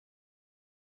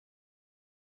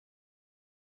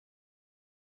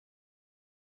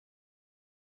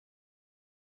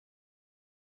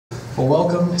Well,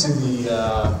 welcome to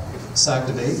the SAC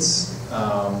Debates.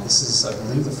 This is, I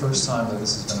believe, the first time that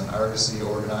this has been an Argosy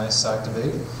organized SAC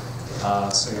debate.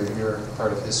 So you're here,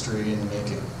 part of history in the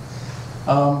making.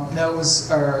 Now, it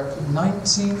was our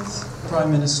 19th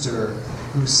Prime Minister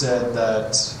who said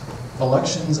that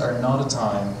elections are not a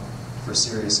time for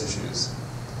serious issues.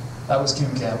 That was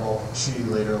Kim Campbell. She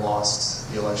later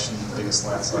lost the election, the biggest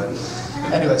landslide.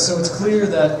 Anyway, so it's clear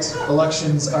that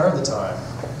elections are the time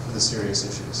for the serious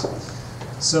issues.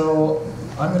 So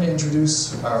I'm going to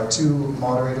introduce our two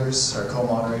moderators, our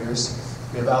co-moderators.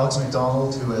 We have Alex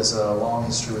McDonald, who has a long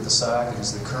history with the SAC and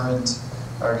is the current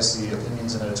Argosy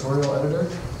Opinions and Editorial Editor.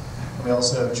 And we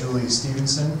also have Julie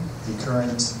Stevenson, the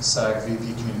current SAC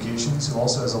VP Communications, who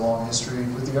also has a long history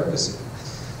with the Argosy.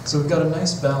 So we've got a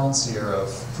nice balance here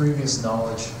of previous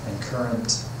knowledge and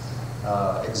current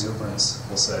exuberance,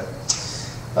 we'll say.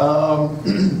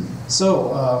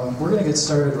 We're going to get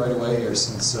started right away here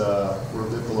since we're a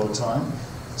bit below time.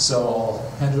 So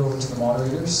I'll hand it over to the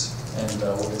moderators and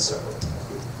we'll get started.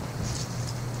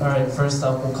 All right, first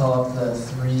up we'll call up the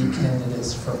three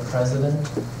candidates for president.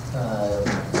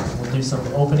 We'll do some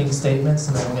opening statements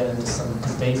and then we'll get into some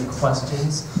debate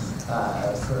questions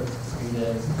for you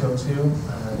to go to.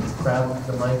 Grab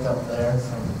the mic up there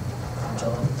from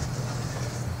John.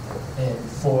 And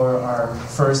for our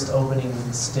first opening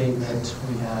statement,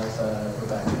 we have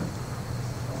Rebecca.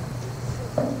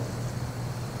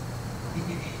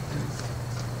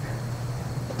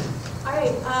 All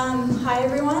right. Hi,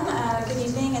 everyone. Good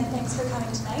evening, and thanks for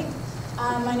coming tonight.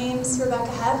 My name's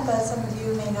Rebecca Hebb, but some of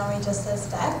you may know me just as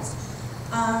Bex.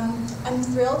 I'm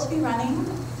thrilled to be running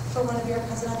for one of your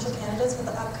presidential candidates for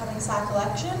the upcoming SAC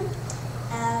election.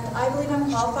 And I believe I'm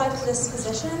qualified for this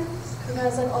position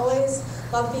because I've always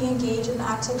loved being engaged in the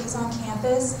activities on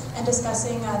campus and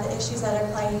discussing the issues that are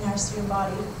plaguing our student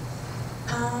body.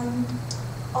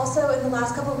 Also, in the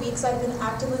last couple of weeks, I've been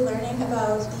actively learning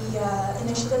about the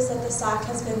initiatives that the SAC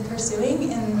has been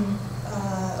pursuing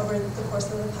over the course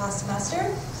of the past semester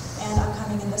and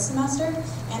upcoming in this semester,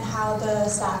 and how the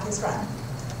SAC is run.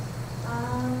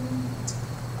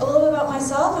 A little bit about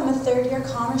myself. I'm a third-year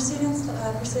commerce student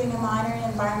pursuing a minor in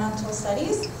environmental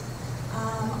studies.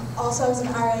 Also, I was an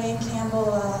RA in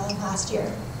Campbell last year.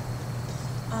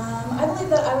 I believe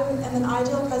that I am an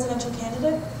ideal presidential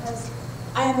candidate because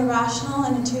I am a rational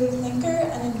and intuitive thinker,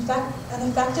 an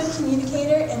effective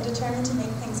communicator, and determined to make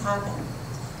things happen.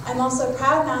 I'm also a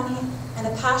proud Mountie and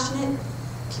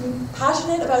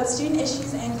passionate about student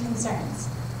issues and concerns.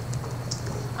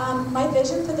 My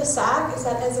vision for the SAC is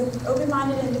that as an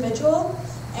open-minded individual,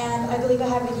 and I believe I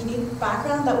have a unique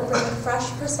background that will bring a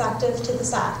fresh perspective to the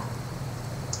SAC.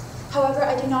 However,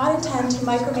 I do not intend to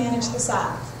micromanage the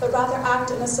SAC, but rather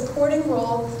act in a supporting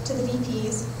role to the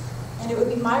VPs, and it would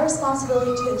be my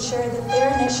responsibility to ensure that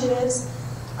their initiatives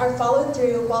are followed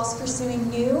through whilst pursuing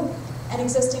new and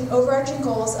existing overarching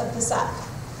goals of the SAC.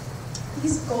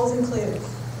 These goals include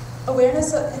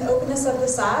awareness and openness of the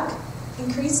SAC,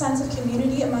 increased sense of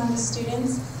community among the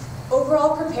students,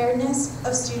 overall preparedness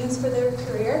of students for their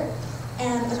career,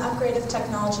 and an upgrade of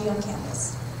technology on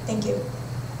campus. Thank you.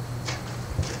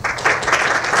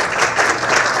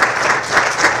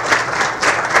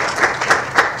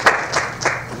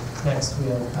 Next, we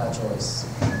have Joyce.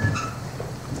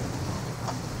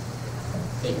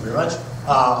 Thank you very much.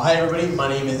 Hi everybody, my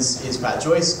name is Pat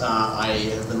Joyce. I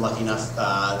have been lucky enough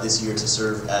this year to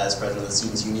serve as president of the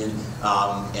Students' Union,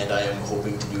 and I am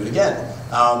hoping to do it again.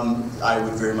 I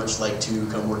would very much like to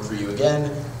come work for you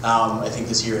again. I think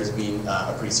this year has been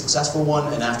a pretty successful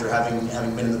one, and after having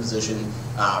been in the position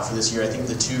for this year, I think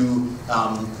the two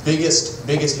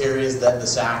biggest areas that the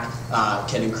SAC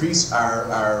can increase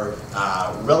are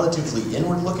relatively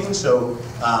inward-looking. So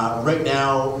right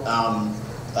now,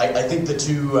 I think the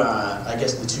two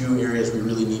areas we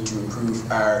really need to improve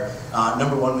are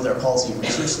number one, with our policy and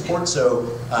research support.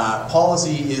 So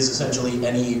policy is essentially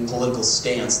any political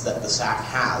stance that the SAC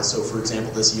has. So for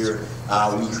example, this year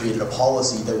we created a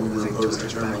policy that we were opposed to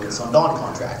term limits on dawn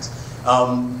contracts.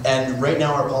 And right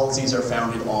now our policies are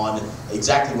founded on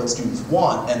exactly what students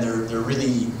want, and they're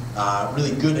really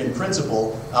good in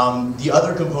principle. The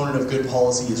other component of good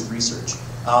policy is research.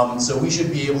 So we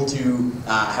should be able to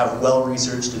have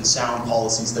well-researched and sound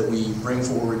policies that we bring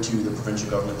forward to the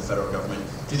provincial government, the federal government,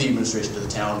 to the administration, to the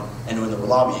town, and when we're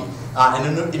lobbying.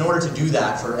 And in order to do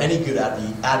that, for any good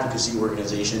advocacy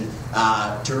organization,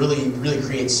 to really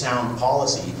create sound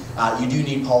policy, you do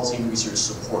need policy and research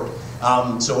support.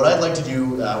 So what I'd like to do,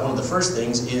 one of the first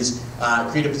things, is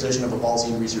create a position of a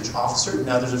policy and research officer.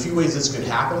 Now, there's a few ways this could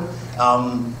happen.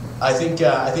 I think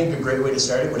a great way to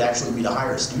start it would actually be to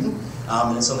hire a student,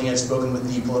 and it's something I've spoken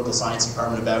with the political science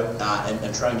department about,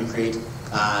 and trying to create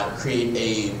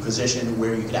a position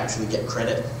where you could actually get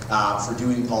credit for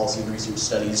doing policy and research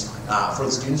studies for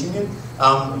the Students' Union.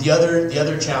 The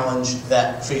other challenge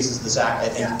that faces the SAC, I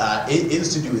think,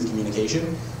 is to do with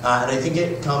communication, and I think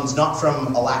it comes not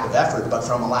from a lack of effort, but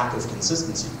from a lack of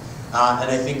consistency. And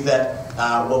I think that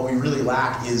what we really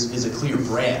lack is a clear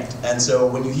brand. And so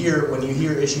when you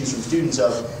hear issues from students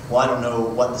of, well, I don't know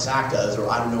what the SAC does, or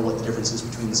I don't know what the difference is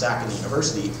between the SAC and the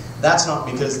university, that's not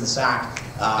because the SAC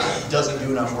doesn't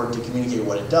do enough work to communicate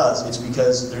what it does. It's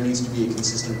because there needs to be a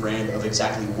consistent brand of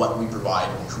exactly what we provide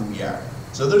and who we are.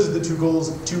 So those are the two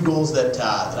goals that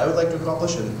I would like to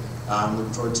accomplish, and I'm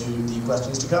looking forward to the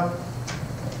questions to come.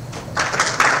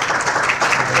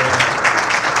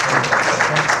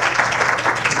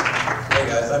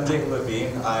 I'm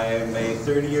Lavigne. I am a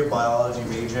third-year biology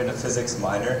major and a physics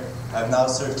minor. I've now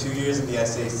served 2 years in the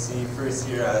SAC, first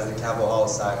year as the Capitol Hall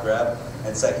SAC rep,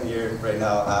 and second year right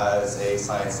now as a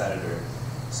science senator.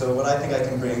 So what I think I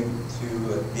can bring to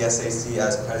the SAC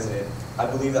as president, I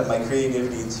believe that my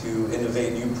creativity to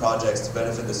innovate new projects to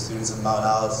benefit the students of Mount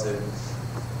Allison,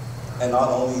 and not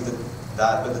only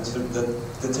that, but the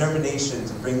determination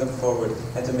to bring them forward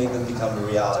and to make them become a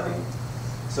reality.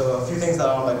 So a few things that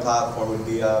are on my platform would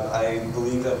be, I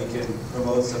believe that we can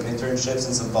promote some internships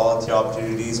and some volunteer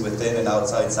opportunities within and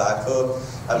outside Sackville.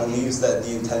 I believe that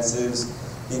the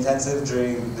intensive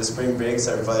during the spring breaks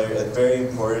are very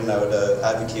important. I would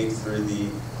advocate for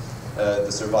the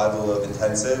survival of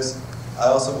intensives. I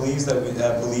also believe that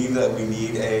we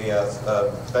need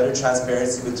a better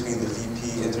transparency between the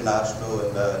VP International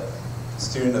and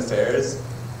Student Affairs,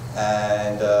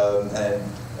 and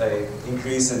an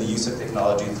increase in the use of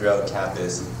technology throughout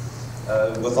campus.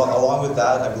 Along with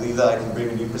that, I believe that I can bring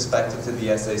a new perspective to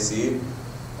the SAC.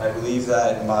 I believe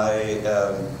that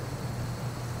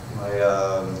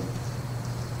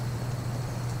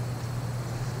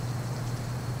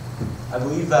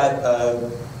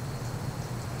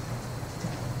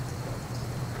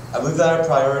our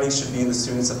priority should be in the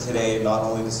students of today and not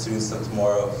only the students of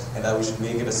tomorrow, and that we should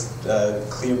make it a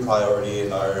clear priority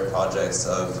in our projects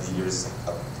of the years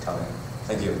upcoming.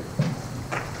 Thank you.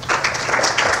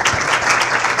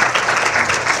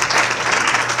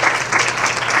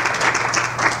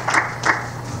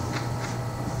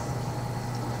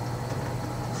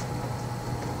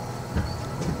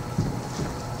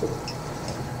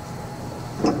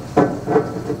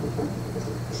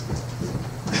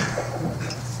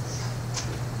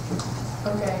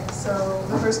 Okay, so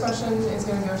the first question is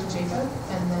going to go to Jacob,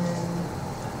 and then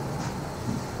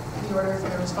the order for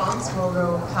the response will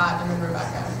go Pat and then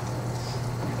Rebecca.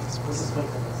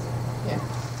 Yeah.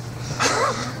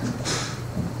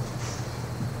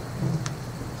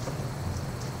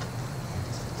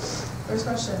 First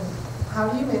question, how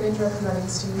do you manage representing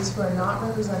students who are not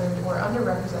represented or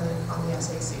underrepresented on the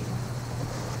SAC?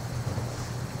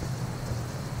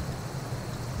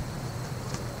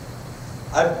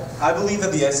 I believe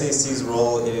that the SAC's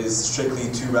role is strictly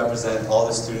to represent all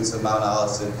the students of Mount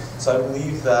Allison. So I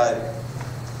believe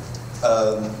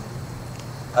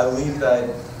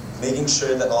that making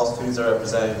sure that all students are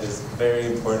represented is very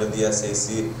important at the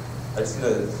SAC. I just need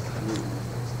to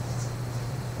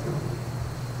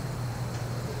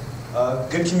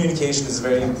good communication is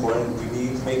very important. We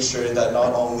need to make sure that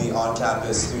not only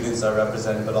on-campus students are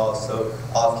represented, but also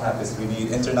off-campus. We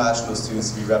need international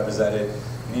students to be represented.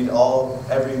 We need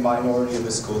every minority of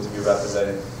the school to be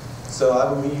represented. So I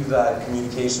believe that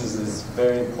communications is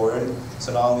very important.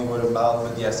 So not only word of mouth,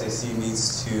 but the SAC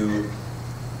needs to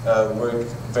work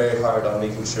very hard on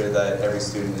making sure that every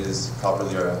student is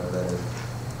properly represented.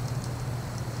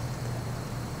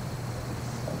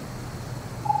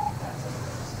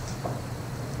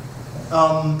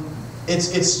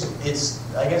 It's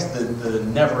I guess the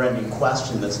never-ending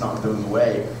question that's not going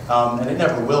away, and it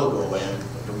never will go away.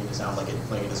 I don't mean to sound like it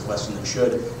is a question that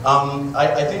should.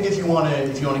 I think if you want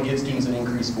to give students an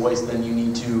increased voice, then you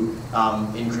need to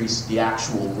increase the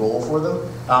actual role for them.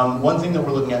 One thing that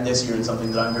we're looking at this year, and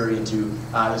something that I'm very into,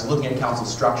 is looking at council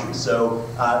structures. So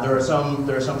there are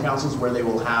some councils where they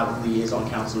will have liaison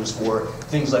counselors for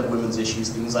things like women's issues,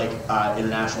 things like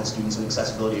international students and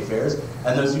accessibility affairs,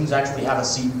 and those students actually have a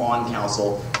seat on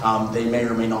council. They may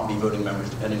or may not be voting members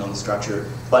depending on the structure,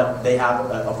 but they have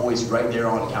a voice right there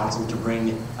on council to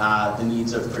bring the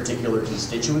needs of particular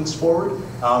constituents forward.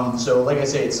 So like I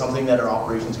say, it's something that our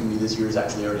operations committee this year is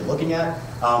actually already looking at,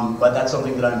 but that's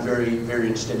something that I'm very, very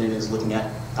interested in, is looking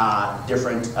at I guess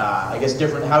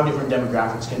how different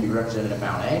demographics can be represented at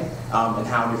Mount A, and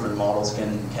how different models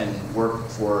can work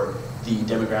for the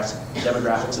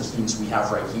demographics of students we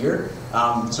have right here.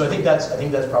 So I think that's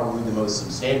probably the most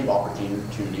substantive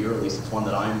opportunity, or at least it's one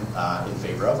that I'm in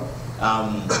favor of.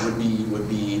 Would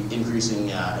be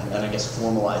increasing and I guess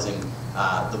formalizing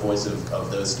the voice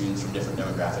of those students from different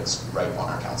demographics right on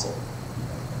our council.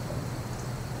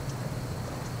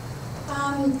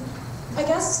 I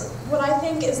guess what I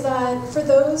think is that for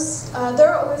those,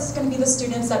 there are always going to be the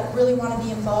students that really want to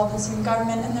be involved in student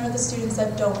government, and there are the students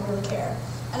that don't really care.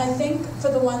 And I think for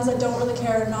the ones that don't really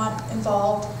care or not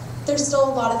involved, there's still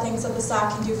a lot of things that the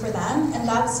SAC can do for them, and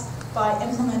that's by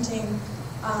implementing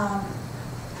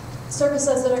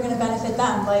services that are going to benefit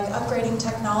them, like upgrading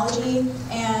technology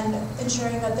and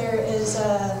ensuring that there is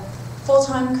a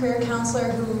full-time career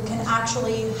counselor who can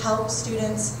actually help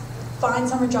students find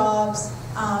summer jobs,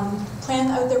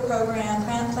 plan out their program,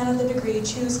 plan out their degree,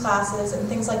 choose classes, and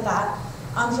things like that.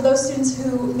 For those students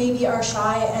who maybe are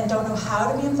shy and don't know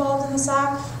how to be involved in the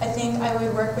SAC, I think I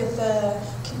would work with the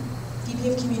VP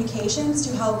of Communications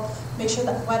to help make sure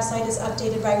that the website is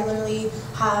updated regularly,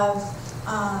 have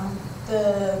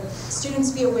the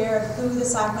students be aware of who the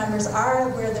SAC members are,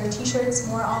 wear their t-shirts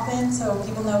more often so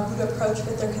people know who to approach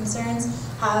with their concerns,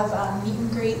 have meet and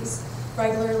greets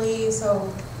regularly,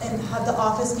 and have the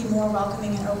office be more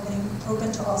welcoming and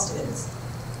open to all students.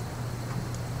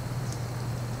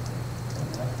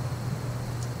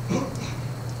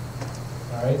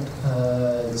 All right,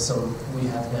 so we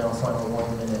have now a final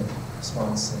 1 minute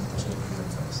response and Jake, you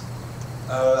went first.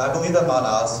 I believe that Mount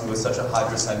Allison was such a high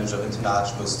percentage of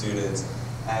international students,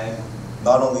 and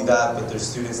not only that, but there's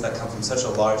students that come from such a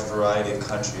large variety of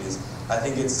countries. I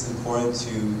think it's important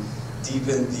to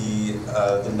deepen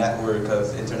the network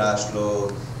of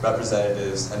international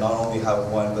representatives, and not only have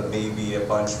one, but maybe a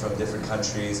bunch from different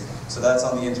countries. So that's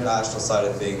on the international side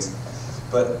of things.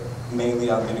 But mainly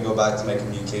I'm going to go back to my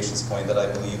communications point, that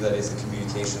I believe that it's the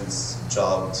communications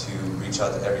job to reach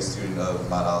out to every student of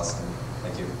Mount Allison.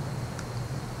 Thank you.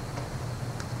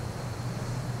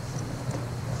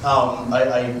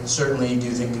 I certainly do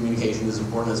think communication is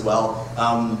important as well.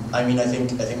 I mean, I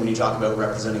think when you talk about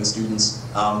representing students,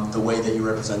 the way that you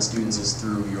represent students is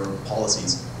through your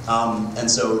policies. And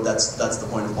so that's the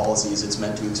point of policies. It's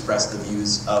meant to express the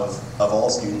views of all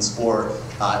students, or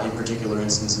in particular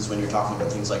instances when you're talking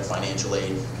about things like financial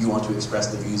aid, you want to express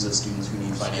the views of students who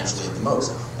need financial aid the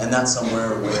most. And that's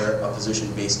somewhere where a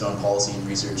position based on policy and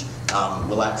research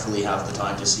will actually have the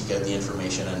time to seek out the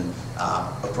information and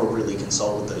appropriately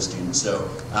consult with those students. So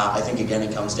I think again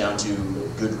it comes down to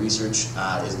good research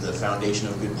is the foundation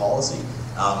of good policy.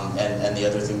 And the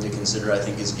other thing to consider, I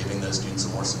think, is giving those students a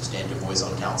more substantive voice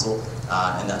on council,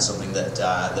 and that's something that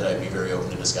I'd be very open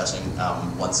to discussing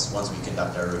once we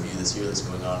conduct our review this year that's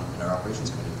going on in our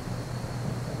operations committee.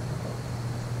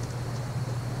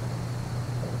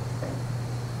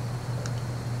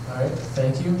 All right,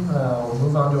 thank you. We'll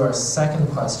move on to our second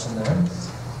question then,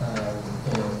 and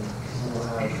we'll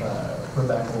have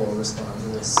Rebecca will respond to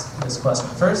this question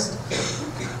first.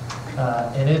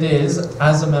 And it is,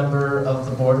 as a member of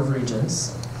the Board of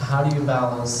Regents, how do you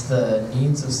balance the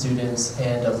needs of students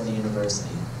and of the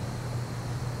university?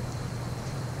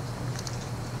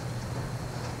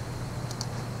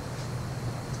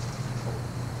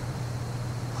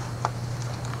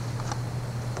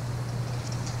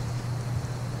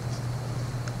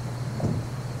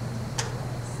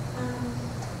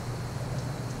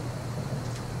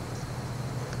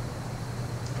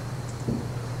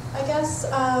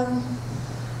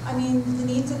 I mean, the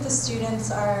needs of the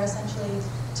students are essentially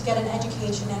to get an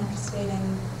education and participate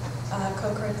in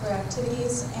co-curricular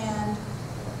activities, and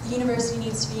the university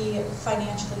needs to be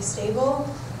financially stable.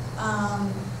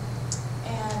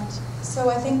 And so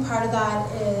I think part of that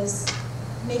is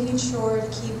making sure to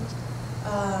keep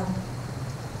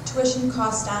tuition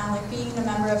costs down. Like being a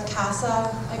member of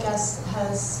CASA, I guess,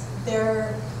 as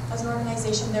an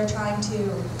organization, they're trying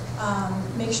to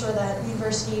make sure that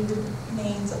university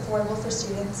remains affordable for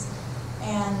students.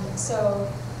 And so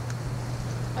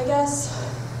I guess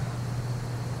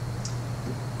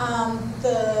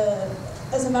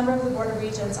as a member of the Board of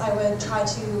Regents, I would try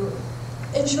to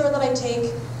ensure that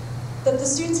that the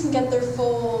students can get their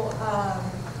full,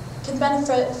 can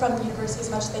benefit from the university as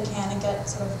much as they can and get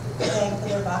sort of the bang for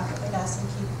their buck, I guess, and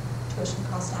keep tuition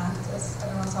costs down. Because as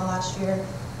everyone saw last year,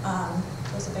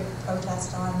 there was a big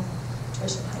protest on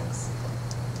tuition hikes.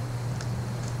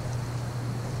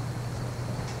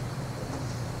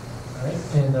 All right,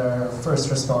 and our first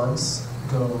response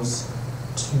goes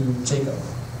to Jacob.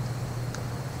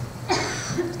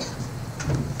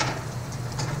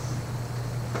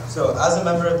 So as a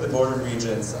member of the Board of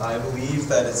Regents, I believe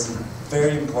that it's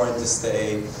very important to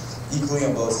stay equally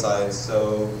on both sides.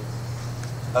 So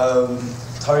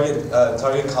target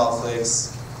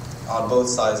conflicts on both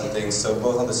sides of things, so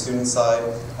both on the student side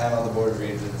and on the Board of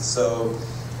Regents. So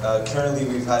currently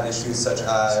we've had issues such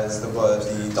as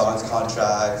the Don's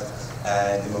contract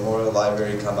and the Memorial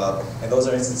Library come up, and those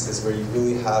are instances where you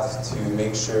really have to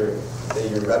make sure that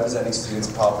you're representing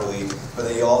students properly, but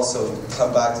that you also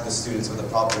come back to the students with the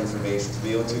proper information to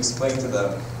be able to explain to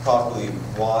them properly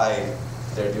why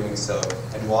they're doing so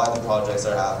and why the projects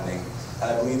are happening.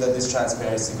 And I believe that this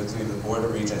transparency between the Board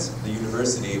of Regents, the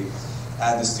university,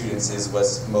 and the students is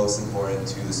what's most important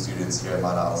to the students here at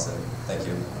Mount Allison. Thank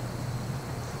you.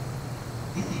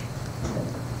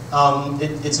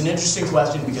 It's an interesting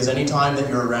question because anytime that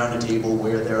you're around a table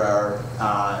where there are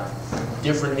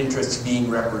different interests being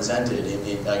represented,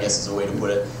 I guess is a way to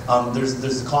put it,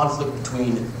 there's a conflict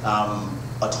between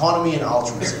autonomy and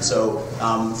altruism. So,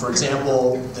 for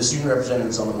example, the student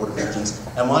representatives on the Board of Regents,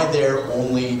 am I there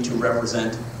only to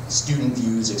represent student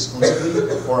views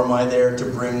exclusively, or am I there to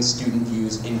bring student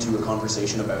views into a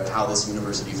conversation about how this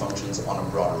university functions on a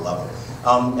broader level?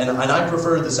 And I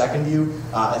prefer the second view.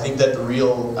 I think that the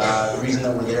real reason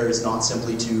that we're there is not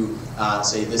simply to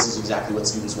say this is exactly what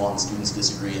students want, students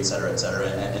disagree, et cetera,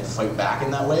 and fight back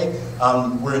in that way.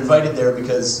 We're invited there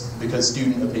because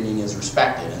student opinion is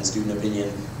respected and student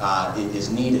opinion is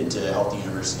needed to help the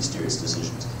university steer its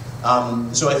decisions.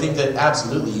 So I think that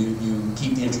absolutely you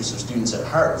keep the interests of students at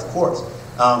heart, of course.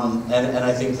 And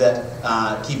I think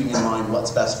that keeping in mind what's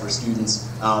best for students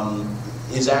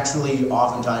is actually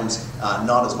oftentimes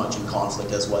not as much in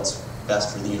conflict as what's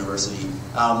best for the university.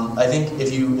 I think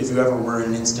if you ever were in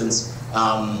an instance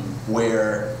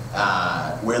where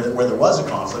there was a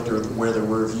conflict or where there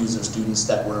were views of students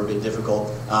that were a bit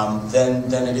difficult,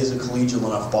 then it is a collegial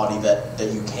enough body that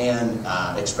you can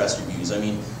express your views. I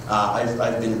mean,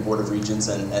 I've been in Board of Regents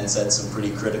and said some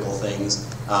pretty critical things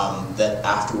that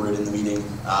afterward in the meeting,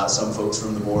 some folks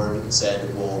from the board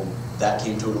said, well, that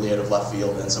came totally out of left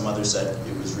field, and some others said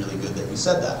it was really good that you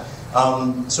said that.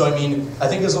 So I mean, I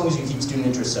think as long as you keep student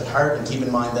interests at heart and keep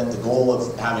in mind that the goal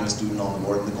of having a student on the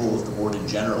board, and the goal of the board in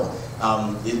general,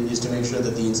 is to make sure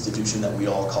that the institution that we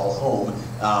all call home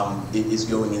is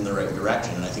going in the right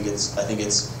direction. And I think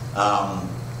it's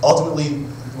ultimately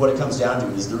what it comes down to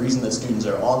is the reason that students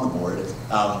are on the board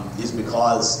is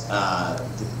because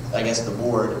I guess the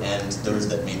board and those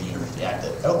that made the University Act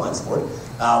that outlines the board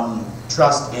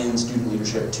trust in student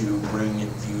leadership to bring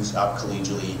views up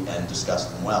collegially and discuss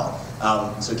them well.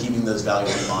 So keeping those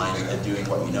values in mind and doing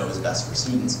what you know is best for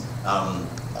students,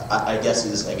 I guess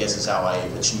is how I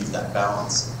achieve that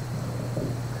balance.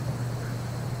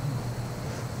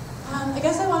 I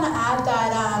guess I want to add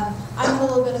that I'm a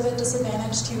little bit of a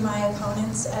disadvantage to my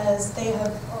opponents as they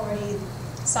have already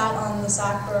sat on the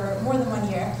SAC for more than 1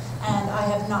 year and I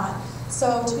have not.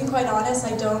 So to be quite honest,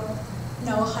 I don't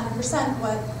know 100%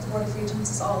 what the Board of Regents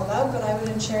is all about, but I would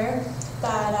ensure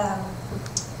that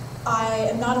I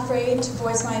am not afraid to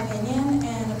voice my opinion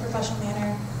in a professional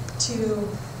manner to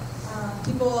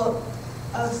people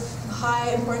of high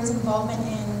importance and involvement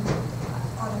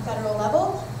on a federal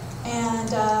level,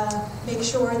 and make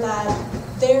sure that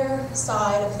their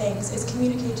side of things is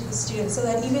communicated to the students, so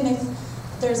that even if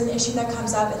there's an issue that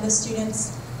comes up and the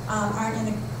students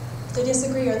they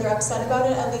disagree or they're upset about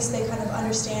it, at least they kind of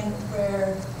understand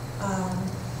where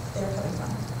they're coming from.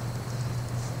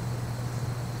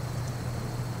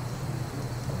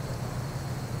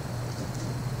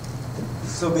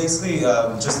 So basically,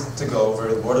 just to go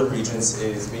over, the Board of Regents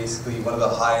is basically one of the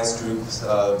highest groups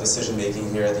of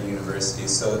decision-making here at the university.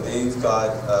 So they've got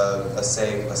a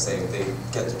say, they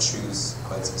get to choose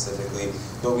quite specifically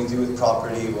what we do with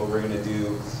property, what we're going to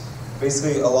do.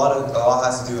 Basically, a lot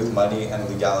has to do with money and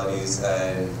legalities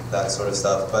and that sort of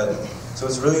stuff. But so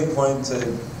it's really important to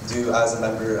do as a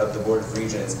member of the Board of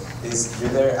Regents is you're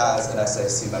there as an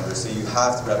SAC member, so you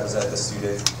have to represent the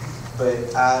students. But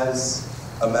as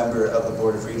a member of the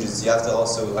Board of Regents, you have to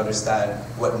also understand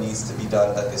what needs to be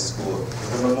done at this school.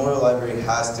 If the Memorial Library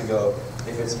has to go,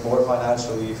 if it's more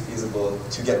financially feasible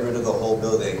to get rid of the whole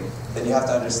building, then you have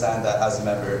to understand that as a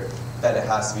member, that it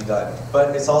has to be done.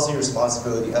 But it's also your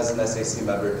responsibility as an SAC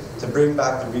member to bring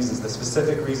back the reasons, the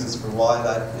specific reasons for why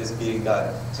that is being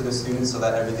done to the students so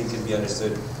that everything can be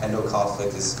understood and no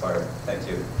conflict is sparked. Thank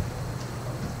you.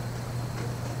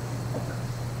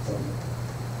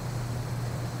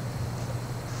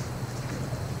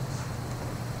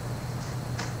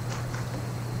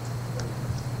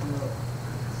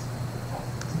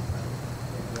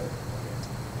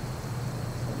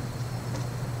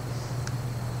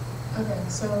 Okay,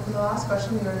 So for the last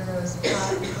question, the order goes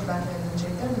Pat, Rebecca, and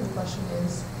Jacob. And the question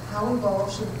is, how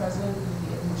involved should the president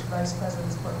be in each vice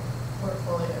president's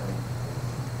portfolio?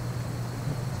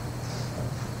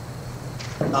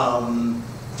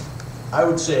 I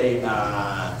would say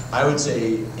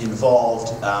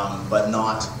involved, but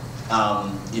not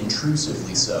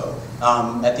intrusively so.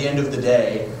 At the end of the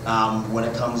day, when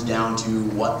it comes down to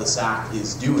what the SAC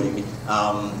is doing,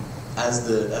 as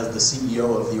the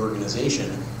CEO of the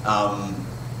organization,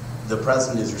 the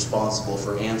president is responsible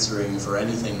for answering for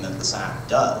anything that the SAC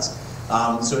does.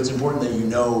 So it's important that you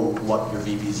know what your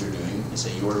VPs are doing. You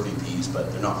say your VPs,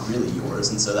 but they're not really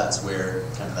yours, and so that's where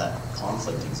kind of that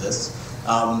conflict exists.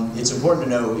 It's important to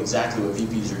know exactly what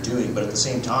VPs are doing, but at the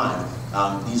same time,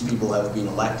 these people have been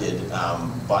elected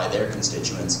by their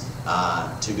constituents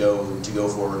to go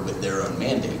forward with their own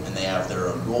mandate, and they have their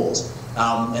own goals.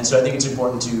 And so I think it's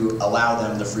important to allow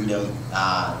them the freedom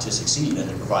to succeed and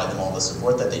to provide them all the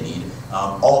support that they need,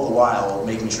 all the while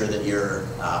making sure that you're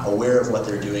aware of what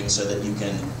they're doing so that you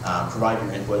can provide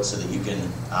your input, so that you can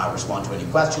respond to any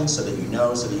questions, so that you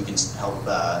know, so that you can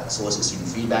help solicit student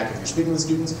feedback if you're speaking with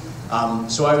students.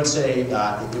 So I would say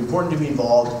important to be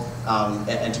involved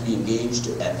and to be engaged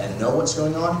and know what's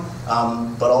going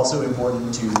on, but also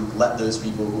important to let those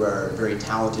people who are very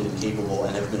talented and capable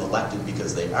and have been elected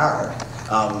because they are,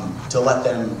 to let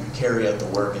them carry out the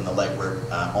work and the legwork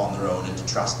on their own and to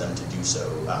trust them to do so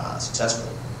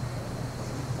successfully.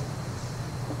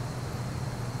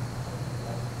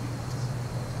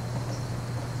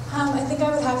 I think I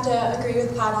would have to agree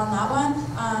with Pat on that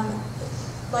one.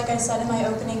 Like I said in my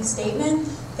opening statement,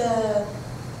 the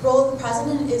role of the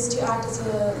president is to act as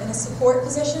in a support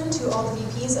position to all the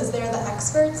VPs as they're the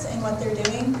experts in what they're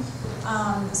doing.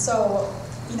 So,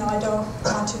 you know, I don't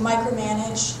want to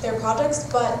micromanage their projects,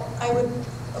 but I would,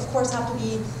 of course, have to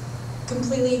be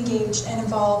completely engaged and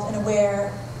involved and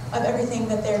aware of everything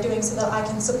that they're doing so that I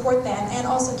can support them and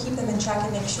also keep them in check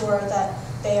and make sure that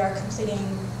they are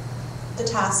completing the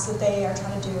tasks that they are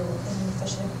trying to do in an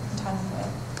efficient and timely way.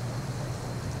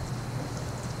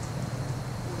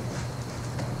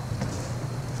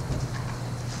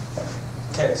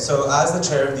 Okay, so as the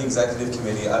chair of the executive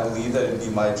committee, I believe that it would be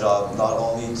my job not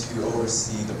only to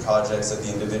oversee the projects of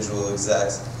the individual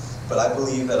execs, but I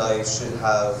believe that I should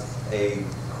have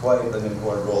quite an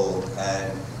important role,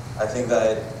 and I think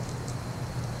that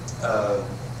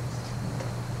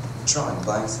drawing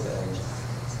blanks today.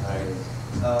 Sorry.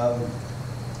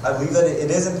 I believe that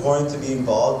it is important to be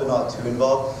involved, but not too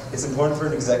involved. It's important for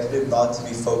an executive not to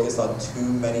be focused on too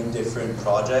many different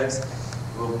projects.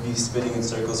 We'll be spinning in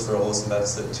circles for a whole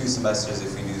semester, 2 semesters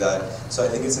if we do that. So I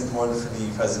think it's important for the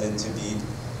president to be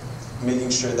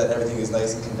making sure that everything is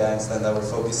nice and condensed and that we're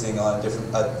focusing on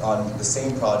on the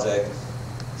same project,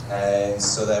 and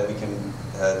so that we can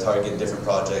target different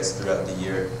projects throughout the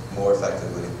year more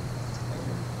effectively.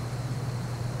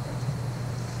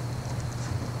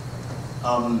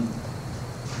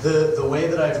 The way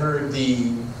that I've heard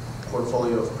the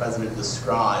portfolio of president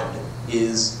described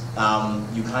is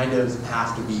you kind of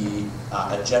have to be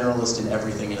a generalist in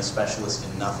everything and a specialist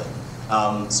in nothing.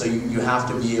 So you have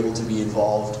to be able to be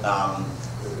involved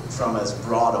from as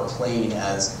broad a plane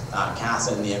as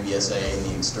CASA and the MBSA and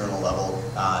the external level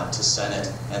to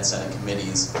Senate and Senate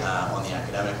committees on the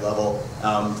academic level,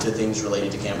 to things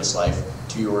related to campus life,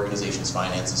 to your organization's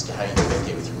finances, to how you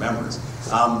communicate with your members.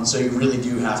 So you really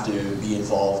do have to be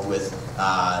involved with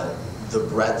the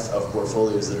breadth of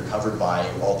portfolios that are covered by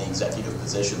all the executive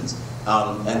positions.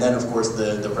 And then, of course,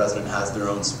 the president has their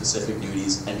own specific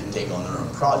duties and can take on their own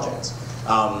projects.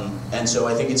 And so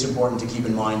I think it's important to keep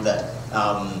in mind that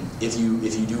if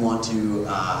you do want to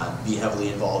be heavily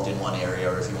involved in one area,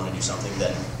 or if you want to do something,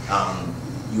 then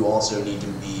you also need to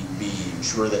be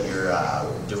sure that you're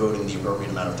devoting the appropriate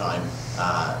amount of time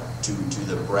to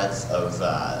the breadth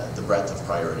of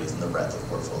priorities and the breadth of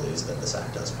portfolios that the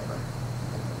SAC does cover.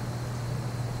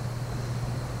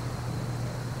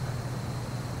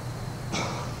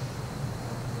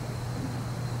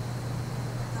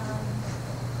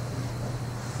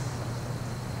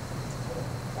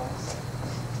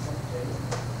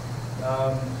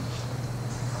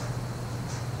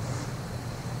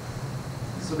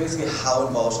 So basically, how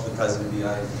involved should the president be?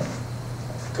 I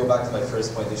go back to my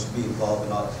first point, they should be involved but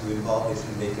not too involved. They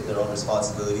should make it their own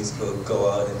responsibilities to go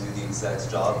out and do the exec's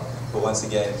job. But once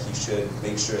again, he should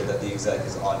make sure that the exec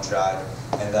is on track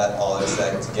and that all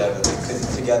exec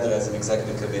together as an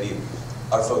executive committee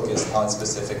are focused on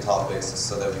specific topics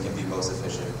so that we can be most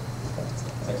efficient.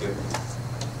 Thank you.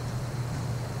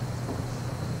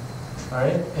 All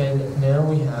right, and now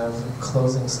we have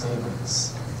closing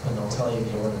statements, and I'll tell you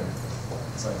the order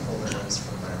as I pull the names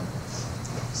from there.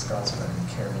 Scottsburg and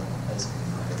Caramel High School.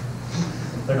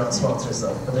 They're not sponsors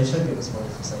though, but they should give us money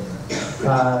for saying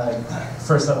that.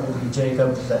 First up would be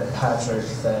Jacob, then Patrick,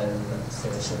 then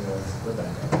finishing with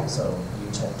Rebecca. So you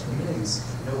each have 2 minutes.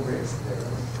 No breaks there.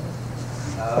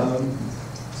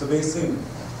 So basically,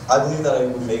 I believe that I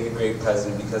would make a great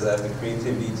president because I have the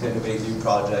creativity to innovate new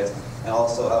projects, and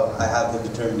also I have the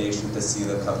determination to see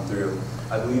them come through.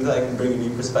 I believe that I can bring a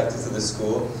new perspective to the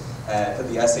school and to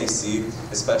the SAC,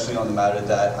 especially on the matter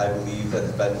that I believe that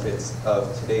the benefits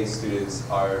of today's students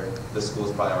are the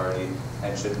school's priority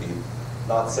and should be.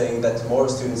 Not saying that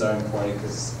tomorrow's students are important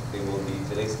because they will be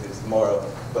today's students tomorrow,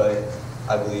 but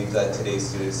I believe that today's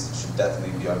students should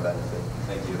definitely be our benefit.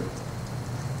 Thank you.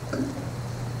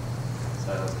 So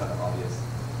that was kind of obvious.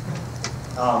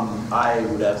 I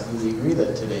would absolutely agree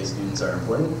that today's students are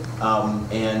important,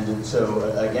 and so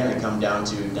again, it comes down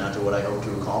to what I hope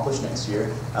to accomplish next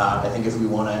year. I think if we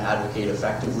want to advocate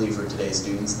effectively for today's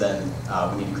students, then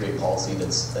we need to create policy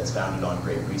that's founded on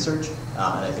great research,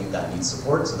 and I think that needs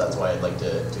support. So that's why I'd like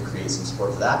to create some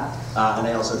support for that. And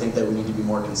I also think that we need to be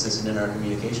more consistent in our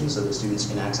communication so that students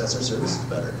can access our services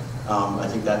better. I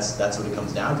think that's what it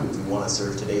comes down to. If we want to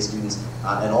serve today's students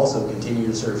and also continue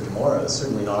to serve tomorrow's,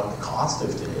 certainly not at the cost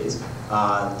of today's,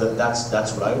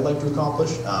 that's what I would like to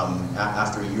accomplish.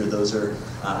 After a year, those are,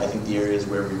 I think, the areas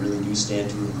where we really do stand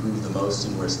to improve the most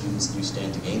and where students do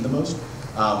stand to gain the most.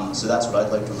 So that's what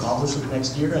I'd like to accomplish with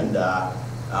next year, and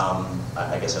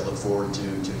I guess I look forward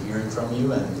to hearing from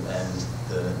you and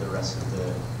the rest of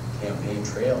the campaign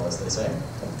trail, as they say.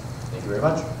 Thank you very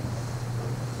much.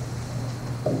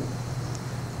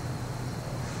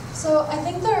 So I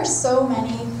think there are so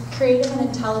many creative and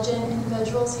intelligent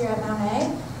individuals here at Mount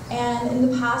A, and in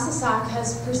the past the SAC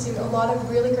has pursued a lot of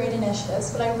really great initiatives,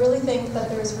 but I really think that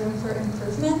there's room for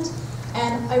improvement,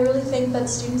 and I really think that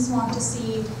students want to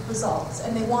see results,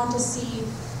 and they want to see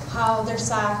how their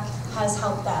SAC has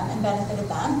helped them and benefited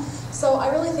them. So I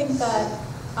really think that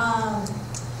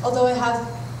although I have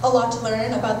a lot to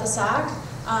learn about the SAC,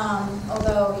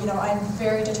 although I'm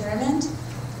very determined,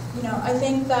 I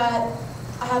think that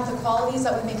I have the qualities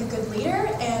that would make a good leader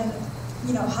and,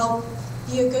 help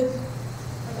be a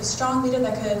strong leader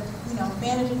that could,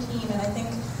 manage a team. And I think,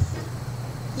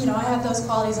 I have those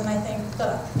qualities, and I think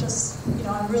that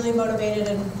I'm really motivated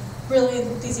and really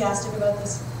enthusiastic about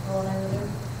this role, and I really,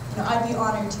 I'd be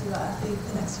honored to lead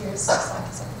the next year's SAC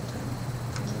executive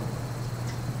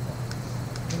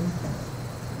team.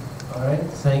 All right,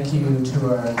 thank you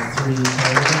to our 3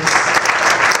 candidates.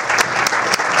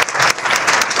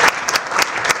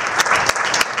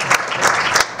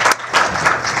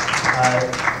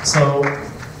 So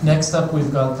next up,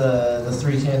 we've got the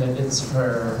 3 candidates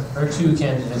or 2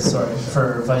 candidates,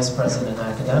 for Vice President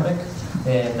Academic.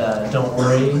 And don't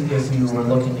worry, if you were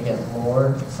looking to get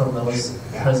more from those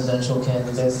presidential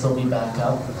candidates, they'll be back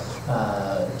up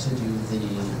to do the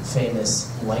famous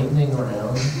lightning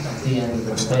round at the end of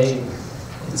the debate.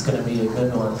 It's going to be a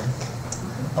good one,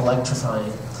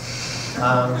 electrifying.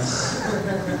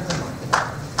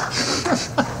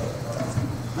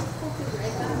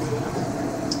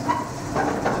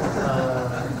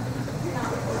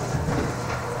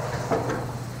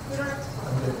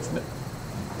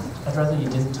 I'd rather you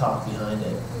didn't talk behind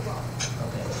it.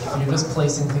 Okay, if you're just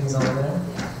placing things on there.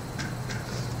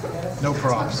 No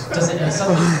props. Does it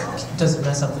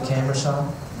mess up the camera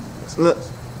shot?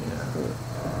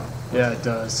 Yeah, it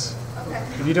does.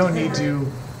 If you don't need to,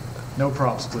 no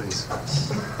props, please.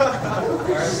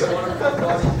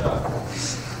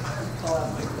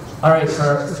 All right,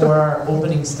 for our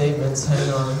opening statements, hang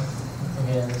on.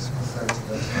 Again, just refer to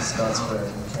the Scottsburg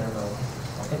and Caramel.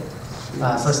 Okay.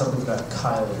 First up, we've got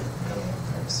Kylie.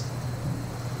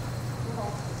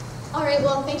 All right,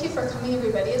 well, thank you for coming,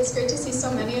 everybody. It's great to see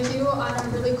so many of you on a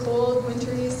really cold,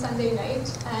 wintry Sunday night.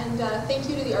 And thank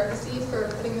you to the Argosy for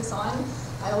putting this on.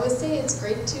 I always say it's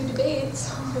great to debate,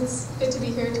 so it's good to be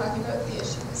here talking about the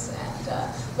issues and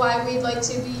why we'd like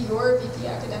to be your VP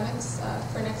Academics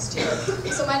for next year.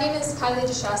 So my name is Kylie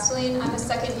de Chastelain. I'm a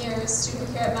second-year student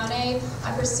here at Mount A.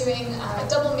 I'm pursuing a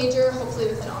double major, hopefully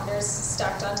with an honors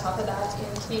stacked on top of that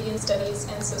in Canadian Studies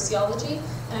and Sociology,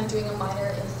 and I'm doing a minor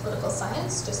in Political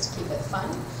Science, just to keep it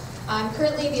fun. I'm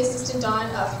currently the Assistant Don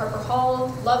of Harper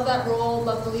Hall. Love that role,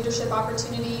 love the leadership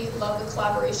opportunity, love the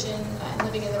collaboration, and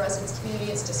living in the residence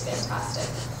community is just fantastic.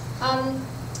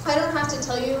 I don't have to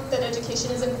tell you that education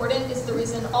is important. It's the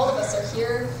reason all of us are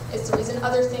here. It's the reason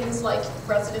other things like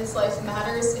residence life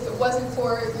matters. If it wasn't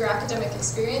for your academic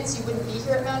experience, you wouldn't be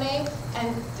here at Mount A,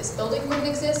 and this building wouldn't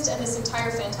exist, and this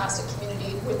entire fantastic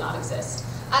community would not exist.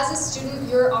 As a student,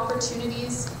 your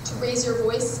opportunities to raise your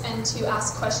voice and to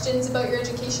ask questions about your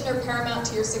education are paramount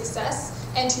to your success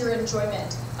and to your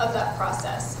enjoyment of that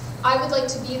process. I would like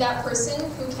to be that person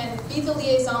who can be the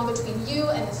liaison between you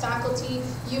and the faculty,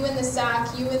 you and the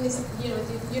SAC, you and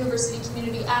the university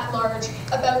community at large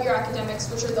about your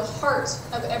academics, which are the heart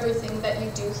of everything that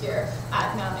you do here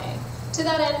at Mount A. To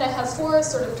that end, I have 4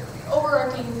 sort of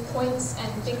overarching points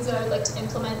and things that I would like to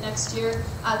implement next year.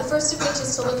 The first of which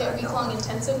is to look at week-long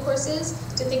intensive courses,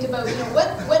 to think about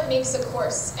what makes a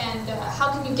course and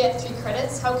how can you get 3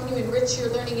 credits, how can you enrich your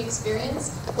learning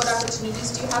experience, what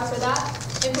opportunities do you have for that,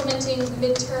 implementing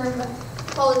midterm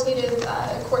qualitative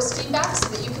course feedback so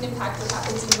that you can impact what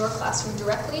happens in your classroom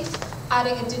directly,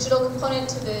 adding a digital component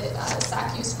to the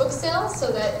SAC used book sale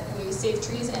so that we save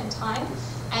trees and time,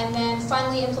 and then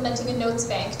finally implementing a notes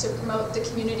bank to promote the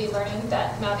community learning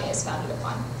that Mount A is founded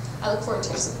upon. I look forward to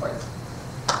your support.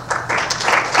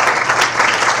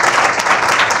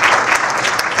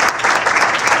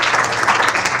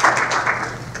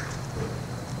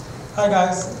 Hi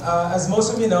guys, as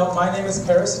most of you know, my name is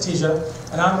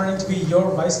Satija, and I'm running to be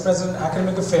your Vice President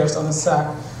Academic Affairs on the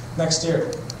SAC next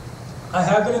year. I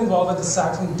have been involved with the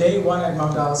SAC from day 1 at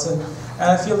Mount Allison, and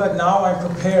I feel that now I'm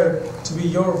prepared to be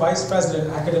your Vice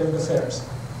President Academic Affairs.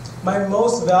 My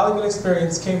most valuable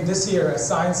experience came this year as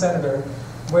Science Senator,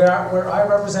 where I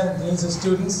represented the needs of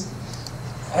students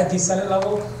at the Senate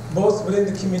level, both within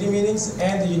the committee meetings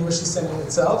and the University Senate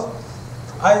itself.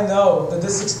 I know that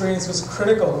this experience was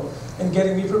critical in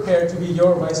getting me prepared to be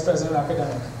your Vice President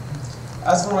Academic.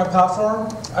 As for my platform,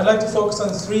 I'd like to focus on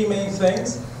 3 main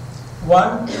things.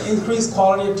 1, increased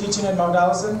quality of teaching at Mount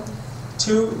Allison.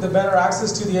 2, the better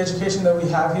access to the education that we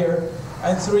have here.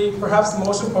 And 3, perhaps the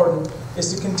most important,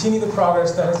 is to continue the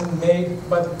progress that has been made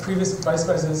by the previous vice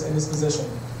presidents in this position.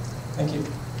 Thank you.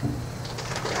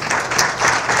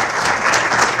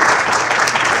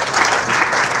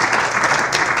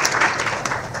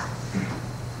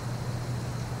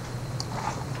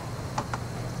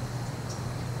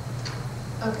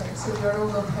 Okay, so the order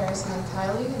will go Harrison and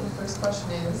Kylie, and the first question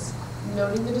is,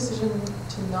 noting the decision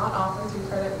to not offer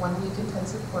 3-credit 1-week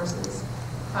intensive courses,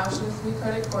 how should a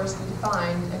 3-credit course be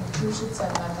defined, and who should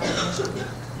set that definition?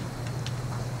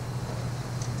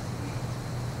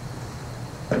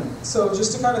 So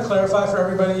just to kind of clarify for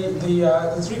everybody, the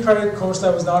 3-credit course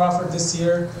that was not offered this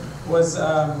year was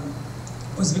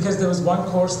because there was one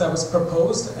course that was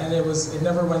proposed and it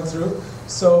never went through.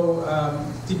 So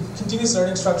the continuous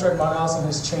learning structure at Mount Allison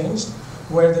has changed,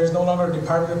 where there's no longer a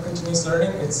department of continuous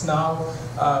learning. It's now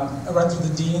run through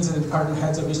the deans and the department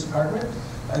heads of each department.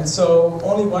 And so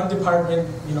only one department,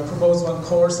 proposed one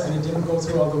course, and it didn't go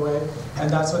through all the way, and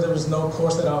that's why there was no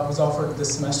course that was offered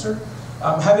this semester.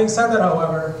 Having said that,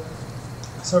 however,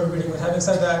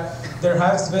 there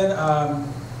has been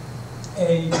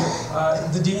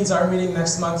the deans are meeting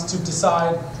next month to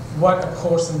decide what a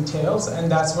course entails, and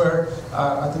that's where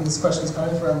I think this question is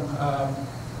coming from.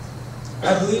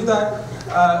 I believe that,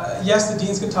 yes, the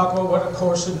deans can talk about what a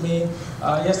course should mean,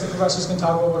 yes, the professors can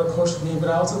talk about what a course should mean, but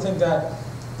I also think that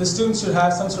the students should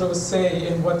have some sort of a say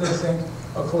in what they think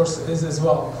a course is as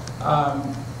well.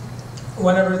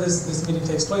 Whenever this meeting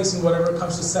takes place and whatever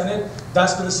comes to Senate,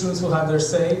 that's where the students will have their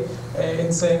say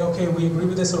in saying, okay, we agree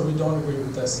with this or we don't agree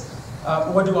with this.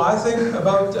 What do I think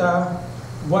about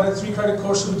what a 3-credit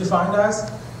course should be defined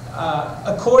as?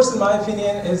 A course, in my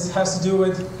opinion, has to do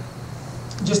with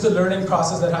just the learning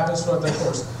process that happens throughout the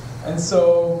course. And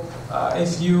so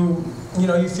if you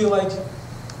feel like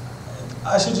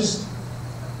I should just,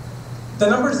 the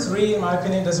number 3, in my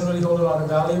opinion, doesn't really hold a lot of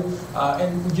value.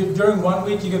 And during 1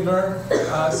 week, you could learn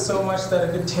so much that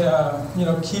it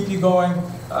could keep you going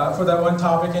for that one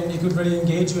topic, and it could really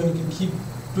engage you, and you can keep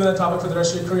doing that topic for the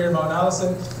rest of your career in Mount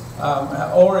Allison.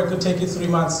 Or it could take you 3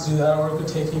 months to do that, or it could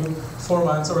take you 4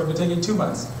 months, or it could take you 2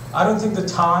 months. I don't think the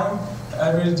time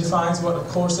really defines what a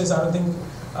course is. I don't think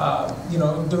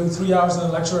doing 3 hours in a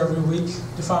lecture every week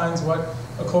defines what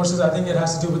a course is. I think it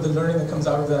has to do with the learning that comes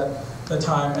out of the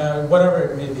time, whatever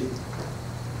it may be.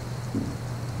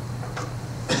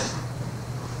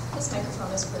 This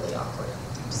microphone is really awkward.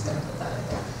 I'm just going to put that in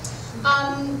there.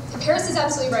 Paris is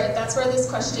absolutely right. That's where this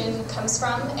question comes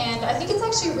from, and I think it's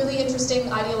actually a really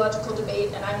interesting ideological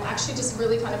debate, and I'm actually just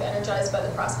really kind of energized by the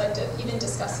prospect of even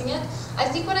discussing it. I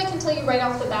think what I can tell you right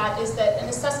off the bat is that an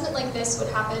assessment like this would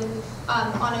happen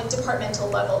on a departmental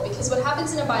level, because what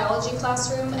happens in a biology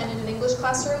classroom and in an English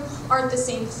classroom aren't the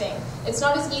same thing. It's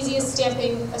not as easy as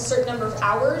stamping a certain number of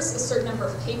hours, a certain number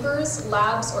of papers,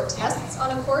 labs, or tests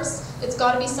on a course. It's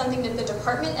got to be something that the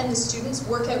department and the students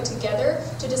work out together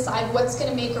to decide what's what's going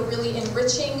to make a really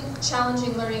enriching,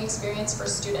 challenging learning experience for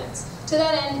students. To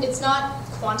that end, it's not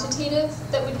quantitative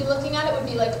that we'd be looking at, it would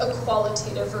be like a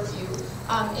qualitative review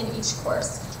in each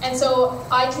course. And so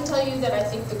I can tell you that I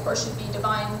think the course should be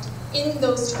defined in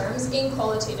those terms, in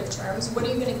qualitative terms. What are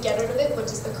you going to get out of it? What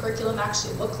does the curriculum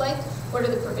actually look like? What are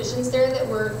the provisions there that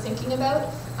we're thinking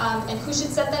about? And who should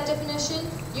set that definition?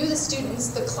 You, the students,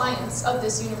 the clients of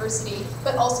this university,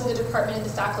 but also the department and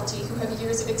the faculty who have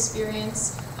years of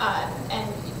experience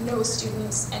and know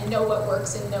students and know what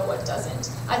works and know what doesn't.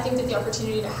 I think that the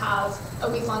opportunity to have a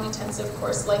week-long intensive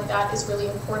course like that is really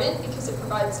important because it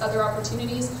provides other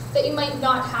opportunities that you might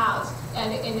not have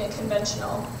in a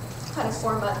conventional kind of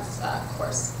 4-month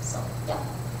course. So, yeah.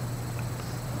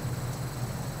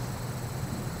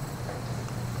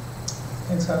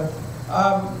 Thanks, Kylie.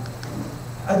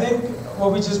 I think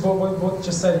what we both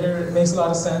just said here makes a lot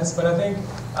of sense, but I think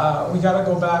we got to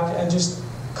go back and just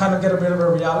kind of get a bit of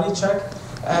a reality check.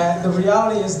 And the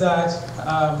reality is that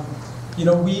you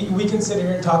know, we can sit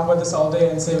here and talk about this all day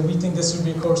and say we think this should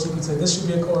be a course. You can say this should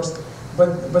be a course,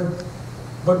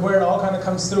 but where it all kind of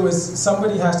comes through is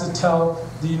somebody has to tell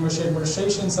the university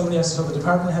administration, somebody has to tell the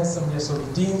department heads, somebody has to tell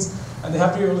the deans, and they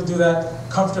have to be able to do that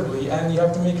comfortably, and you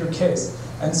have to make your case.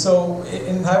 And so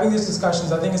in having these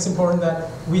discussions, I think it's important that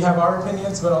we have our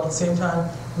opinions, but at the same time,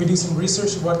 we do some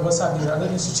research of what's happening at other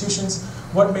institutions,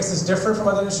 what makes us different from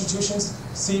other institutions,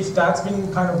 see if that's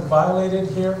being kind of violated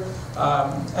here,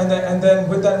 and then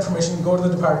with that information, go to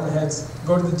the department heads,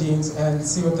 go to the deans, and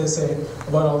see what they say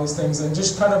about all these things, and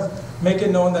just kind of make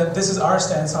it known that this is our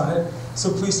stance on it,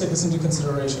 so please take this into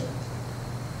consideration.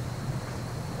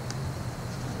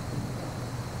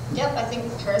 Yep, I think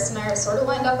Paris and I are sort of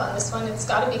lined up on this one. It's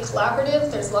got to be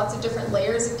collaborative. There's lots of different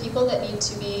layers of people that need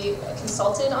to be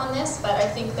consulted on this, but I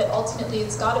think that ultimately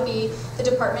it's got to be the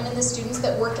department and the students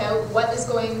that work out what is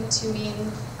going to mean,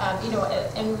 you know,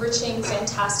 an enriching,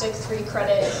 fantastic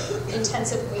 3-credit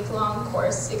intensive week-long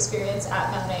course experience at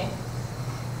Mount A.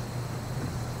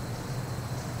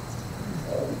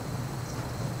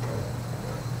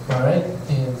 All right,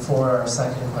 and for our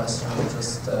second question, we'll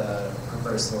just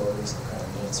reverse order, so kind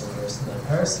of answer first and then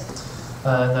Paris.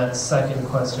 And that second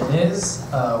question is,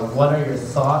 what are your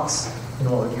thoughts and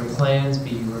what would your plans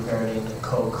be regarding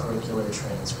co-curricular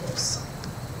transcripts?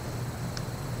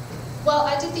 Well,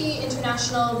 I did the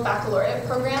International Baccalaureate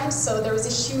program, so there was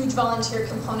a huge volunteer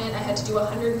component. I had to do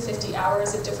 150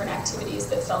 hours of different activities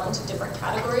that fell into different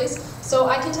categories. So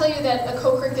I can tell you that a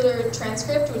co-curricular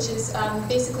transcript, which is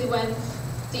basically when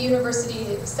the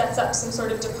university sets up some sort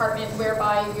of department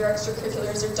whereby your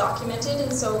extracurriculars are documented,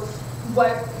 and so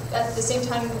what, at the same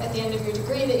time at the end of your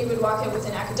degree that you would walk out with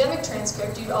an academic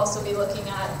transcript, you'd also be looking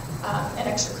at an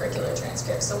extracurricular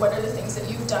transcript. So what are the things that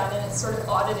you've done, and it's sort of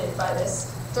audited by this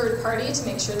third party to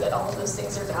make sure that all of those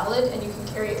things are valid and you can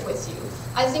carry it with you.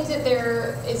 I think that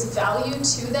there is value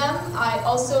to them. I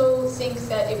also think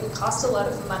that it would cost a lot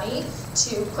of money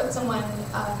to put someone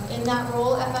in that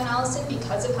role at Mount Allison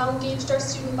because of how engaged our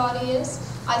student body is.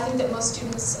 I think that most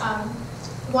students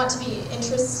want to be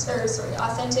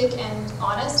authentic and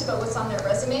honest about what's on their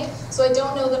resume. So I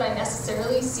don't know that I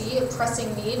necessarily see a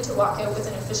pressing need to walk out with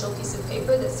an official piece of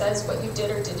paper that says what you did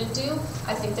or didn't do.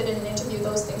 I think that in an interview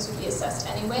those things would be assessed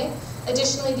anyway.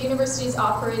 Additionally, the university is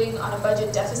operating on a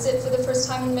budget deficit for the first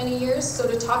time in many years, so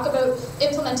to talk about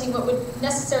implementing what would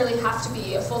necessarily have to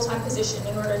be a full-time position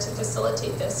in order to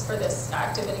facilitate this for this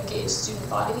active and engaged student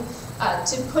body,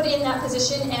 to put in that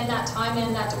position and that time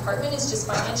and that department is just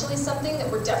financially something that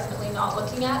we're definitely not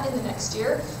looking at in the next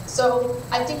year. So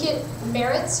I think it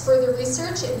merits further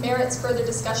research, it merits further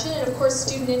discussion, and of course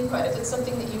student input. If it's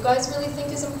something that you guys really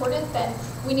think is important, then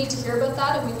we need to hear about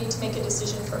that and we need to make a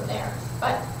decision from there.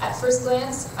 But at first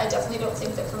glance, I definitely don't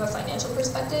think that from a financial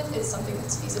perspective, it's something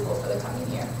that's feasible for the coming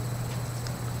year.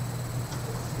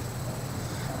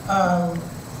 I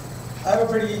have a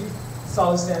pretty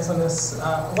solid stance on this.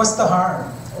 What's the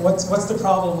harm? What's the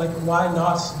problem? Like, why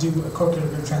not do a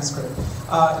curricular transcript?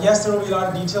 Yes, there will be a lot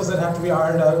of details that have to be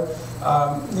ironed out.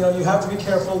 You know, you have to be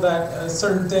careful that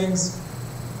certain things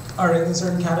are in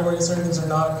certain categories, certain things are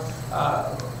not.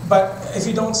 But if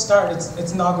you don't start,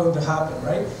 it's not going to happen,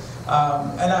 right?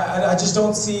 And I just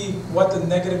don't see what the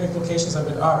negative implications of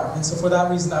it are. And so for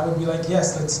that reason, I would be like,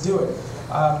 yes, let's do it.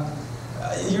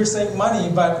 You're saying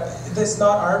money, but it's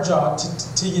not our job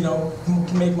to you know,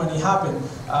 make money happen.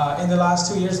 In the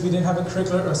last 2 years, we didn't have a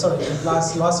curricular, or sorry,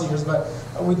 last 2 years, but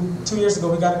 2 years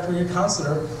ago, we got a career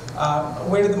counselor.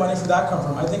 Where did the money for that come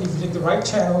from? I think if you take the right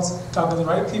channels, talk to the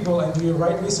right people, and do your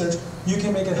right research, you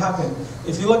can make it happen.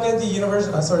 If you look at the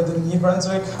the New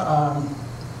Brunswick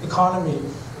economy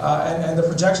and the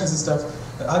projections and stuff,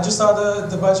 I just saw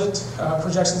the budget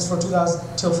projections for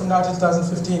from now to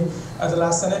 2015 at the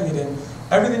last Senate meeting.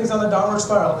 Everything is on a downward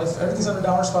spiral. If everything's on a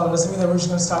downward spiral, it doesn't mean that we're just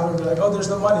going to stop and be like, oh, there's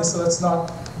no money, so let's not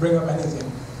bring up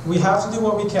anything. We have to do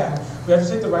what we can. We have to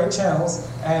take the right channels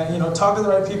and talk to the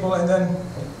right people, and then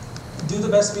do the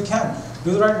best we can.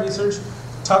 Do the right research,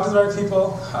 talk to the right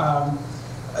people.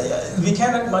 We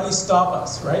can't let money stop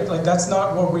us, right? Like, that's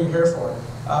not what we're here for.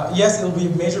 Yes, it'll be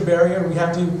a major barrier. We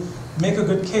have to make a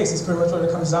good case. It's pretty much what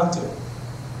it comes down to.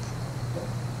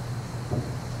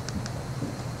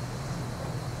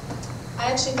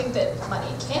 I actually think that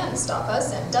money can stop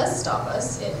us and does stop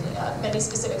us in many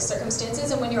specific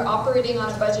circumstances. And when you're operating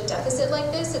on a budget deficit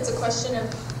like this, it's a question of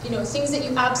things that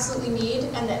you absolutely need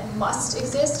and that must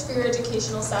exist for your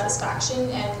educational satisfaction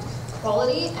and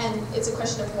quality, and it's a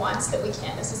question of wants that we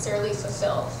can't necessarily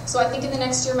fulfill. So I think in the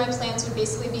next year, my plans would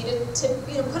basically be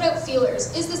to put out feelers.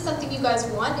 Is this something you guys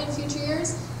want in future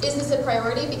years? Is this a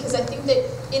priority? Because I think that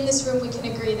in this room we can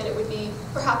agree that it would be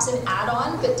perhaps an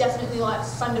add-on, but definitely not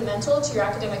fundamental to your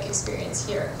academic experience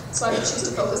here. So I would choose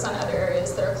to focus on other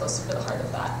areas that are closer to the heart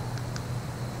of that.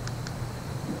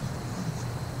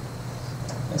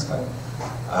 Thanks, Kylie.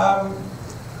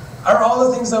 Are all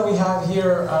the things that we have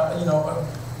here,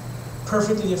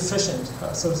 perfectly efficient,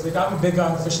 so to speak? I'm big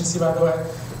on efficiency, by the way.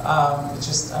 It's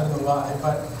just, I don't know why,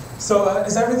 but so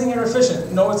is everything here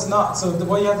efficient? No, it's not. So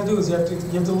what you have to do is you have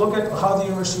to look at how the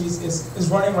university is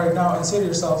running right now and say to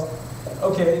yourself,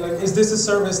 okay, like, is this a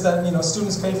service that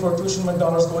students pay for, tuition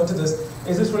dollars go into this?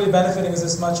 Is this really benefiting us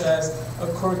as much as a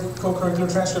co-curricular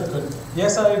transcript could?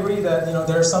 Yes, I agree that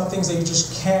there are some things that you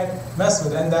just can't mess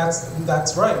with, and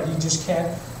that's right. You just can't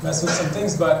mess with some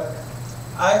things, but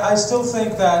I still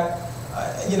think that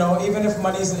even if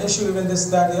money is an issue, even this,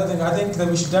 that, the other thing, I think that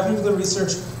we should definitely do the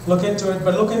research, look into it,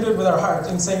 but look into it with our heart,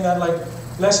 and saying that, like,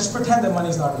 let's just pretend that money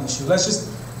is not an issue.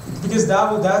 Because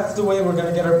that's the way we're going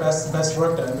to get our best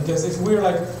work done. Because if we're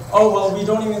like, oh, well, we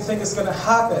don't even think it's going to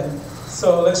happen,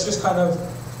 so let's just kind of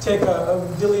take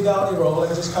a dilly-dally roll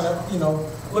and just kind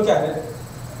of, look at it,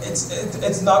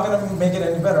 it's not going to make it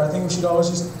any better. I think we should always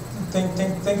just think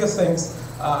of things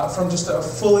from just a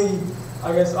fully,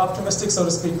 I guess, optimistic, so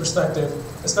to speak, perspective,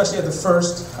 especially at the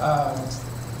first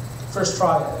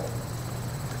try at it.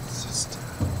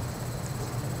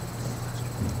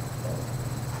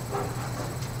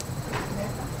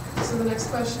 So the next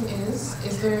question is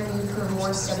there a need for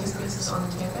more study spaces on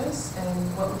campus,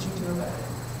 and what would you do about it?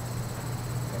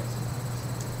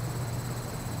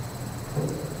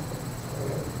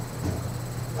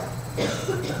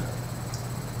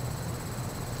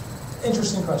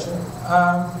 Interesting question.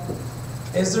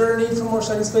 Is there a need for more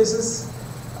study spaces?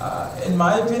 In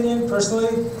my opinion,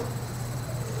 personally,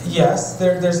 yes,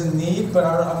 there's a need, but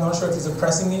I'm not sure if it's a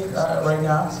pressing need right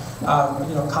now.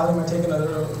 Kylie might take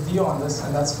another view on this,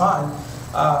 and that's fine.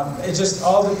 It just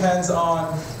all depends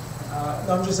on,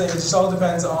 I'm just saying, it just all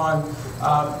depends on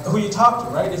who you talk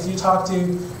to, right? If you talk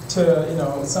to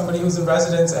somebody who's in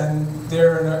residence and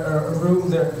they're in a room,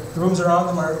 the rooms around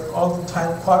them are all the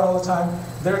time, quiet all the time,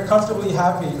 they're they're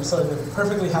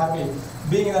perfectly happy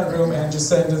being in that room and just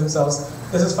saying to themselves,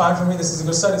 this is fine for me, this is a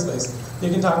good study space. You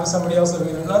can talk to somebody else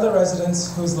living in another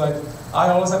residence who's like, I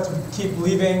always have to keep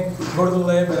leaving, go to the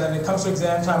lib, and then it comes to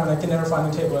exam time and I can never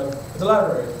find a table at the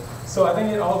library. So I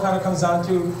think it all kind of comes down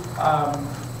to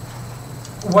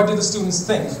what do the students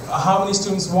think? How many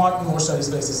students want more study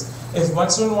spaces? If one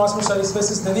student wants more study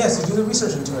spaces, then yes, you do the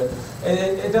research into it.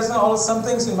 It doesn't always, some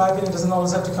things, in my opinion, doesn't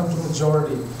always have to come to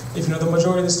majority. If the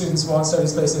majority of the students want study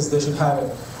spaces, they should have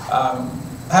it.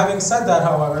 Having said that,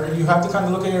 however, you have to kind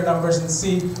of look at your numbers and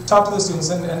talk to the students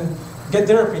and get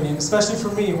their opinion, especially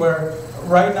for me, where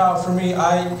right now, for me,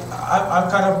 I'm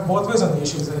kind of both ways on the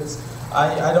issues.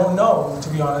 I don't know, to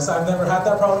be honest. I've never had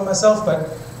that problem myself,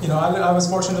 but I was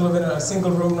fortunate to live in a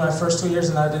single room my first 2 years,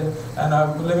 and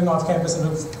I'm living off campus in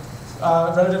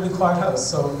a relatively quiet house,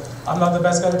 so I'm not the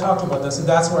best guy to talk to about this. So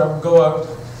that's where I would go out.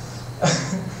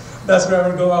 That's where I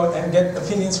would go out and get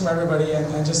opinions from everybody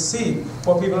and just see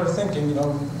what people are thinking.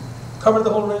 Cover the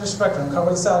whole range of spectrum, cover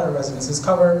the salary residences,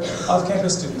 cover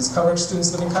off-campus students, cover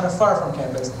students living kind of far from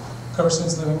campus, cover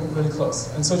students living really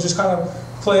close. And so just kind of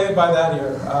play it by that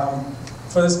ear.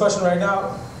 For this question right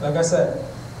now, like I said,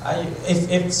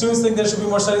 if students think there should be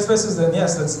more study spaces, then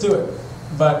yes, let's do it.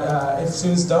 But if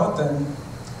students don't,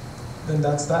 then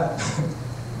that's that.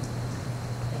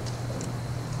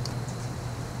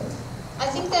 I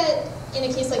think that in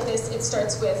a case like this, it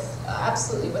starts with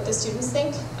absolutely what the students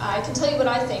think. I can tell you what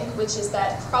I think, which is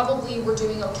that probably we're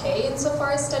doing okay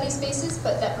insofar as study spaces,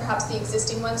 but that perhaps the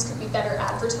existing ones could be better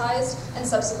advertised and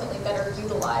subsequently better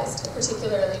utilized,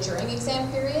 particularly during exam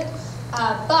period.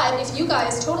 But if you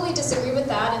guys totally disagree with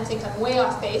that and think I'm way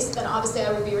off base, then obviously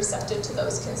I would be receptive to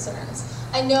those concerns.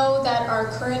 I know that our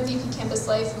current VP Campus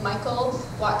Life, Michael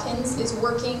Watkins, is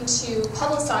working to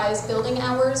publicize building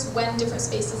hours when different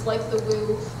spaces like the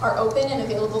WU are open and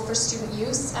available for student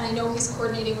use. And I know he's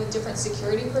coordinating with different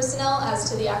security personnel as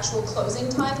to the actual closing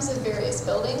times of various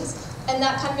buildings. And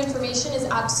that kind of information is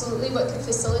absolutely what could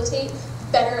facilitate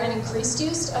better and increased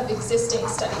use of existing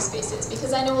study spaces.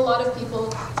 Because I know a lot of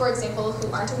people, for example,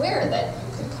 who aren't aware that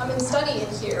you could come and study in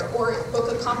here or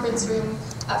book a conference room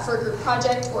for a group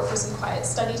project or for some quiet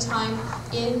study time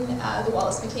in the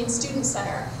Wallace McCain Student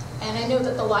Center. And I know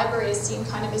that the library is seen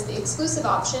kind of as the exclusive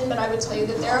option, but I would tell you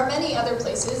that there are many other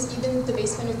places, even the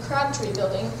basement of Crabtree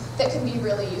building, that can be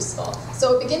really useful.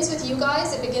 So it begins with you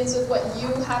guys, it begins with what you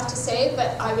have to say,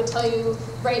 but I would tell you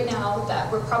right now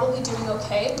that we're probably doing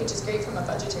okay, which is great from a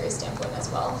budgetary standpoint as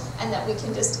well, and that we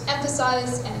can just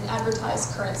emphasize and advertise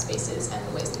current spaces and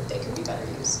the ways that they could be better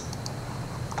used.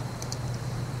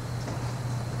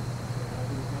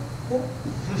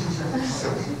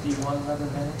 If you want another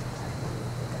minute.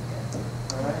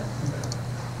 All right.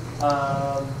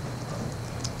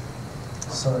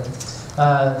 Sorry.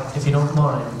 If you don't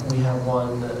mind, we have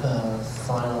one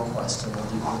final question.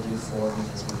 We'll do four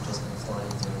because we've just been flying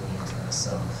through the interest.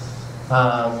 So,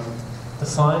 the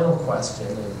final question,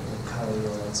 and Kylie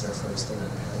will answer first and then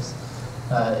Harris,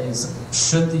 is: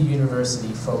 should the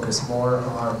university focus more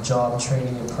on job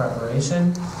training and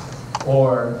preparation,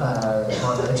 or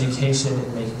on education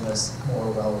and making us more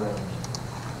well-rounded?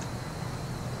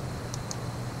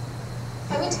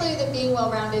 I would tell you that being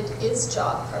well-rounded is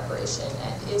job preparation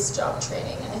and is job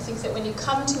training. And I think that when you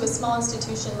come to a small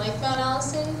institution like Mount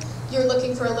Allison, you're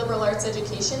looking for a liberal arts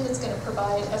education that's going to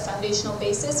provide a foundational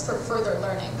basis for further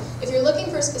learning. If you're looking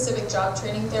for specific job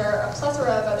training, there are a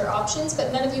plethora of other options,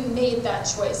 but none of you made that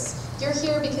choice. You're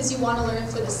here because you want to learn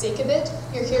for the sake of it.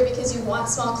 You're here because you want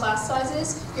small class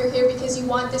sizes. You're here because you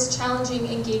want this challenging,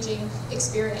 engaging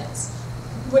experience.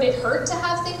 Would it hurt to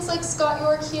have things like Scott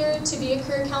York here to be a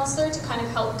career counselor to kind of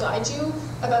help guide you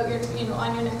about your,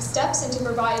 on your next steps and to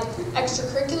provide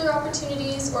extracurricular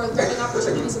opportunities or learning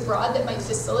opportunities abroad that might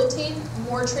facilitate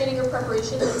more training or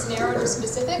preparation that's narrowed or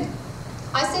specific?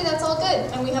 I say that's all good,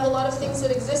 and we have a lot of things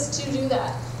that exist to do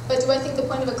that. But do I think the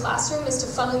point of a classroom is to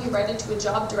funnel you right into a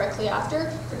job directly after,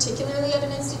 particularly at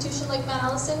an institution like Mount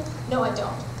Allison? No, I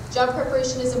don't. Job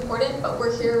preparation is important, but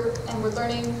we're here and we're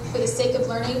learning for the sake of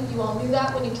learning. You all knew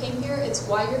that when you came here. It's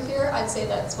why you're here. I'd say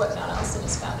that's what Mount Allison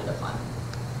is founded upon.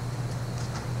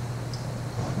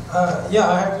 Yeah,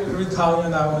 I have to agree with Kylie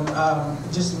on that one.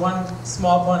 Just one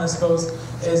small point, I suppose,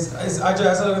 is as I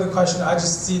look at the question, I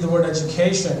just see the word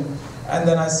education, and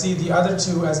then I see the other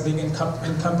two as being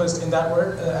encompassed in that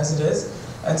word as it is.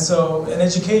 And so an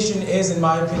education is, in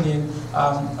my opinion,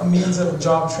 a means of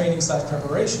job training /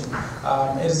 preparation.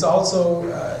 It is also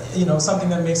something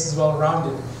that makes us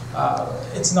well-rounded.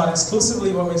 It's not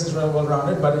exclusively what makes us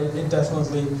well-rounded, but it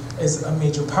definitely is a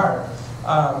major part.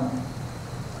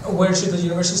 Where should the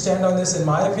university stand on this, in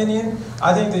my opinion?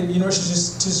 I think the university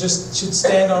just should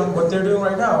stand on what they're doing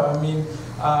right now. I mean,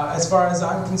 as far as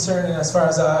I'm concerned, and as far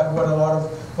as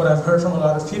what I've heard from a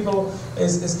lot of people,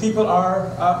 is people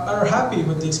are happy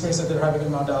with the experience that they're having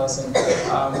in Mount Allison.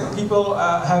 People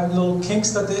have little kinks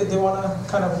that they want to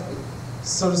kind of,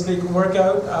 so to speak, work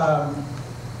out,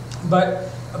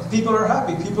 but people are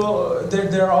happy. People,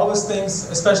 there are always things,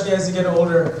 especially as you get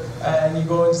older and you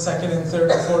go into second and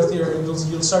third and fourth year,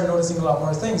 you'll start noticing a lot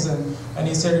more things, and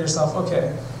you say to yourself,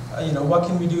 okay, what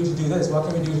can we do to do this? What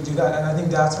can we do to do that? And I think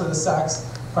that's where the SAC's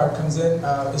part comes in,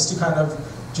 is to kind of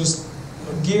just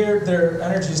gear their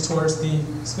energies towards the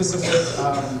specific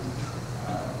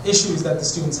issues that the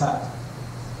students have.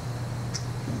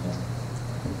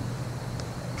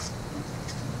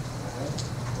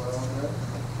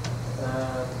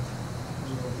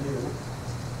 We will do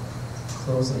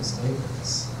closing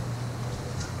statements.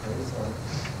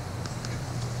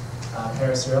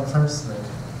 Harris, you're up first.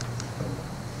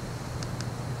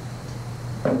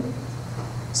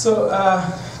 So,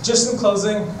 just in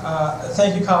closing,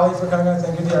 thank you, Kylie, for coming on.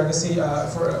 Thank you, the Argosy,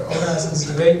 for organizing this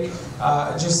debate.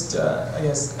 I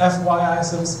guess, FYI,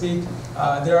 so to speak,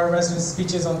 there are resident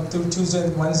speeches on Tuesday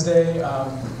and Wednesday.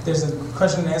 There's a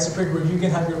question and answer period where you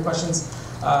can have your questions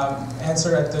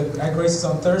answered at Grace's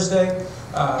on Thursday.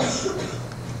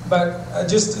 But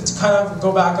just to kind of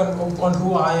go back on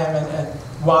who I am and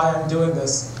why I'm doing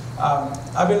this.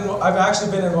 I've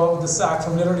actually been involved with the SAC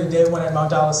from literally day one at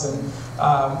Mount Allison,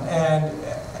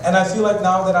 and I feel like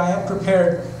now that I am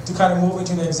prepared to kind of move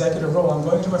into an executive role. I'm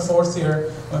going to my fourth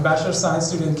year. I'm a Bachelor of Science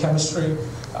student in chemistry.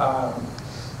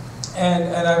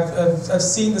 And I've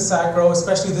seen the SAC grow,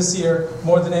 especially this year,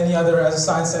 more than any other as a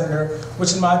science senator,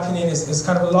 which in my opinion is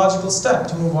kind of a logical step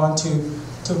to move on to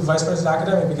Vice President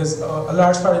Academic, because a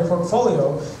large part of your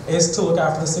portfolio is to look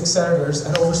after the 6 senators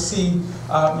and oversee,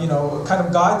 kind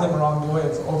of guide them along the way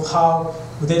of how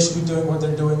they should be doing what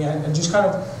they're doing, and just kind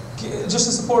of just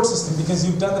a support system, because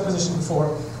you've done the position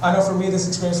before. I know for me this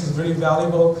experience was really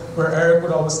valuable, where Eric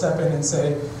would always step in and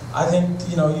say, I think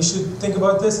you should think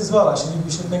about this as well.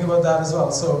 You should think about that as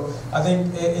well. So I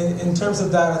think in terms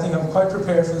of that, I think I'm quite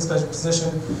prepared for this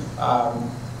position,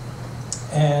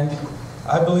 and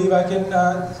I believe I can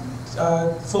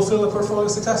fulfill the portfolio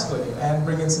successfully and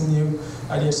bring in some new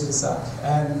ideas to the SAC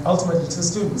and ultimately to the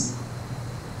students.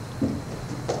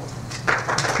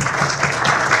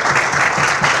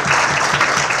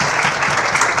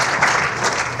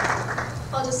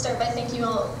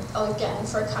 Again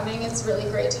for coming. It's really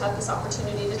great to have this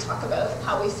opportunity to talk about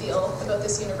how we feel about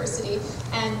this university.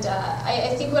 And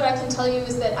I think what I can tell you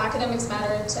is that academics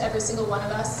matter to every single one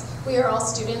of us. We are all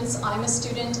students. I'm a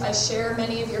student. I share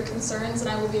many of your concerns, and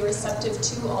I will be receptive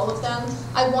to all of them.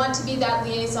 I want to be that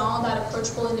liaison, that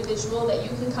approachable individual that you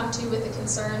can come to with a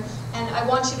concern, and I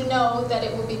want you to know that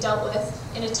it will be dealt with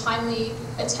in a timely,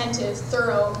 attentive,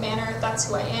 thorough manner. That's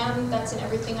who I am. That's in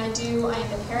everything I do. I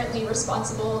am inherently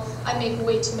responsible. I make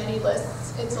way too many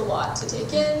lists. It's a lot to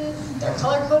take in. They're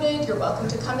color-coded. You're welcome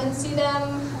to come and see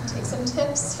them. Take some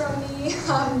tips from me.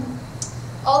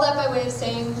 All that by way of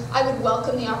saying, I would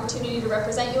welcome the opportunity to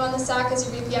represent you on the SAC as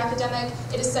your VP Academic.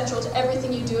 It is central to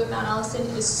everything you do at Mount Allison.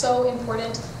 It is so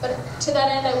important. But to that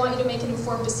end, I want you to make an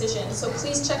informed decision. So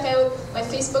please check out my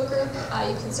Facebook group.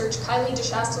 You can search Kylie de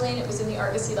Chastelain. It was in the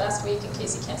Argosy last week, in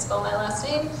case you can't spell my last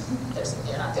name.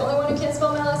 You're not the only one who can't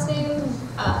spell my last name.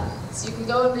 So you can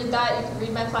go and read that. You can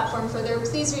read my platform further.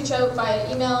 Please reach out via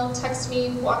email, text me,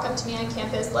 walk up to me on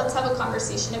campus. Let's have a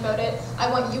conversation about it. I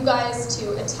want you guys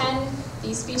to attend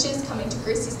these speeches coming to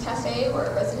Gracie's Cafe or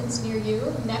a residence near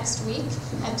you next week.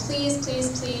 And please,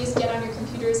 please, please get on your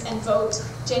computers and vote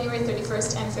January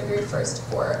 31st and February 1st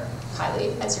for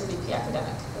Kylie as your VP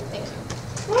Academic. Thank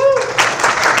you. Woo!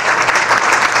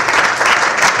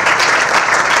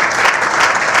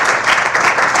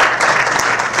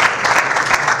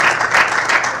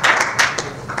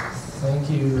 Thank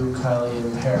you, Kylie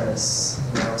in Paris.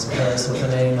 That was Paris with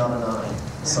an A, not an I.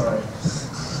 Sorry.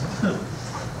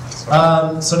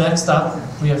 So next up,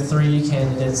 we have 3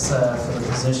 candidates for the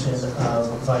position of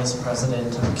Vice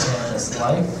President of Campus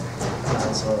Life.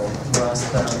 So I'll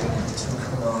ask them to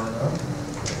come on up.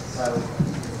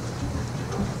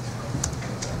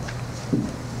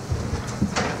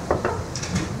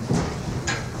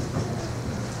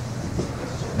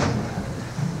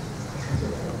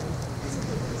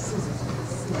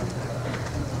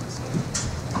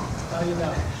 How you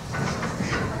know?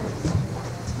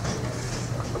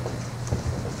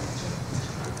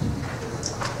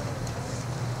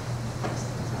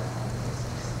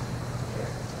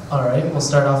 All right, we'll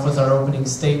start off with our opening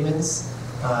statements.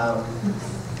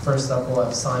 First up, we'll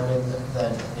have Simon,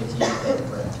 then Nikki, then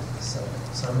Britt. So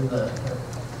Simon,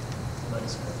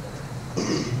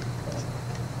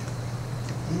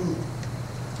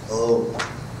 Hello.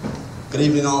 Good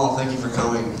evening, all. Thank you for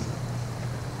coming.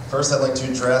 First, I'd like to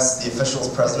address the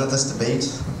officials present at this debate.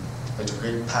 I'd like to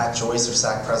greet Pat Joyce, our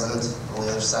SAC president, and all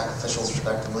the other SAC officials,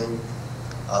 respectively.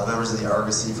 The members of the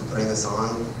Argosy for putting this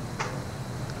on.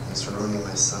 Thanks for ruining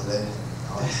my Sunday.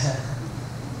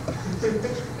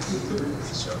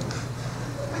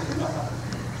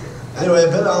 Anyway, a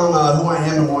bit on who I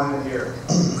am and why I'm here.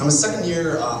 I'm a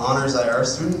second-year honors IR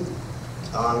student.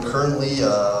 I'm currently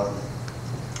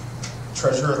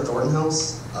treasurer at Thornton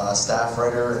House, staff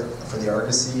writer for the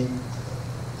Argosy,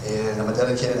 and I'm a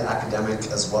dedicated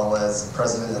academic as well as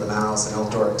president of the Mount Allison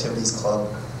Outdoor Activities Club,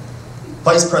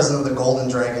 vice president of the Golden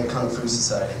Dragon Kung Fu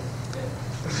Society.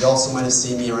 You also might have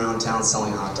seen me around town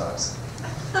selling hot dogs.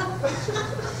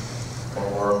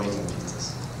 or making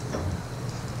pizzas.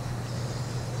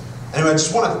 Anyway, I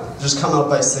just want to come out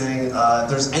by saying if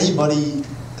there's anybody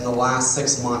in the last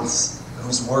 6 months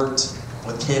who's worked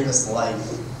with campus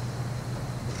life,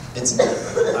 it's me.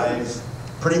 I've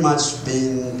pretty much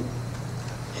been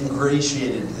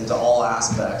ingratiated into all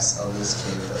aspects of this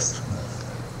campus.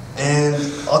 And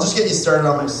I'll just get you started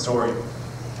on my story.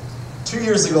 2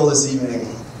 years ago this evening,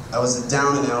 I was a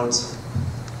down and out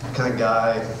kind of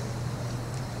guy.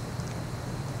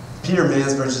 Peter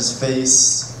Mansbridge's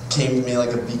face came to me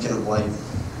like a beacon of light,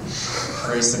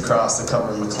 graced across the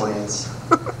cover of Maclean's,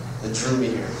 and drew me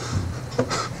here.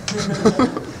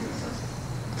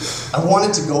 I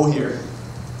wanted to go here.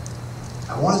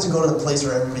 I wanted to go to the place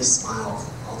where everybody smiled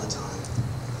all the time.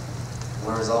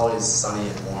 where it's always sunny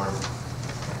and warm.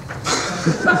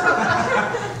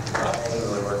 That didn't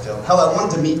really work out. Hell, I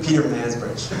wanted to meet Peter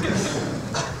Mansbridge.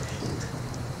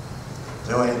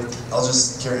 Anyway, I'll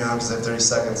just carry on because I have 30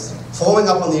 seconds. Following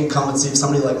up on the incumbency of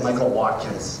somebody like Michael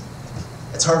Watkins,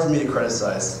 it's hard for me to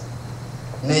criticize.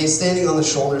 Nay, standing on the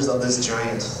shoulders of this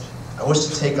giant, I wish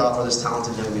to take off where this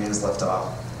talented young man has left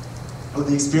off. With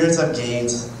the experience I've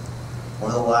gained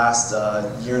over the last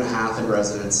year and a half in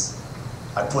residence,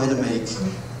 I plan to make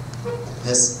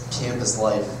this campus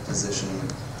life position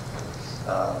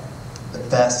the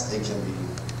best it can be.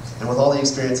 And with all the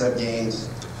experience I've gained,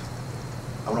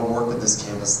 I want to work with this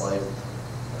campus life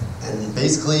and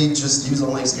basically just use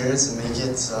all my experience and make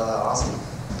it awesome.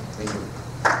 Thank you.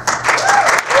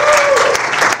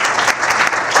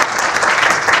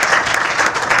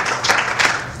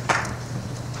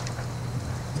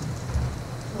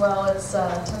 Well, it's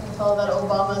tough to follow that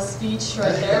Obama speech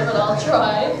right there, but I'll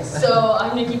try. So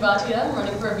I'm Nikki Bhatia, I'm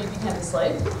running for a VP Campus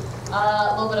Life.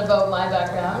 A little bit about my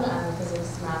background. I'm a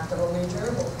physics math double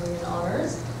major, hopefully in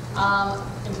honors.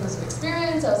 In terms of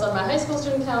experience, I was on my high school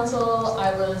student council.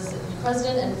 I was the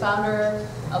president and founder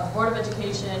of the Board of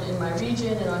Education in my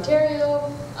region in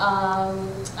Ontario. I'm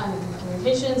in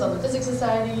communications on the Physics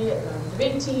Society. I've been on the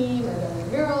debate team. I've done the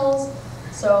murals.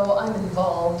 So I'm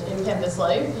involved in campus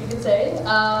life, you could say.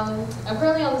 I'm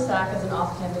currently on the SAC as an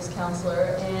off-campus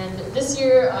counselor, and this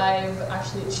year I've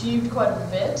actually achieved quite a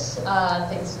bit,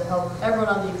 thanks to the help of everyone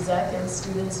on the exec and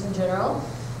students in general.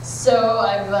 So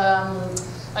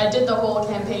I did the whole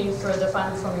campaign for the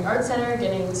Fine Performing Arts Center,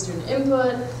 getting student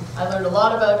input. I learned a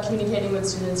lot about communicating with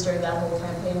students during that whole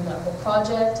campaign and that whole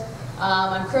project.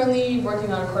 I'm currently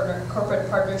working on corporate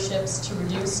partnerships to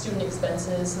reduce student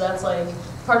expenses. So that's like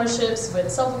partnerships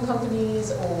with cell phone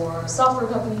companies or software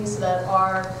companies so that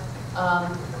our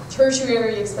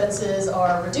tertiary expenses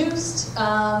are reduced.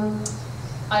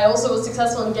 I also was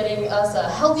successful in getting us a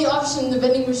healthy option in the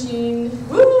vending machine.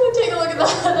 Woo! Take a look at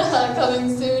that.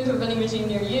 Coming soon to a vending machine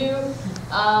near you.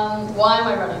 Why am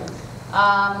I running?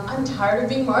 I'm tired of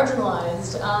being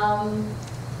marginalized.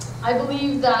 I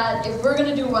believe that if we're going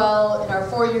to do well in our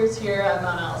 4 years here at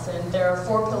Mount Allison, there are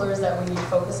 4 pillars that we need to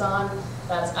focus on.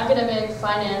 That's academic,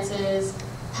 finances,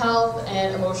 health,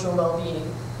 and emotional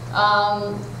well-being.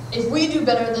 If we do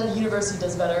better, then the university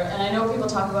does better. And I know people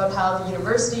talk about how the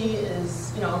university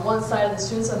is, on one side and the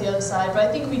students on the other side, but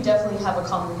I think we definitely have a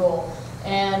common goal.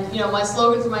 And my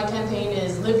slogan for my campaign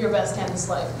is live your best campus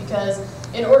life, because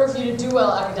in order for you to do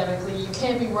well academically, you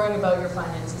can't be worrying about your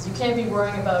finances. You can't be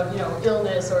worrying about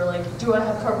illness or like, do I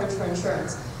have coverage for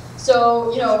insurance?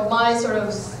 So my sort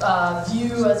of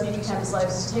view as VP Campus Life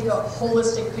is to take a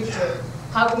holistic picture.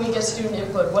 How can we get student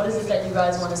input? What is it that you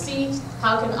guys want to see?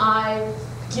 How can I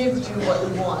give you what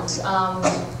you want?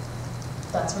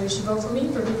 That's why you should vote for me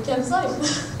for VP Campus Life.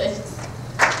 Thanks.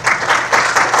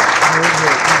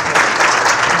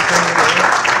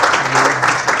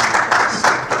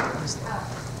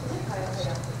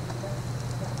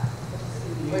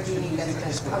 Where do you need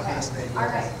this? Okay. All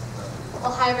right.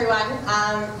 Well, hi everyone.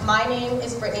 My name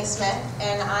is Britt Smith,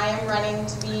 and I am running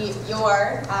to be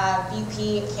your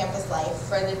VP Campus Life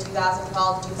for the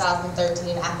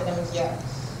 2012-2013 academic year.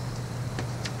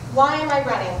 Why am I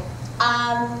running?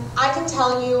 I can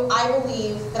tell you, I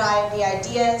believe that I have the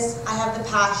ideas, I have the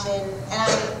passion, and I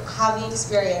have the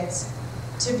experience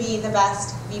to be the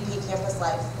best VP Campus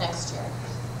Life next year.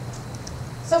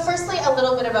 So firstly, a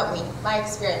little bit about me, my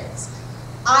experience.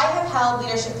 I have held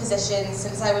leadership positions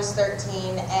since I was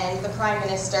 13 and the prime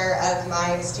minister of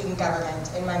my student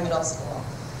government in my middle school.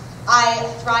 I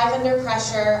thrive under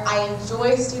pressure, I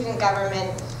enjoy student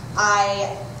government,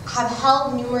 I have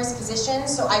held numerous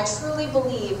positions, so I truly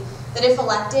believe that if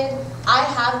elected, I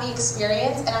have the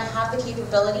experience and I have the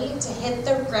capability to hit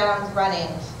the ground running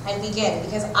and begin,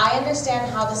 because I understand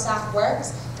how the SAC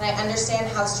works and I understand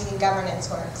how student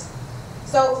governance works.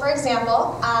 So, for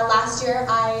example, last year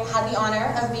I had the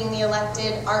honor of being the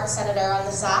elected arts senator on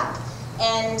the SAC,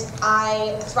 and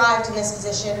I thrived in this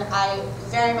position. I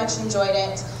very much enjoyed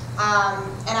it,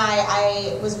 and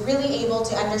I was really able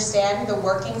to understand the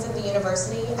workings of the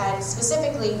university, and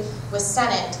specifically with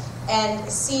Senate,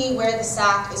 and see where the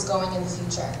SAC is going in the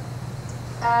future.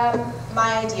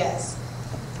 My ideas.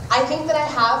 I think that I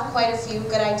have quite a few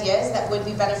good ideas that would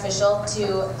be beneficial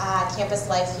to campus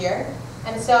life here.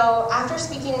 And so, after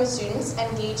speaking with students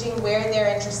and gauging where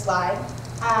their interests lie,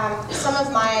 some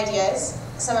of my ideas,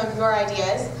 some of your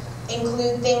ideas,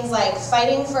 include things like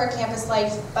fighting for a campus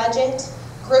life budget,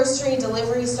 grocery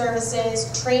delivery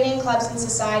services, training clubs and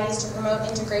societies to promote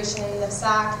integration in the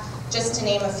SAC, just to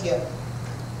name a few.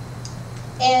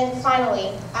 And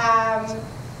finally,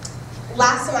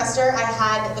 Last semester, I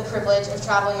had the privilege of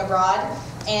traveling abroad,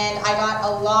 and I got a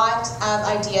lot of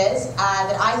ideas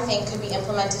that I think could be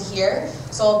implemented here.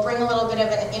 So I'll bring a little bit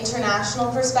of an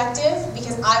international perspective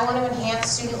because I want to enhance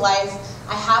student life.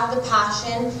 I have the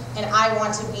passion, and I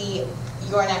want to be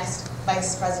your next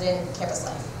Vice President Campus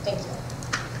Life. Thank you.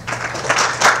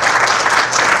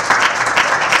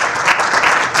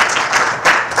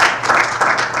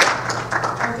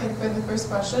 Okay, for the first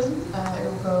question, it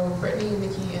will go Brittany,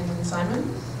 Nikki, and then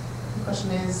Simon. The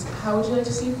question is, how would you like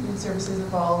to see food services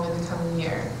evolve in the coming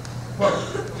year?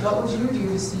 What would you do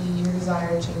to see your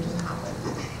desired changes happen?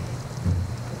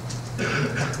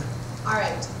 All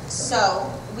right,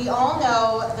 so we all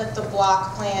know that the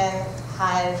block plan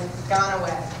has gone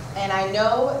away. And I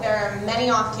know there are many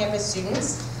off-campus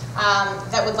students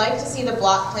that would like to see the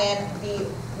block plan be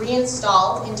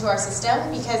reinstalled into our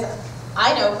system because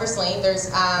I know personally there's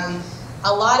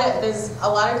a lot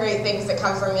of great things that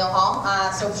come from meal hall,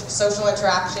 social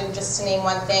interaction, just to name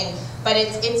one thing. But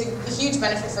it's a huge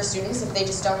benefit for students if they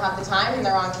just don't have the time and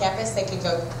they're on campus, they could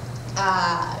go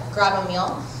grab a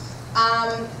meal.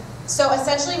 So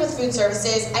essentially with food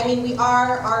services, I mean, we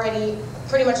are already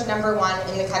pretty much #1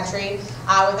 in the country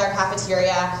with our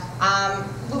cafeteria.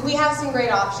 We have some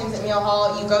great options at Meal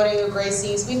Hall. You go to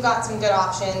Gracie's, we've got some good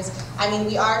options. I mean,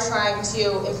 we are trying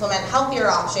to implement healthier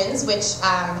options, which,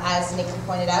 as Nikki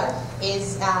pointed out,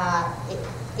 is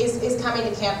coming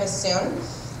to campus soon.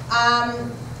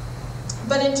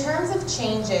 But in terms of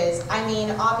changes, I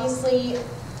mean, obviously,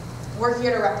 we're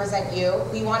here to represent you.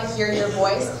 We want to hear your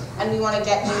voice, and we want to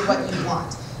get you what you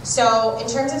want. So in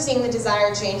terms of seeing the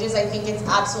desired changes, I think it's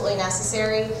absolutely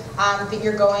necessary that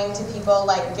you're going to people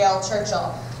like Gail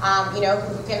Churchill, you know,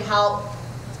 who can help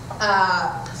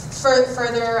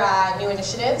further new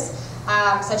initiatives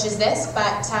such as this.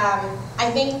 But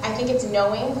I think it's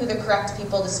knowing who the correct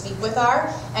people to speak with are,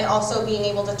 and also being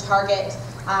able to target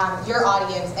your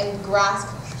audience and grasp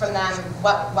from them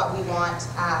what we want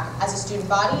as a student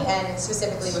body, and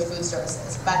specifically with food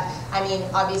services. But I mean,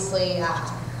 obviously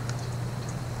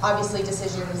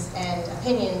decisions and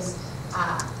opinions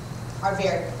are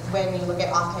varied when you look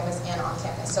at off-campus and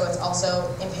on-campus. So it's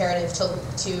also imperative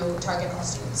to target all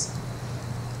students.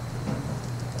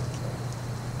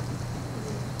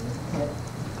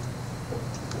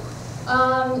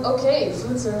 Okay,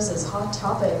 food services, hot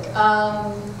topic.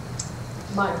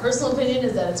 My personal opinion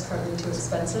is that it's currently too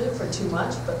expensive for too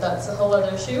much, but that's a whole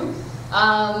other issue.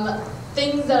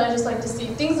 Things that I just like to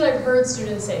see, things that I've heard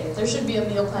students say, there should be a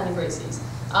meal plan in Gracie's,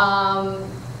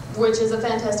 which is a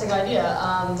fantastic idea.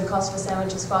 The cost of a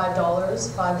sandwich is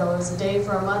 $5 a day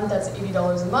for a month, that's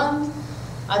 $80 a month.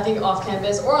 I think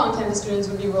off-campus or on-campus students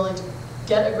would be willing to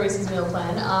get a Gracie's meal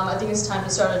plan. I think it's time to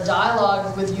start a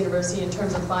dialogue with the university in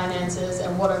terms of finances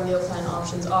and what our meal plan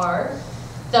options are.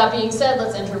 That being said,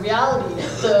 let's enter reality.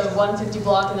 The 150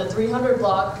 block and the 300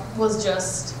 block was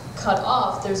just cut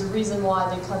off. There's a reason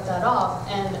why they cut that off.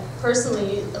 And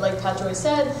personally, like Pat Joyce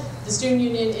said, the student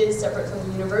union is separate from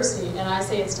the university. And I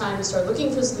say it's time to start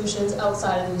looking for solutions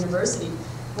outside of the university.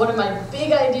 One of my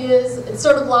big ideas, it's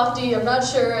sort of lofty, I'm not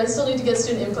sure, I still need to get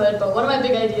student input, but one of my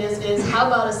big ideas is how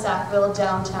about a Sackville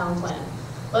downtown plan?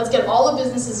 Let's get all the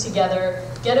businesses together,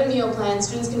 get a meal plan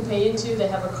students can pay into, they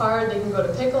have a card, they can go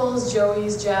to Pickles,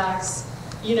 Joey's, Jack's,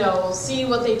 you know, see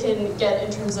what they can get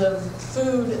in terms of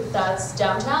food that's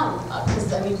downtown,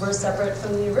 because I mean, we're separate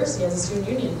from the university as a student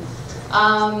union.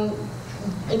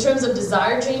 In terms of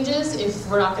desired changes, if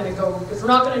we're not going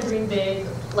to dream big,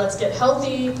 let's get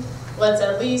healthy, let's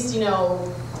at least, you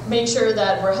know, make sure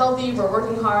that we're healthy, we're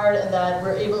working hard, and that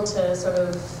we're able to sort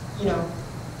of, you know,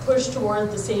 push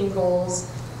toward the same goals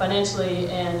financially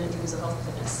and in terms of health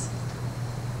and fitness.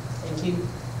 Thank you.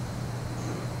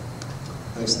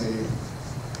 Thanks, Nikki.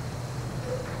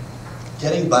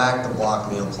 Getting back the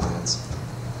block meal plans.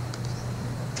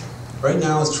 Right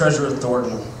now, as treasurer of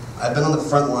Thornton, I've been on the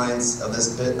front lines of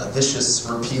this a vicious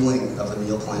repealing of the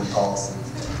meal plan policy.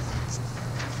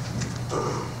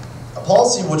 A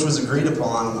policy which was agreed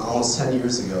upon almost 10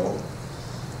 years ago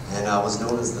and was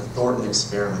known as the Thornton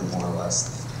experiment, more or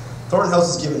less. Thornton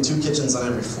House is given 2 kitchens on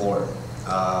every floor,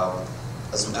 along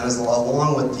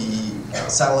with the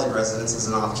satellite residences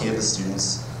and off-campus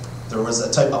students. There was a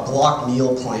block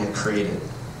meal plan created.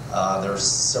 There were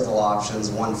several options.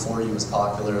 140 was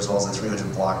popular, as well as a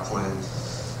 300 block plan.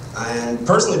 And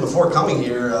personally, before coming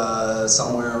here,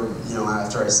 somewhere, you know,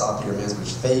 after I saw Peter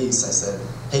Mansbridge's face, I said,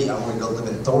 hey, I want to go live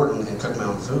in Thornton and cook my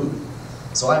own food.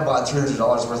 So I bought $300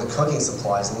 worth of cooking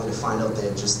supplies, only to find out they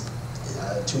had just,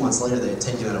 2 months later, they had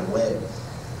taken it away.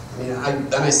 I mean, I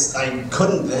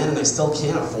couldn't then, and I still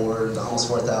can't afford almost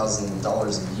 $4,000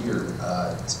 a year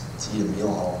to eat a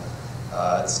meal hall.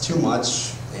 It's too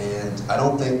much, and I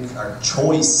don't think our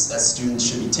choice as students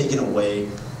should be taken away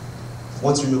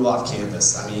once we move off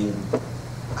campus. I mean,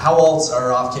 how else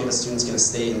are off-campus students going to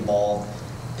stay involved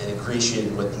and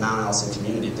ingratiated with the Mount Allison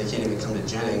community if they can't even come to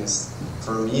Jennings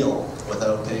for a meal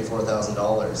without paying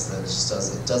 $4,000? That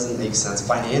just doesn't make sense.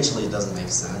 Financially, it doesn't make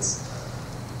sense.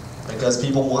 Because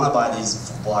people want to buy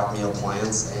these block meal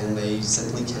plans, and they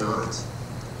simply cannot.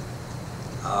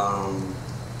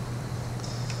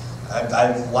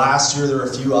 Last year there were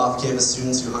a few off-campus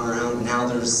students who hung around. Now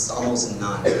there's almost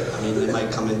none. I mean, they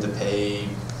might come in to pay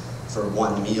for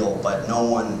one meal, but no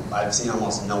one, I've seen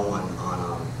almost no one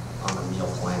on a meal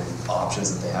plan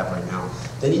options that they have right now.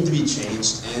 They need to be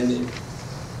changed. And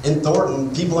in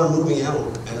Thornton, people are moving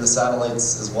out, and the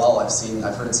satellites as well.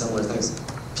 I've heard similar things.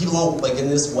 People don't, like in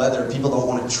this weather, people don't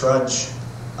want to trudge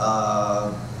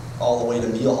all the way to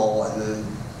meal hall, and then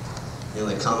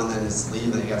they come and then just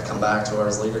leave, and you got to come back 2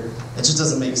 hours later. It just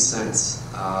doesn't make sense.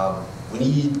 We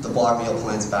need the block meal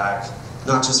plans back,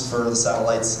 not just for the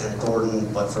satellites and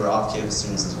Thornton, but for off-campus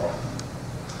students as well.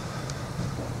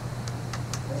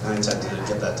 I intend to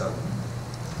get that done.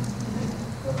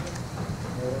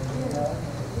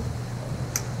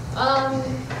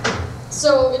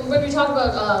 So when we talk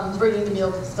about bringing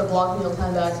the block meal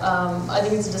plan back, I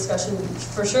think it's a discussion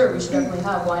for sure we should definitely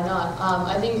have. Why not?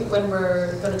 I think when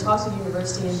we're going to talk to the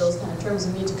university in those kind of terms,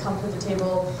 we need to come to the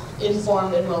table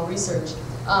informed and well-researched.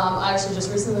 I actually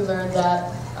just recently learned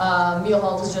that meal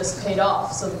hall is just paid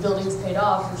off, so the building's paid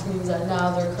off, which means that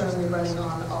now they're currently running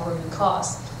on already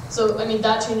costs. So I mean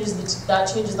that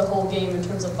changes the whole game in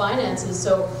terms of finances.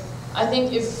 So I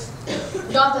think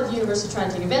not that the university is trying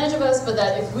to take advantage of us, but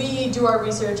that if we do our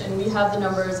research and we have the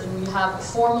numbers and we have a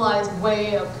formalized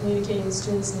way of communicating the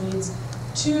students' needs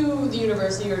to the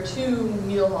university or to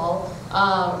meal hall,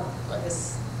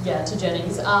 to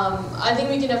Jennings, I think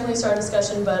we can definitely start a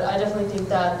discussion, but I definitely think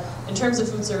that in terms of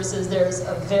food services, there's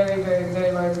a very, very,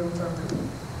 very large room for improvement.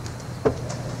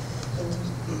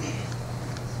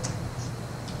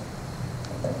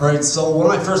 Right, so one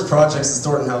of my first projects as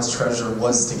Thornton House Treasurer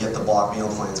was to get the block meal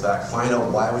plans back, find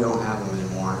out why we don't have them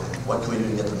anymore, and what can we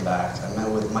do to get them back. I met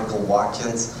with Michael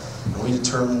Watkins, and we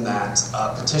determined that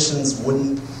petitions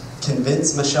wouldn't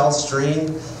convince Michelle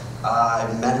Strain.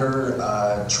 I met her,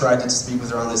 tried to speak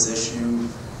with her on this issue.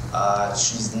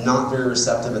 She's not very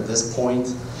receptive at this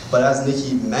point, but as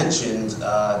Nikki mentioned,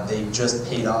 they just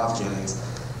paid off Jennings.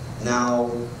 Now,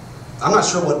 I'm not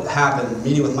sure what happened.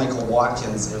 Meeting with Michael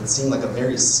Watkins, it seemed like a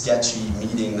very sketchy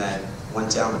meeting that went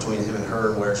down between him and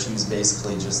her, where she was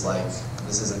basically just like,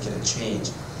 this isn't going to change.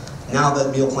 Now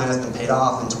that meal plan has been paid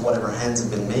off into whatever ends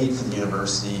have been made for the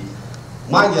university,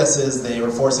 my guess is they were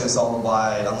forcing us all to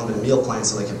buy unlimited meal plans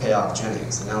so they could pay off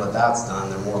Jennings. And now that that's done,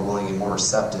 they're more willing and more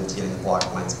receptive to getting the block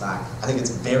plans back. I think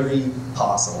it's very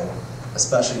possible,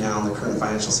 especially now in the current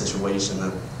financial situation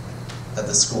that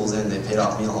the school's in. They paid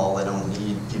off meal hall. They don't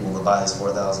need people to buy these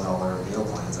 $4,000 meal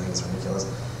plans. I think it's ridiculous.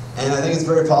 And I think it's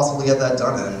very possible to get that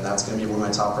done, and that's going to be one of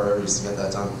my top priorities, to get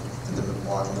that done, to get the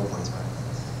block meal plans back.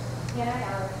 Can I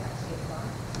add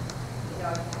you know,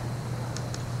 I can't.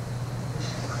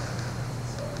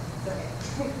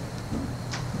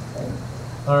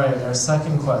 All right, our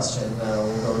second question.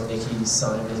 We'll go with Nikki,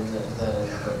 Simon, then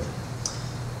Britt.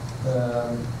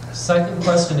 The second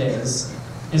question is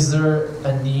there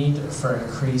a need for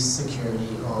increased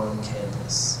security on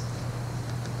campus?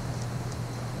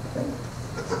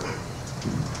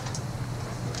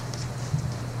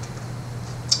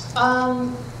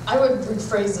 I would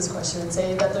rephrase this question and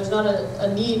say that there's not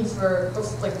a need for,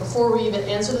 like, before we even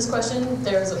answer this question,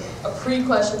 there's a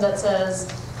pre-question that says,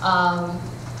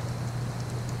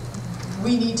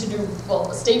 we need to do,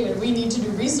 well, a statement, we need to do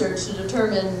research to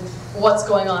determine what's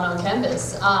going on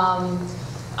campus.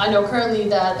 I know currently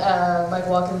that Mike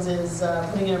Watkins is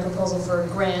putting in a proposal for a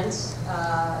grant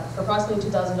for approximately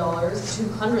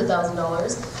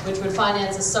 $200,000, which would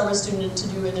finance a summer student to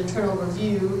do an internal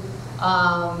review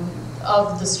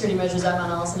of the security measures at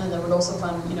Mount Allison, and that would also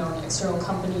fund, you know, an external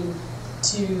company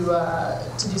to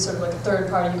do sort of like a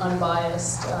third-party,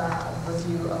 unbiased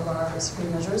review of our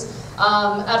security measures.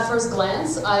 At first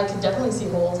glance, I could definitely see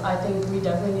holes. I think we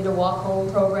definitely need a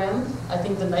walk-home program. I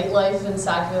think the nightlife in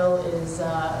Sackville is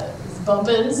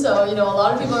bumping, so, you know, a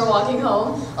lot of people are walking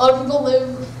home. A lot of people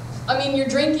live, I mean, you're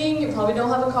drinking, you probably don't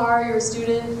have a car, you're a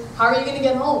student. How are you going to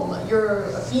get home? You're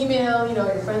a female, you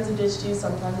know, your friends have ditched you,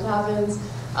 sometimes it happens.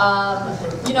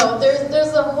 You know,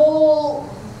 there's a whole,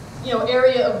 you know,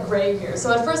 area of gray here.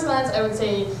 So at first glance, I would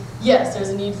say, yes, there's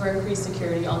a need for increased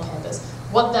security on campus.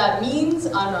 What that means,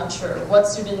 I'm not sure. What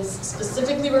students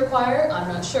specifically require, I'm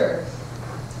not sure.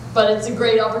 but it's a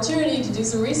great opportunity to do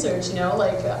some research. You know,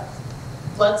 like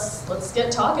let's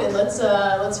get talking. Let's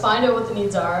find out what the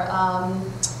needs are,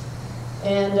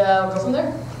 and we'll go from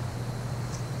there.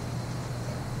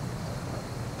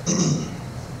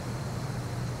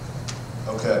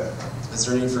 Okay. Is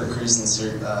there a need for increasing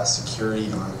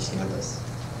security on campus?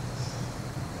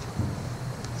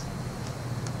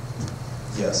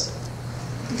 Yes.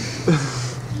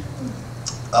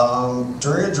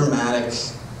 During a dramatic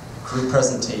group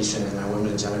presentation in my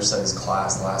Women and Gender Studies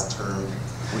class last term,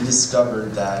 we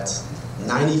discovered that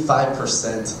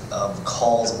 95% of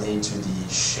calls made to the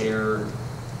SHARE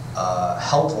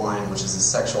helpline, which is a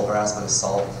sexual harassment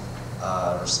assault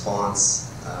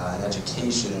response and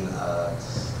education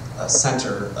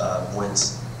center, went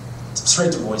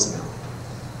straight to voicemail.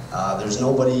 There's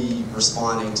nobody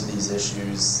responding to these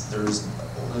issues.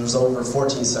 There's over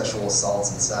 14 sexual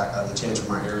assaults in SAC, the change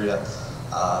from our area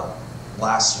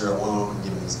last year alone. I'm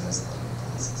giving these guys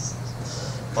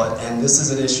and this is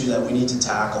an issue that we need to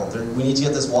tackle. We need to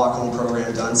get this walk-home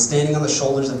program done. Standing on the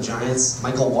shoulders of giants,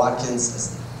 Michael Watkins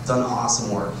has done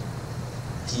awesome work.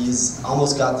 He's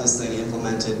almost got this thing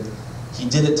implemented. He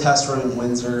did a test run in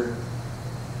Windsor.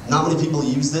 Not many people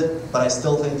used it, but I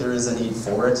still think there is a need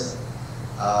for it.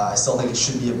 I still think it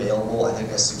should be available. I think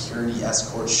a security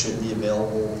escort should be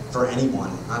available for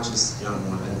anyone, not just young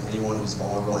women, anyone who's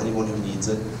vulnerable, anyone who needs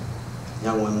it,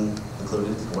 young women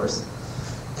included, of course.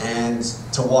 And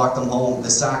to walk them home. The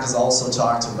SAC has also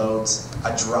talked about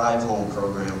a drive home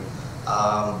program.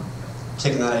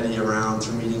 Kicking that idea around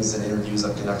through meetings and interviews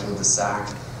I've conducted with the SAC.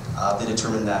 They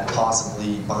determined that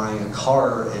possibly buying a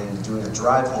car and doing a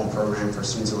drive home program for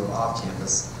students who live off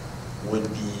campus would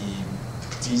be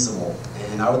feasible.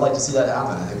 And I would like to see that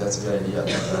happen. I think that's a good idea,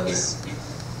 because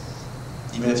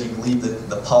even if you leave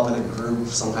the pub in a group,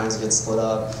 sometimes it gets split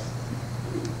up.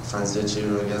 Friends ditch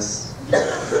you, I guess.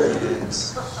 And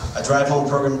a drive home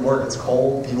program would work. It's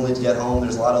cold, people need to get home.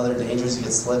 There's a lot of other dangers. You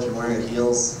get slipped, you're wearing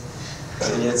heels.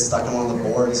 You get stuck in one of the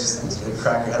boards, it's going to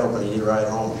crack your head open, you need a ride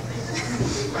home.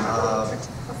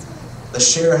 The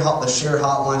share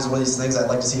hotline is one of these things. I'd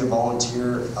like to see a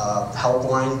volunteer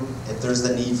helpline if there's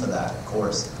the need for that, of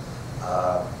course.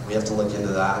 We have to look into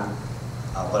that.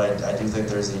 But I do think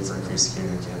there's a need for increased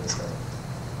security on campus.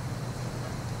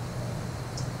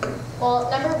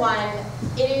 Well, number one,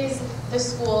 it is the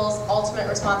school's ultimate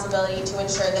responsibility to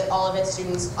ensure that all of its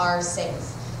students are safe.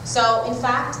 So, in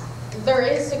fact, there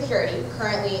is security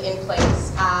currently in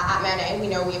place at Mount A. We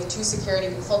know we have 2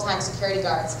 full-time security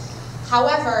guards.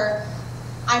 However,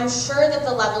 I'm sure that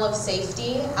the level of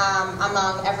safety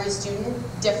among every student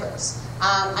differs.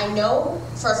 I know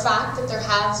for a fact that there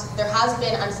has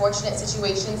been unfortunate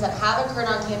situations that have occurred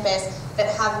on campus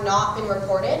that have not been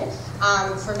reported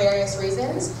for various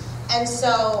reasons. And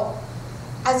so,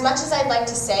 as much as I'd like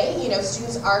to say,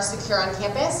 students are secure on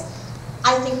campus,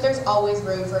 I think there's always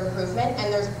room for improvement,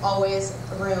 and there's always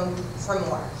room for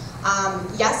more.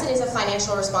 Yes, it is a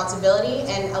financial responsibility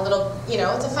and a little,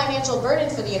 it's a financial burden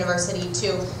for the university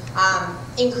to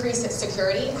increase its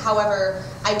security. However,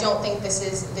 I don't think this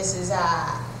is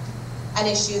an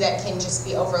issue that can just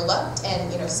be overlooked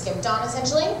and skimped on,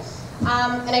 essentially.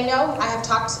 And I know I have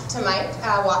talked to Mike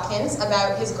Watkins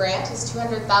about his grant, his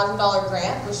 $200,000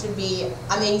 grant, which would be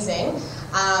amazing.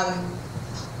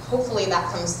 Hopefully that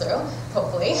comes through,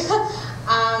 hopefully.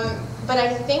 But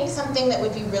I think something that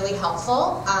would be really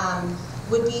helpful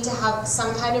would be to have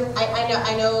some kind of,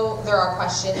 I know there are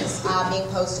questions being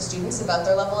posed to students about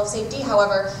their level of safety.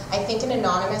 However, I think an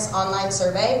anonymous online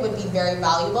survey would be very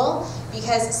valuable,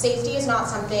 because safety is not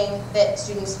something that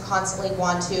students constantly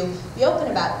want to be open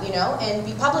about, and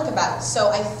be public about. So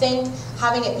I think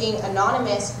having it being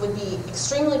anonymous would be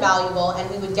extremely valuable, and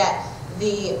we would get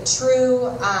the true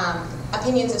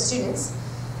opinions of students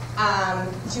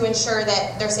to ensure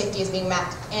that their safety is being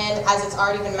met. And as it's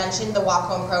already been mentioned, the walk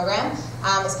home program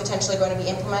is potentially going to be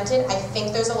implemented. I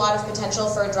think there's a lot of potential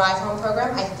for a drive home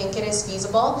program. I think it is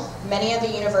feasible. Many of the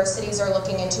universities are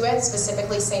looking into it,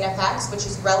 specifically St. FX, which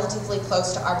is relatively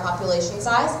close to our population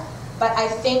size. But I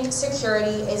think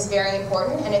security is very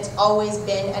important, and it's always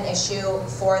been an issue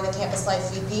for the Campus Life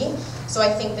VP. So I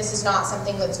think this is not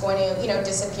something that's going to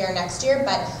disappear next year,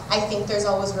 but I think there's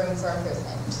always room for improvement.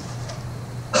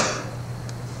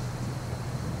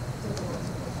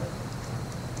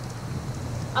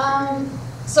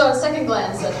 So at second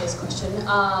glance at this question,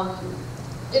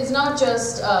 it's not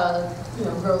just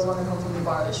girls walking home from the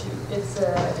bar issue. It's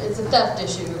a theft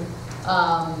issue.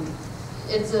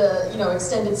 It's a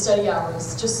extended study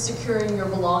hours, just securing your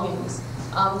belongings.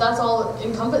 That's all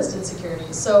encompassed in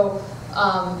security. So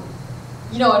I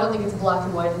don't think it's black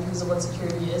and white in terms of what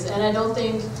security is, and I don't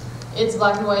think it's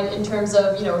black and white in terms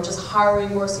of, you know, just hiring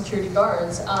more security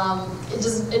guards.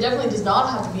 It definitely does not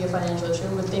have to be a financial issue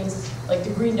with things like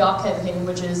the Green Dot campaign,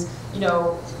 which is, you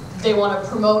know, they want to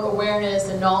promote awareness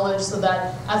and knowledge so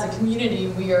that as a community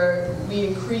we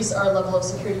increase our level of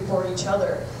security for each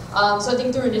other. So I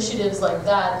think through initiatives like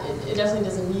that, it definitely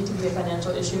doesn't need to be a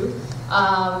financial issue.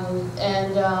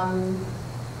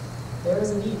 There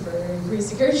is a need for increased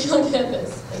security on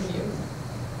campus. Thank you.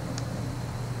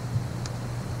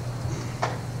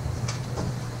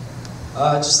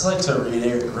 I'd just like to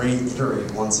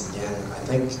reiterate once again, I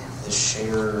think the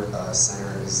Share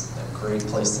Center is a great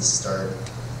place to start.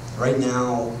 Right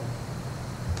now,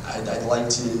 I'd like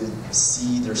to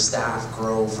see their staff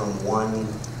grow from one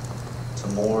to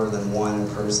more than one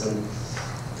person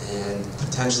and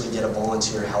potentially get a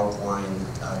volunteer helpline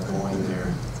going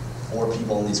there for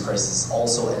people in these crises.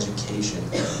 Also education.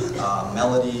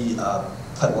 Melody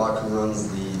Petlock, who runs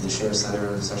the Share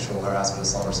Center, the Sexual Harassment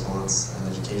Assault Response and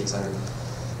Education Center.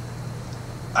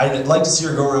 I'd like to see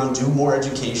her go around, do more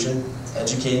education,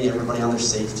 educating everybody on their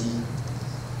safety,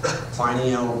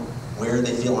 finding out where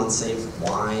they feel unsafe,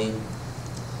 why,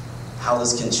 how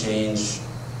this can change,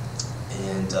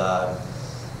 and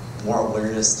more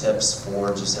awareness tips for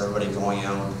just everybody going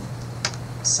out.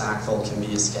 Sackville can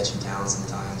be a sketchy town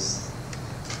sometimes,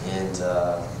 and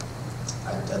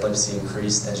I'd like to see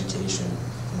increased education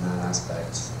in that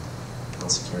aspect on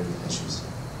security issues.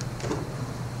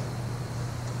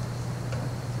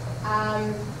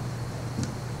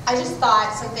 I just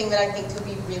thought something that I think could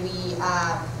be really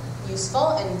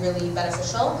useful and really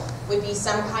beneficial would be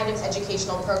some kind of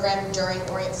educational program during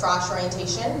Frosh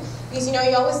orientation. Because, you know,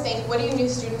 you always think, what do your new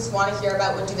students want to hear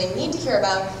about? What do they need to hear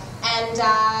about? And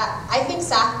I think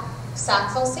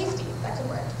Sackville safety, that could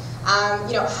work.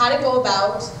 You know, how to go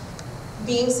about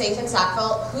being safe in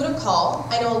Sackville, who to call.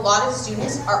 I know a lot of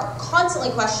students are constantly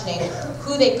questioning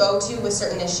who they go to with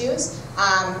certain issues.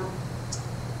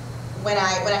 When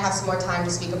I have some more time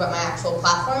to speak about my actual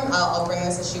platform, I'll bring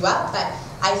this issue up. But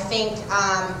I think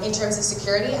in terms of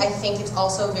security, I think it's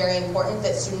also very important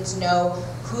that students know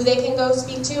who they can go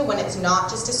speak to when it's not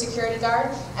just a security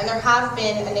guard. And there have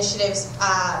been initiatives,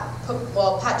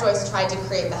 Pat Joyce tried to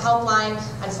create the helpline.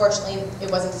 Unfortunately,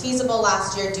 it wasn't feasible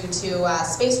last year due to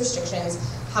space restrictions.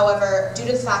 However, due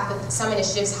to the fact that some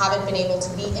initiatives haven't been able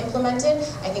to be implemented,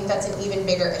 I think that's an even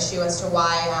bigger issue as to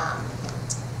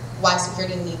why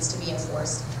security needs to be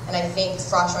enforced. And I think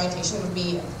Frosh orientation would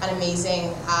be an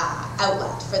amazing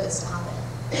outlet for this to happen.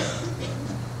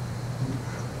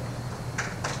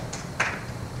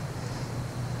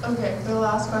 Okay, for the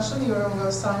last question, the order will go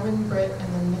Simon, Britt,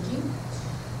 and then Nikki.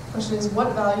 Question is,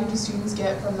 what value do students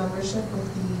get from membership with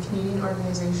the Canadian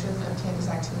Organization of Campus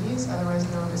Activities, otherwise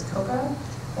known as COCA,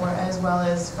 or as well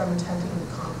as from attending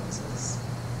the conferences?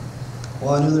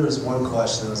 Well, I knew there was one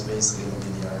question that was basically going to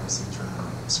be the Argosy trying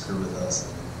to screw with us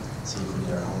and see if we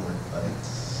did our homework. But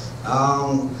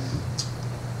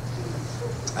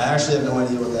I actually have no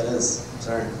idea what that is.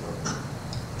 Sorry.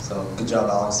 So good job,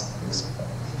 Alex. Thanks.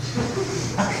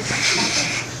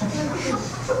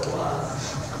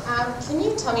 Can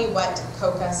you tell me what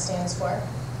COCA stands for?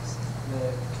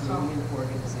 The Canadian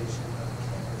Organization of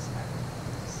Campus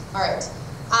Activities. All right.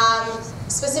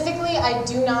 Specifically, I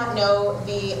do not know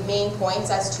the main points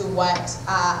as to what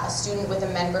a student with a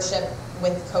membership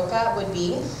with COCA would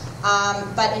be.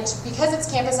 Because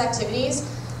it's campus activities,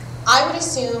 I would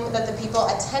assume that the people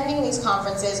attending these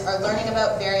conferences are learning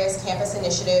about various campus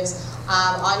initiatives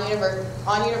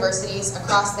on universities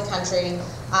across the country,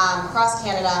 across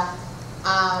Canada.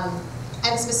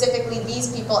 And specifically,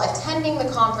 these people attending the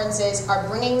conferences are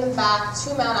bringing them back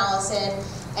to Mount Allison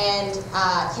and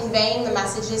conveying the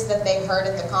messages that they heard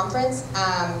at the conference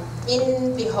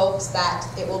in the hopes that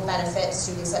it will benefit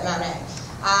students at Mount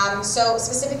A. So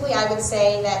specifically, I would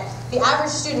say that the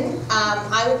average student,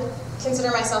 I would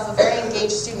consider myself a very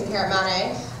engaged student here at Mount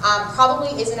A,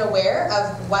 probably isn't aware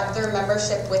of what their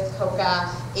membership with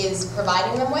COCA is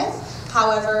providing them with.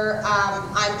 However,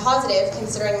 I'm positive,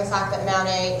 considering the fact that Mount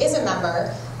A is a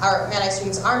member, or Mount A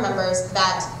students are members,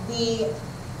 that we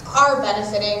are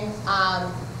benefiting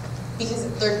because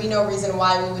there'd be no reason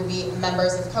why we would be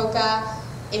members of COCA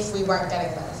if we weren't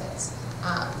getting benefits.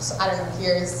 So I don't know,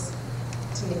 here's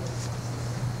to me.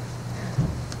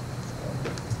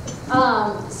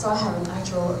 So I have an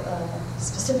actual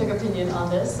specific opinion on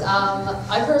this.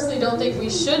 I personally don't think we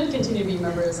should continue to be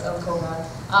members of COCA.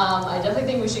 I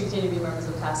definitely think we should continue to be members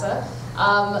of CASA.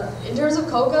 In terms of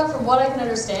COCA, from what I can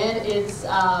understand,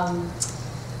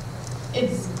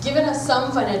 it's given us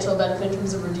some financial benefit in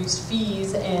terms of reduced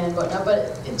fees and whatnot,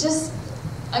 but it just,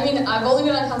 I mean, I've only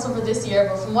been on council for this year,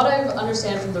 but from what I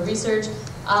understand from the research,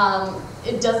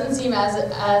 It doesn't seem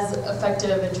as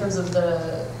effective in terms of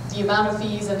the amount of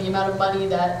fees and the amount of money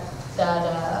that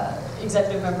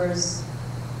executive members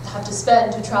have to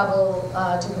spend to travel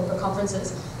to COCA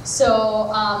conferences.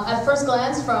 So at first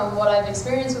glance, from what I've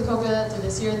experienced with COCA through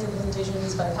this year, through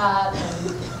presentations by Pat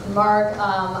and Mark,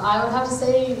 I would have to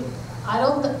say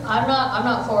I'm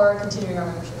not for continuing our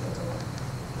membership with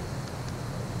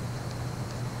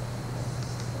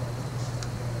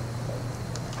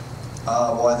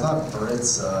COCA. Well, I thought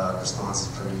Britt's response is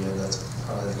pretty good. That's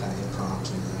probably the kind of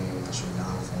impromptu thing I should have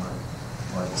gone for.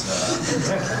 But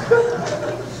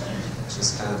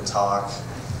just kind of talk.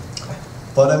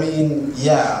 But I mean,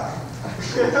 yeah.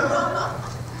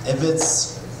 If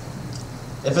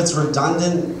it's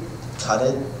redundant, cut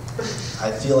it.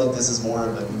 I feel like this is more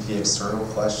of a VP external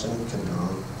question. Could be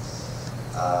wrong.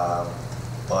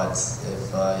 But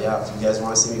if you guys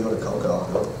want to see me go to COCA, I'll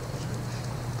go.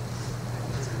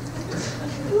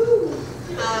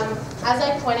 As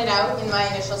I pointed out in my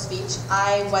initial speech,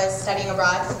 I was studying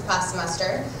abroad for the past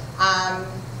semester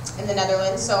in the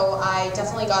Netherlands, so I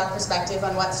definitely got a perspective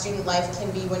on what student life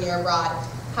can be when you're abroad.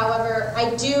 However,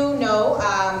 I do know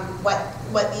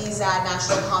what these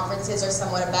national conferences are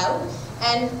somewhat about.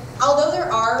 And although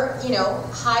there are,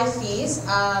 high fees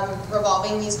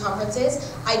revolving these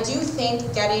conferences, I do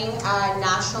think getting a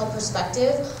national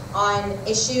perspective on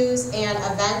issues and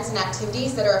events and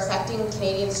activities that are affecting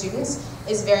Canadian students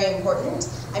is very important.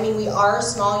 I mean, we are a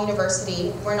small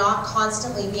university. We're not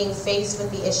constantly being faced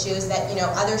with the issues that,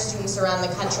 other students around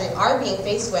the country are being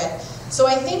faced with. So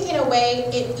I think in a way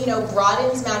it,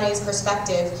 broadens Mount A's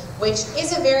perspective, which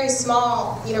is a very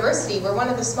small university. We're one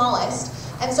of the smallest.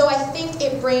 And so I think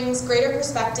it brings greater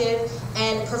perspective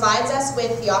and provides us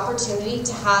with the opportunity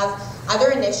to have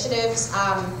other initiatives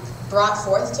brought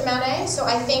forth to Mount A. So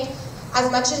I think as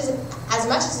much as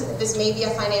this may be a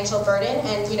financial burden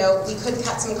and we could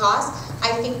cut some costs,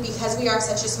 I think because we are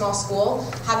such a small school,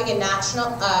 having a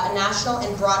national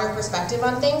and broader perspective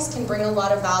on things can bring a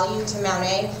lot of value to Mount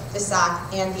A, the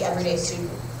SAC, and the everyday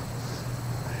student.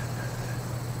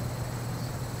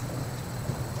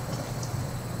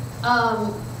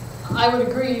 I would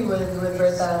agree with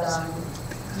Britt that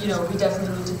we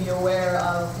definitely need to be aware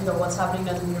of what's happening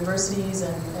at the universities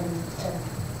and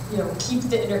keep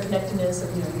the interconnectedness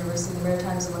of University of the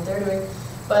Maritimes and what they're doing.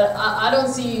 But I don't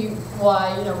see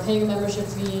why paying a membership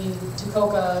fee to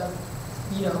COCA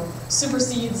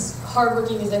supersedes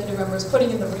hardworking executive members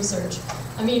putting in the research.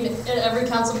 I mean, at every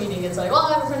council meeting, it's like, well,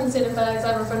 I have a friend in St. FX,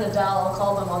 I have a friend in Dal, I'll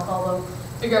call them,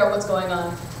 figure out what's going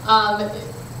on.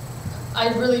 I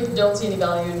really don't see any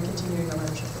value in continuing our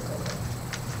membership with COCA.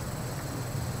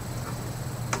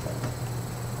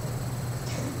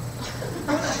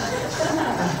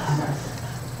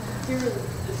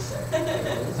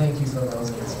 Thank you for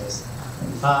those answers.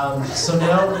 So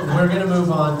now we're going to move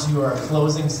on to our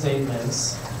closing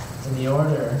statements in the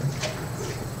order,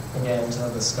 again, to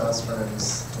discuss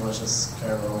Vern's delicious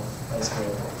caramel ice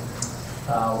cream.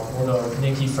 We'll go with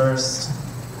Nikki first,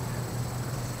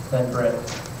 then Britt,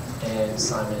 and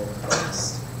Simon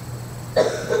last.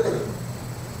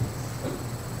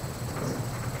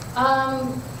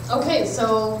 Okay,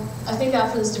 so I think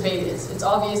after this debate, it's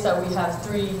obvious that we have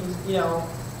three,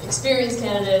 experienced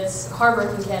candidates,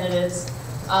 hardworking candidates.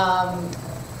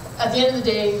 At the end of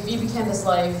the day, VP Campus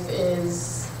Life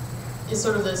is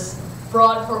sort of this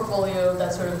broad portfolio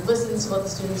that sort of listens to what the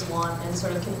students want and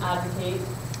sort of can advocate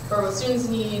for what students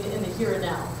need in the here and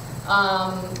now.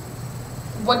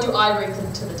 What do I bring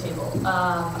to the table?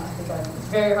 I think I'm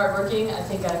very hardworking. I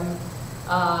think I'm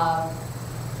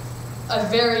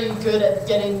very good at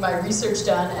getting my research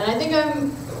done. And I think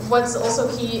what's also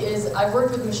key is I've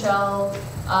worked with Michelle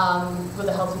with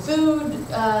a healthy food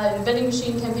vending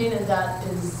machine campaign, and that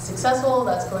is successful.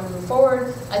 That's going to move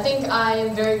forward. I think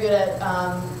I'm very good at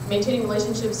maintaining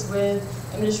relationships with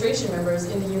administration members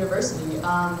in the university. And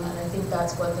I think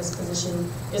that's what this position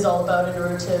is all about in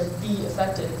order to be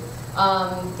effective.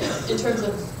 In terms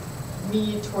of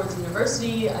me towards the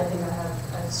university, I think I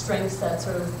have strengths that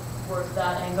sort of work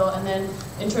that angle. And then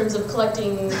in terms of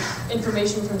collecting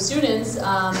information from students,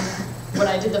 when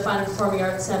I did the Fine and Performing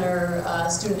Arts Center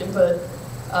student input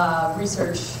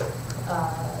research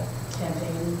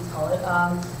campaign, call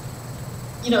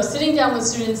it, sitting down with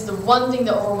students, the one thing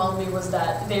that overwhelmed me was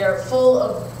that they are full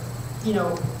of,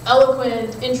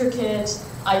 eloquent, intricate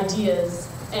ideas,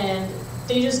 and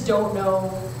they just don't know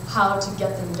how to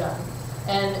get them done.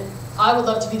 And I would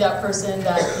love to be that person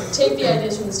that can take the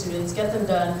ideas from the students, get them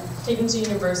done, take them to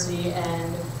university,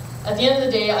 and at the end of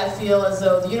the day, I feel as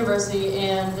though the university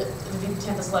and the VP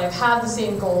Campus Life have the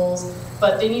same goals,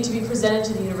 but they need to be presented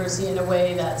to the university in a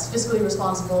way that's fiscally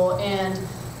responsible and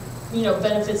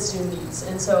benefits student needs.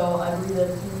 And so I believe that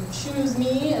if you choose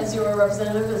me as your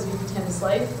representative as VP Campus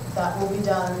Life, that will be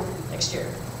done next year.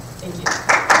 Thank you.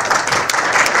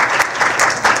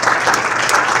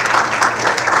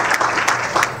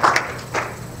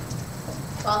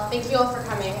 Well, thank you all for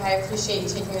coming. I appreciate you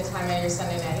taking the time out of your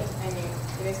Sunday night. I mean,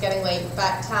 it was getting late,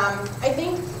 but I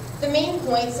think the main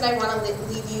points that I want to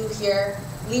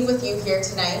leave with you here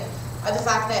tonight are the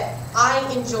fact that I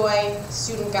enjoy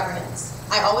student governance.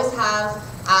 I always have.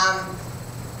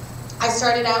 I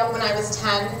started out when I was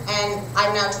 10, and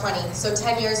I'm now 20. So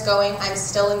 10 years going, I'm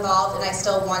still involved, and I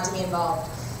still want to be involved.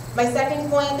 My second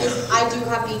point is I do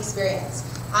have the experience.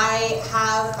 I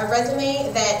have a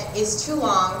resume that is too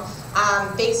long,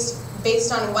 based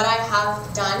on what I have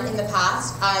done in the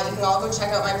past. You can all go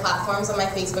check out my platforms on my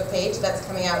Facebook page that's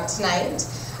coming out tonight.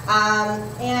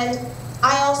 And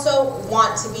I also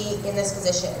want to be in this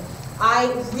position.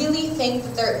 I really think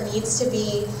that there needs to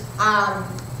be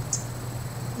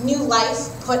new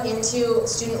life put into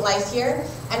student life here,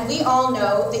 and we all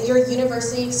know that your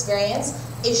university experience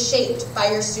is shaped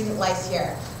by your student life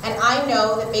here. And I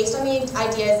know that based on the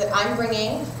ideas that I'm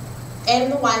bringing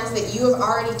and the ones that you have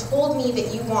already told me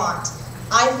that you want,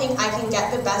 I think I can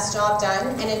get the best job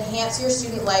done and enhance your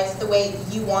student life the way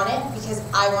you want it, because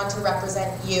I want to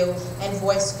represent you and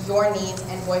voice your needs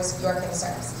and voice your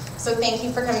concerns. So thank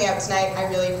you for coming out tonight. I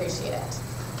really appreciate it.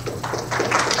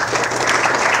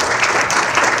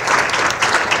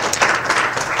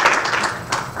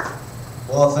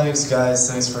 Well, thanks guys.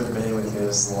 Thanks for debating with me.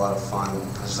 This is a lot of fun.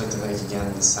 I'd just like to thank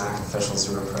again the SAC officials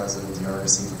who were present, the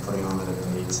Argosy for putting on the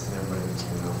debate, and everybody that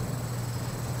came out. I'm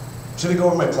just going to go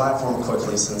over my platform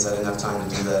quickly since I didn't have time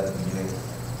to do that at the beginning.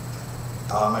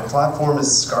 My platform is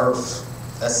SCARF,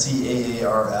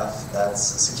 S-C-A-A-R-F. That's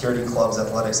Security Clubs,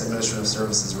 Athletics, Administrative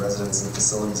Services, Residence, and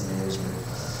Facilities Management.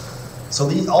 So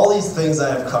all these things I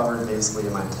have covered basically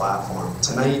in my platform.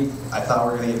 Tonight, I thought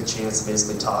we were going to get a chance to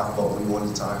basically talk about what we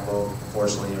wanted to talk about.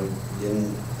 Fortunately, we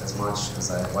didn't as much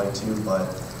as I'd like to, but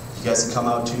you guys can come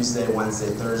out Tuesday, Wednesday,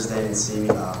 Thursday and see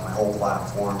my whole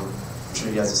platform. I'm sure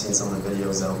you guys have seen some of the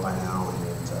videos out by now,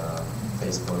 and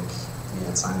Facebook, me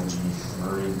at Simon G.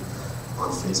 Murray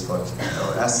on Facebook,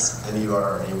 or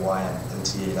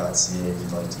SMURAY@mta.ca if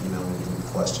you'd like to email me any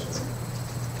questions.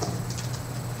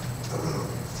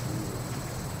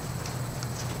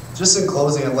 Just in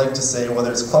closing, I'd like to say,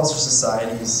 whether it's clubs or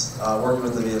societies, working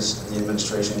with the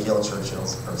administration, Gail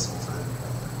Churchill's a personal friend.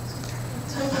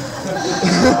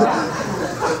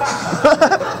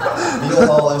 Legal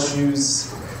hall issues,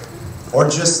 or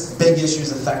just big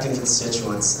issues affecting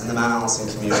constituents in the Mount Allison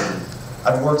community.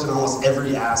 I've worked in almost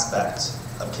every aspect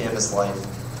of campus life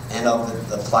and of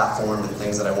the platform and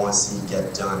things that I want to see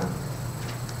get done.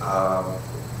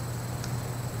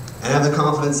 And have the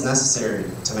confidence necessary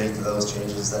to make those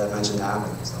changes that I mentioned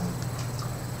happen. So,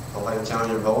 hope I can count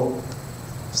on your vote.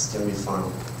 It's going to be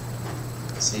fun.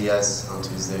 See you guys on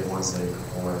Tuesday, Wednesday,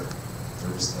 or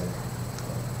Thursday.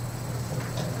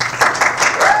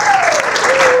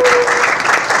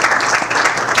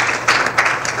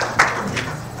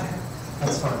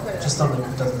 That's fine. Just on the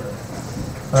doesn't matter.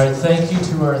 All right. Thank you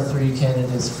to our three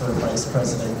candidates for Vice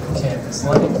President Campus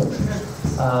Life.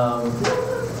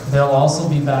 They'll also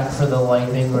be back for the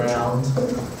lightning round.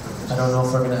 I don't know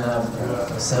if we're going to have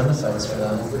sound effects for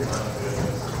that.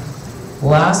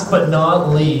 Last but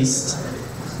not least,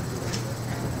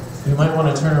 you might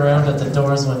want to turn around at the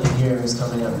doors when you hear who's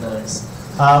coming up next.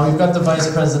 We've got the Vice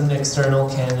President External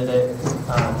candidate.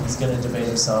 He's going to debate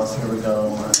himself. Here we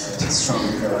go.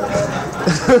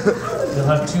 You'll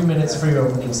have 2 minutes for your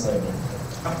opening statement.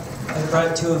 I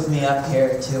brought two of me up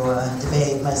here to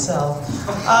debate myself.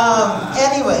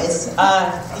 Anyways,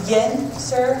 again,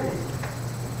 sir.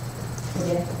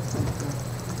 Again.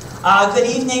 Good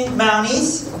evening,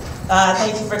 Mounties.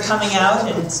 Thank you for coming out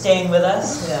and staying with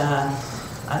us.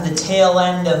 On the tail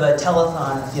end of a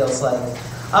telethon, it feels like.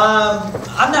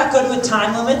 I'm not good with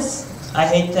time limits. I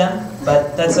hate them,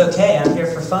 but that's okay. I'm here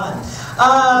for fun.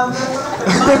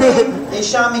 My name is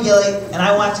Sean McGilley, and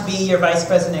I want to be your Vice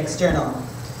President External.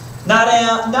 Not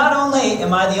only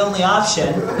am I the only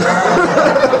option, but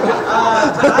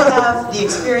I have the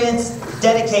experience,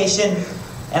 dedication,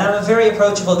 and I'm a very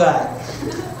approachable guy.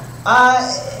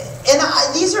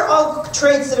 These are all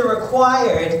traits that are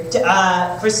required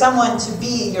for someone to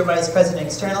be your Vice President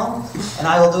External, and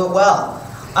I will do it well.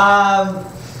 I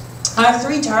have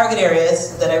three target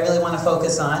areas that I really want to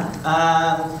focus on.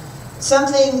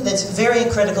 Something that's very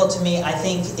critical to me, I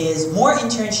think, is more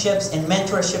internships and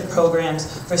mentorship programs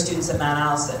for students at Mount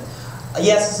Allison.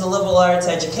 Yes, it's a liberal arts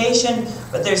education,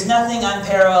 but there's nothing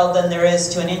unparalleled than there is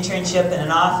to an internship in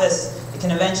an office that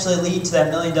can eventually lead to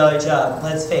that $1 million job.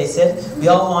 Let's face it, we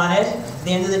all want it at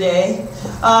the end of the day.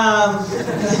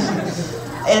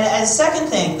 And a second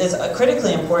thing that's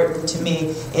critically important to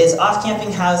me is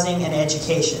off-camping housing and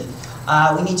education.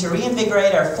 We need to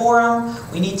reinvigorate our forum.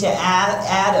 We need to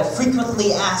add a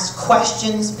frequently asked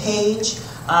questions page.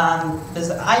 Because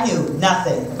I knew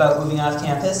nothing about moving off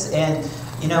campus, and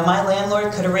you know, my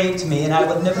landlord could have raped me and I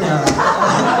wouldn't have known.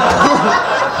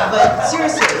 But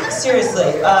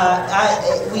seriously,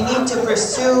 we need to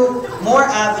pursue more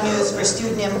avenues for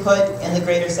student input in the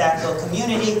greater Sackville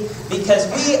community, because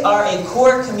we are a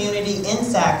core community in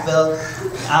Sackville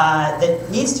that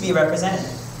needs to be represented.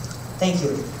 Thank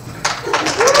you.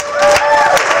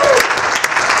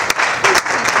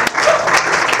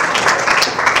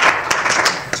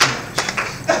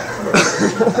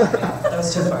 That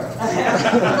was too far.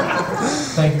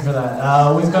 Thank you for that.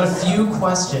 We've got a few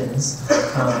questions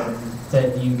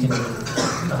that you can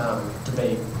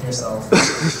debate yourself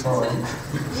on.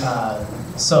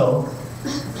 So,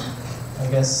 I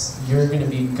guess you're going to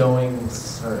be going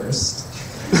first.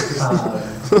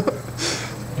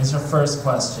 Here's our first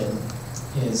question.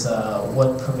 Is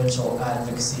what provincial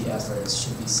advocacy efforts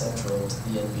should be central to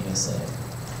the NBSA?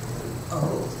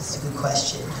 Oh, that's a good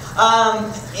question.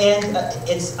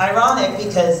 It's ironic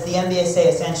because the NBSA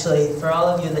essentially, for all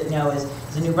of you that know, is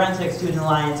the New Brunswick Student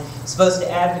Alliance, supposed to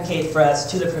advocate for us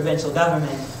to the provincial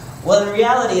government. Well, in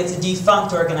reality, it's a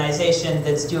defunct organization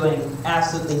that's doing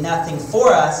absolutely nothing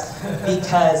for us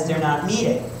because they're not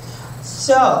meeting.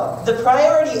 So, the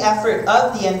priority effort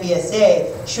of the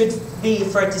NBSA should be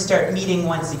for it to start meeting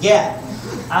once again.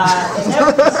 And that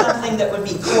would be something that would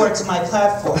be core to my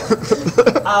platform.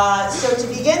 So to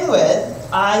begin with,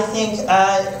 I think,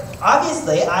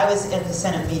 obviously, I was at the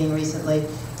Senate meeting recently,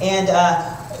 and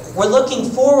we're looking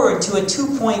forward to a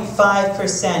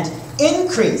 2.5%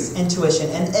 increase in tuition,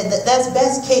 and that's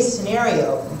best case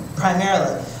scenario,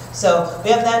 primarily. So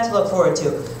we have that to look forward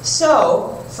to.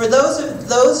 So for those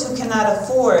who cannot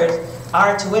afford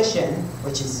our tuition,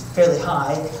 which is fairly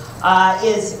high,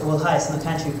 highest in the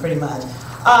country pretty much,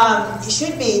 it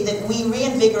should be that we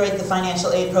reinvigorate the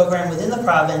financial aid program within the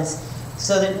province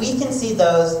so that we can see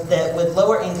those that with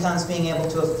lower incomes being able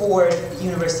to afford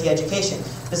university education.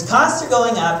 Because costs are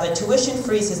going up, a tuition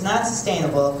freeze is not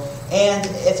sustainable, and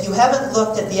if you haven't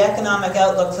looked at the economic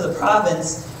outlook for the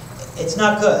province, it's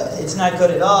not good. It's not good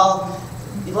at all.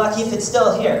 Be lucky if it's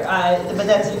still here, but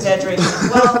that's an exaggeration as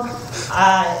well.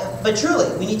 But truly,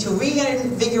 we need to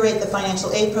reinvigorate the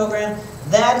financial aid program.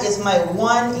 That is my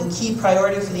one and key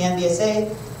priority for the NBSA,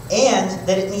 and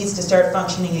that it needs to start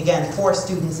functioning again for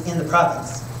students in the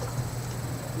province.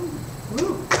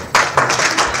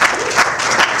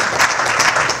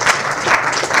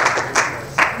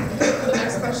 The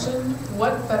next question,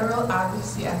 what federal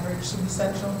advocacy effort should be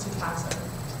central to CASA?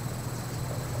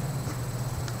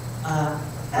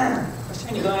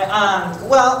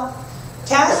 Well,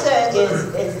 CASA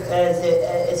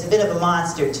is a bit of a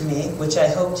monster to me, which I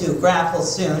hope to grapple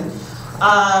soon.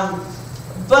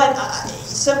 But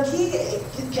some key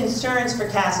concerns for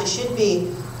CASA should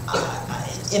be,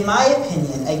 in my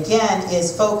opinion, again,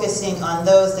 is focusing on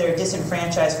those that are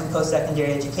disenfranchised from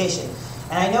post-secondary education.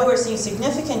 And I know we're seeing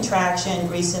significant traction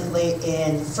recently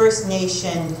in First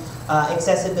Nation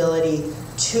accessibility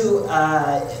to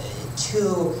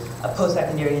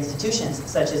post-secondary institutions,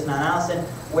 such as Mount Allison,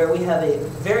 where we have a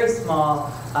very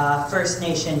small First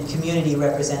Nation community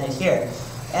represented here.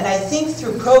 And I think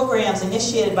through programs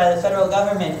initiated by the federal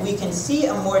government, we can see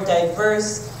a more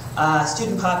diverse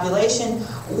student population,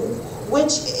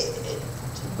 which,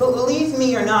 believe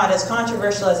me or not, as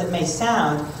controversial as it may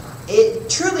sound, it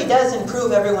truly does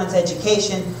improve everyone's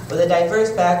education with a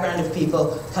diverse background of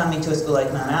people coming to a school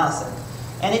like Mount Allison.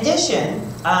 In addition,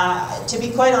 to be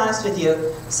quite honest with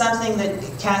you, something that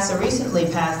CASA recently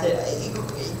passed that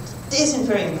isn't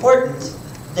very important,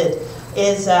 that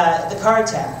is the car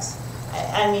tax.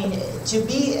 I mean, to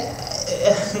be,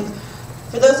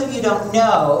 for those of you who don't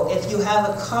know, if you have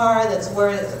a car that's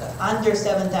worth under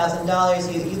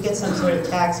 $7,000, you get some sort of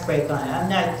tax break on it. I'm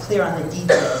not clear on the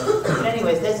details. But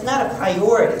anyways, that's not a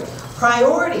priority.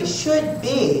 Priority should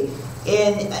be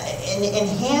in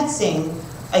enhancing,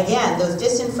 again, those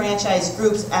disenfranchised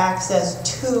groups'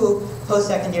 access to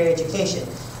post-secondary education.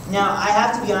 Now, I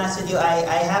have to be honest with you,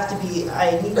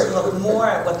 I need to look more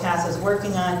at what CASA is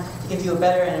working on to give you a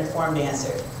better and informed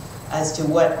answer as to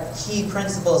what key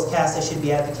principles CASA should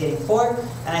be advocating for,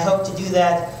 and I hope to do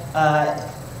that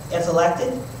if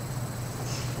elected.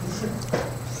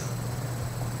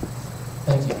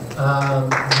 Thank you.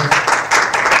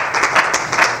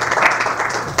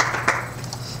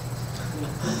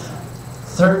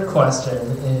 third question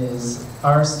is,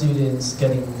 are students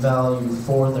getting value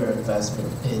for their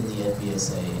investment in the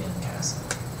NBSA in CASA?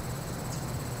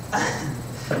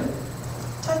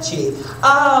 Touchy.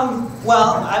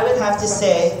 Well, I would have to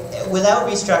say, without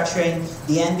restructuring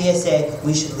the NBSA,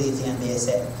 we should leave the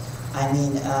NBSA. I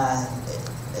mean,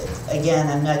 again,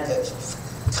 I'm not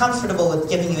comfortable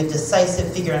with giving you a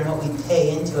decisive figure on what we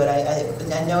pay into it.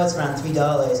 I know it's around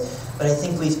 $3, but I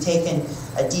think we've taken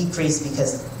a decrease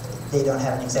because they don't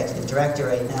have an executive director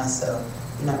right now, so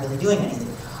you're not really doing anything.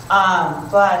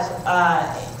 But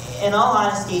in all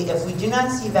honesty, if we do not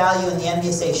see value in the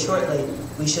NBSA shortly,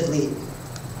 we should leave.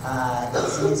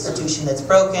 It's an institution that's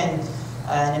broken.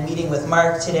 In a meeting with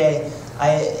Mark today,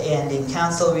 and in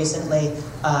council recently,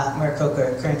 Mark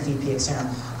Coker, current VP External,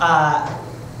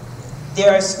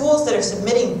 there are schools that are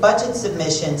submitting budget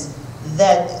submissions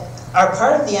that are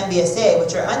part of the NBSA,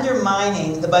 which are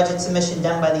undermining the budget submission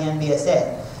done by the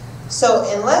NBSA. So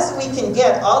unless we can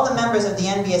get all the members of the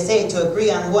NBSA to agree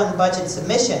on one budget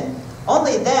submission,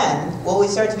 only then will we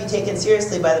start to be taken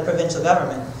seriously by the provincial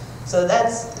government. So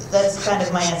that's kind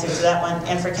of my answer to that one.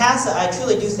 And for CASA, I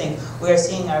truly do think we are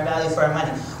seeing our value for our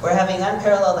money. We're having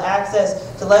unparalleled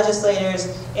access to legislators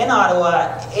in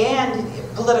Ottawa and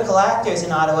political actors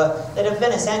in Ottawa that have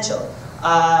been essential.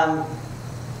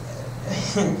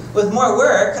 With more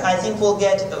work, I think we'll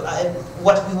get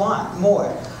what we want,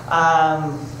 more.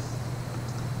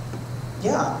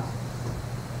 Yeah.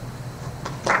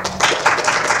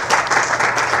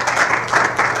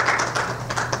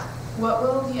 What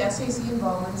will the SAC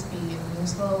involvements be in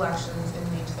municipal elections in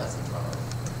May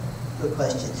 2012? Good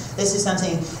question. This is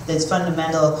something that's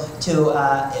fundamental to,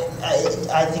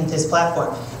 I think, this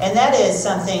platform. And that is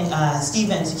something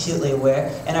Stephen's acutely aware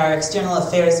in our external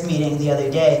affairs meeting the other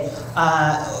day.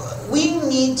 We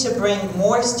need to bring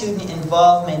more student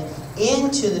involvement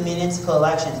into the municipal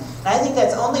elections. And I think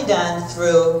that's only done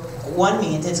through one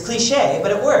means. It's cliche,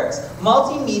 but it works.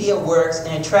 Multimedia works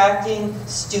in attracting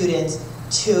students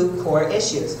to core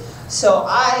issues. So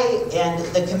and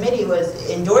the committee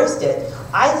endorsed it,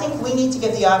 I think we need to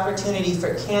give the opportunity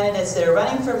for candidates that are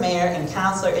running for mayor and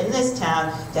councillor in this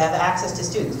town to have access to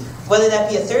students. Whether that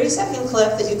be a 30-second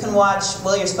clip that you can watch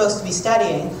while you're supposed to be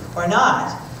studying or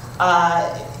not,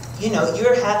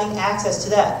 you're having access to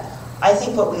that. I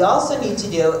think what we also need to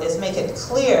do is make it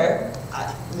clear,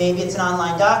 maybe it's an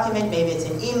online document, maybe it's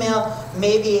an email,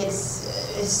 maybe it's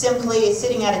simply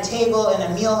sitting at a table in a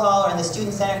meal hall or in the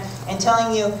student center and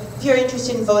telling you, if you're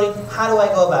interested in voting, how do I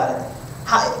go about it?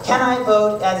 Can I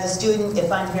vote as a student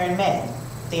if I'm here in May?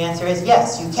 The answer is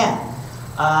yes, you can.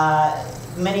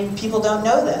 Many people don't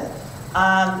know that.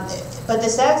 But the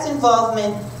SAC's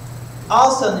involvement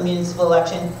also in the municipal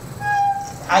election,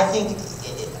 I think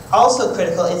also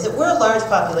critical, is that we're a large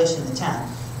population in the town,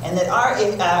 and that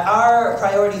our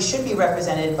priorities should be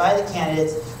represented by the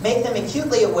candidates, make them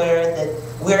acutely aware that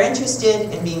we're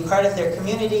interested in being part of their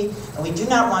community, and we do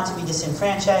not want to be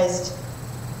disenfranchised.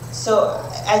 So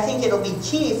I think it'll be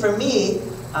key for me,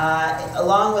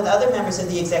 along with other members of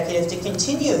the executive, to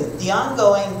continue the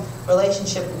ongoing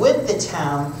relationship with the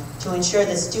town to ensure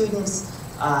that students'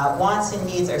 wants and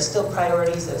needs are still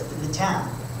priorities of the town.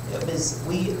 Because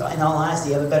we, in all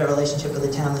honesty, have a better relationship with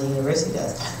the town than the university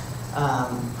does.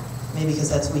 Maybe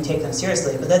because we take them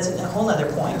seriously, but that's a whole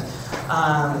other point.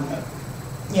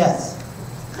 Yes.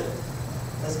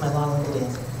 That's my long-winded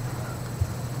answer.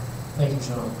 Thank you,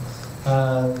 Sean.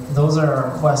 Those are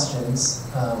our questions.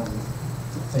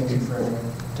 Thank you for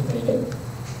debating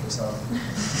yourself.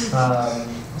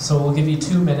 So we'll give you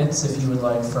 2 minutes if you would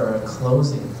like for a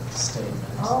closing statement.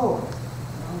 Oh.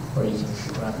 Or you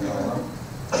can wrap it all up.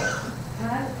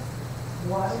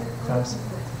 Water. Grab some.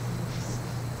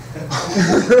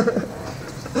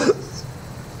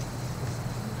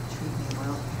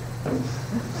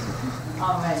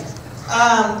 All right.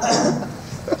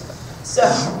 So,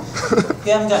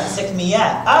 you haven't gotten sick of me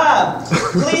yet.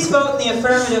 Please vote in the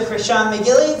affirmative for Sean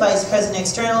McGilley, Vice President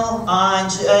External, on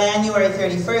January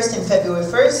 31st and February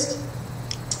 1st.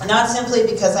 Not simply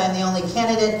because I'm the only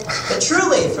candidate, but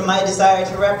truly for my desire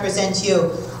to represent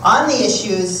you on the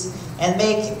issues and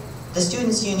make the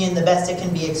Students' Union the best it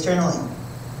can be externally.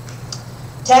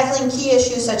 Tackling key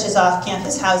issues such as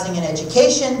off-campus housing and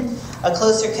education, a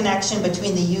closer connection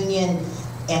between the union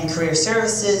and career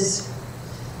services,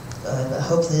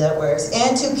 hopefully that works,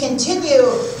 and to continue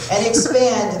and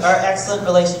expand our excellent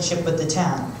relationship with the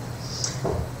town.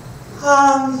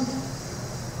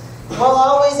 While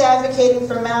always advocating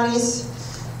for Mounties,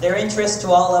 their interest to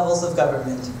all levels of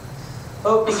government.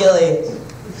 Vote McGilley.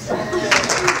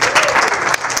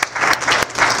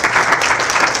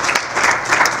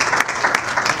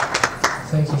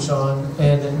 Thank you, Sean. Sean.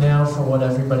 And now for what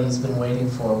everybody's been waiting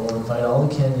for, we'll invite all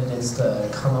the candidates to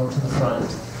come up to the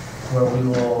front where we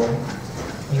will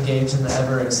engage in the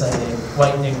ever-exciting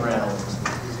lightning round.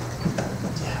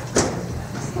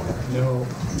 No.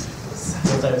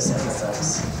 Without second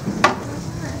sex.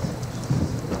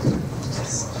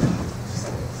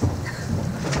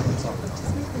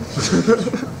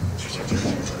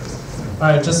 All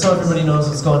right, just so everybody knows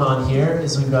what's going on here,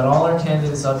 is we've got all our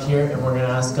candidates up here, and we're going to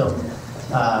ask them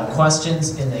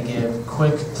questions, and they give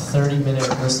quick 30-minute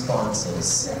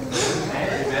responses.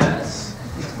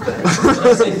 Did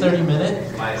I say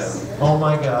 30-minute? Oh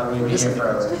my God, we'd be here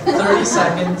forever. 30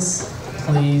 seconds,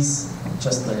 please.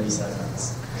 Just 30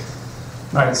 seconds.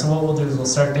 All right, so what we'll do is we'll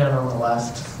start down on the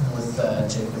left with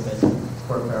Jacob and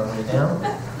work our way down.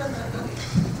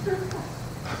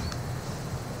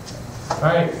 All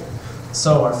right,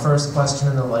 so our first question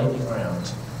in the lightning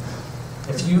round.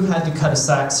 If you had to cut a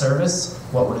SAC service,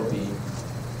 what would it be?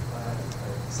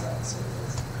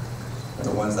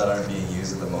 The ones that aren't being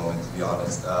used at the moment, to be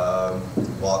honest.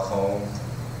 Walk home.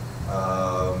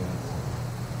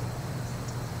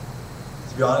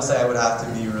 To be honest, I would have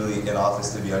to be really in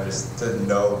office to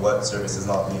know what service is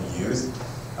not being used.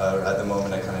 At the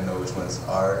moment, I kind of know which ones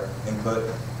are input.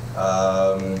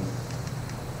 To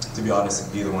be honest,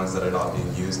 it'd be the ones that are not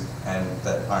being used and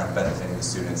that aren't benefiting the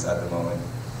students at the moment.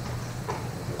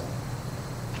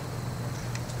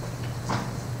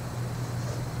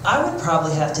 I would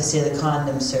probably have to say the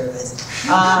condom service.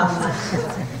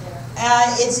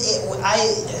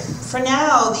 For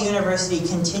now, the university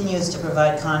continues to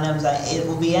provide condoms. It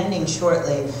will be ending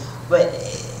shortly, but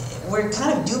we're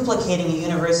kind of duplicating a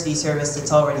university service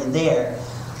that's already there.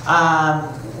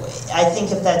 I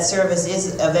think if that service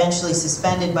is eventually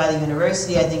suspended by the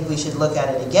university, I think we should look at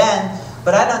it again.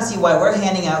 But I don't see why we're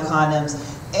handing out condoms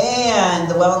and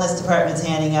the wellness department's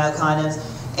handing out condoms.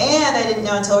 And I didn't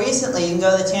know until recently you can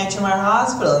go to the Tantramar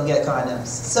Hospital and get condoms.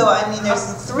 So, I mean, there's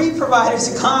 3 providers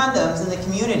of condoms in the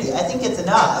community. I think it's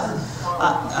enough.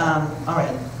 All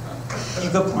right.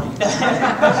 Good point.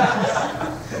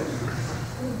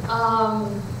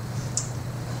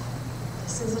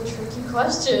 This is a tricky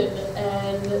question,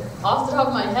 and off the top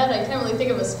of my head, I can't really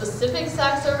think of a specific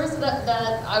SAC service that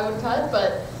I would cut,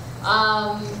 but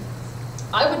I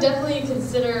would definitely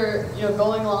consider,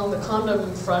 going along the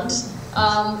condom front.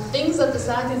 Things that the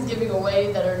SAC is giving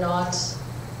away that are not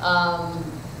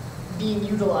being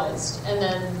utilized, and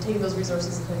then taking those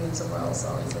resources and putting them somewhere else,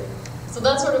 obviously. So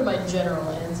that's sort of my general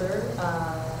answer.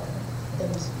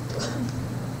 Thank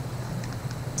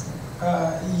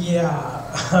you.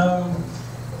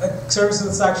 A service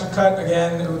that's actually cut,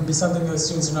 again, it would be something that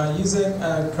students are not using.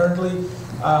 Currently,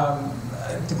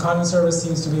 the condom service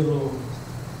seems to be a little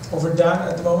overdone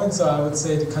at the moment, so I would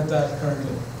say to cut that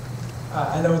currently.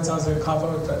 I know it sounds like a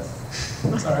cop-out, but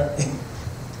it's all right.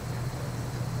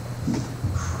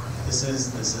 This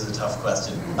is a tough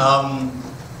question.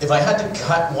 If I had to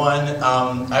cut one,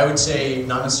 I would say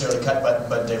not necessarily cut,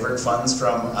 but divert funds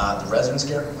from the residence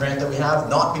grant that we have.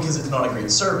 Not because it's not a great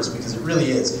service, because it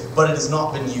really is, but it has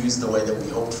not been used the way that we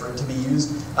hoped for it to be used.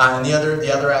 And the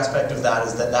other aspect of that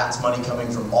is that that's money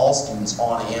coming from all students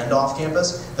on and off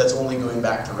campus. That's only going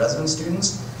back to resident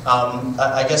students.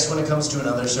 I guess when it comes to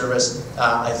another service,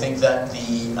 I think that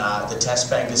the test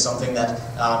bank is something that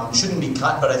shouldn't be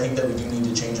cut, but I think that we do need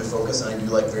to change the focus, and I do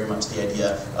like very much the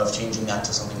idea of changing that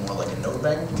to something more like a note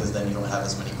bank, because then you don't have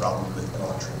as many problems with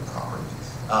intellectual property.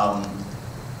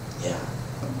 Yeah.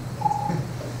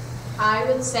 I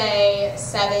would say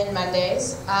 7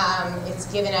 Mondays. It's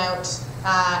given out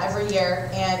every year,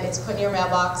 and it's put in your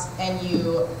mailbox, and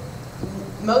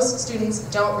most students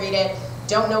don't read it,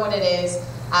 don't know what it is,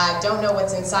 don't know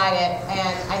what's inside it,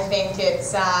 and I think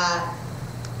it's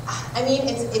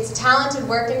talented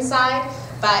work inside,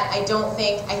 but I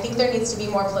think there needs to be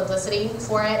more publicity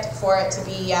for it to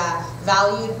be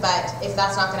valued, but if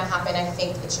that's not going to happen, I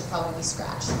think it should probably be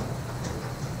scratched.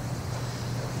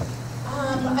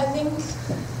 I think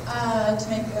to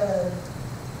make an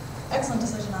excellent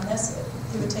decision on this,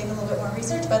 it would take a little bit more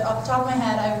research, but off the top of my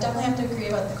head, I would definitely have to agree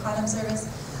about the condom service.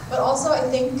 But also, I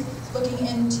think looking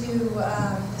into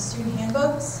the student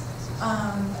handbooks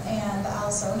and the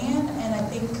Allisonian, and I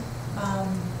think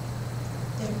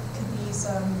there could be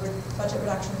some budget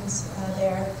reductions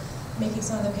there. Making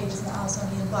some of the pages in the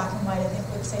Allisonian black and white, I think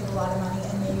would save a lot of money,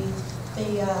 and maybe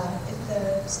if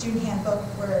the student handbook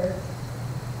were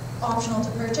optional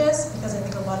to purchase, because I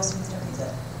think a lot of students don't use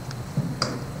it.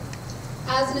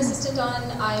 As an assistant on,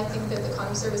 I think that the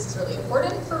common service is really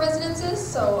important for residences,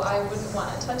 so I wouldn't want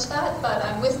to touch that. But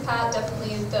I'm with Pat,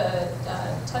 definitely the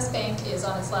test bank is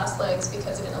on its last legs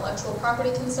because of intellectual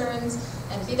property concerns,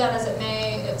 and be that as it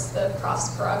may, it's the prof's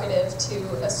prerogative to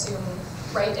assume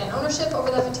right and ownership over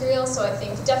that material. So I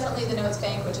think definitely the notes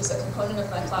bank, which is a component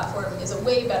of my platform, is a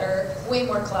way better, way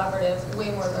more collaborative,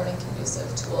 way more learning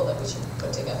conducive tool that we should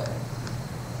put together.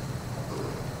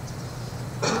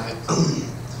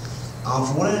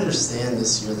 From what I understand,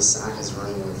 this year the SAC is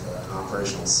running with an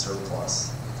operational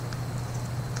surplus.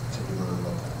 Could be wrong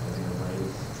about that. I think I'm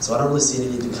right. So I don't really see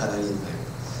any need to cut anything.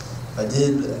 I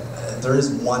did. There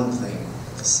is one thing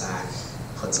the SAC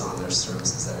puts on their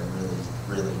services that I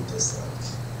really dislike.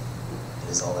 It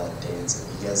is all that dancing.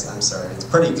 You guys, I'm sorry, it's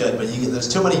pretty good, but there's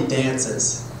too many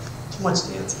dances. Too much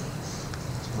dancing.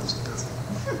 Too much dancing.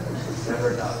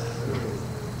 Never done.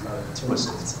 Too much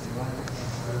dancing.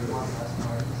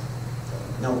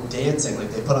 No, dancing, like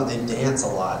they dance a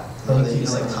lot. They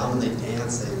come and they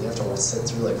dance, they have to sit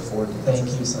through like 4 dances.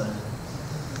 Thank you, Simon.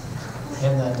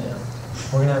 Hand that down.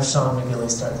 We're gonna have Sean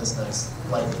McGilley start this next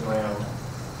lightning round.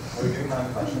 Are we doing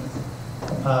 9 questions?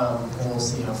 We'll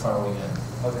see how far we get.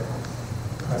 Okay.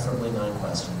 Preferably 9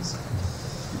 questions.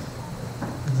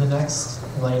 The next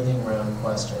lightning round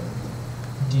question.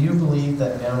 Do you believe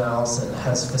that Mount Allison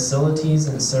has facilities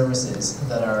and services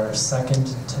that are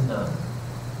second to none?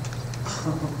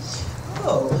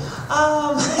 Well,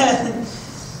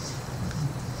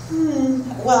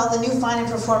 the new Fine and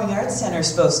Performing Arts Center is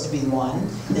supposed to be one.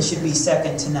 That should be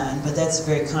second to none, but that's a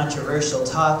very controversial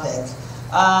topic.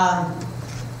 I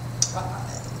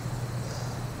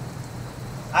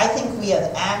think we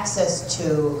have access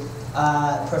to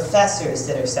professors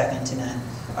that are second to none.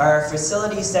 Are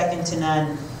facilities second to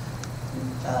none?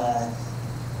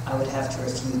 I would have to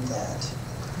refute that.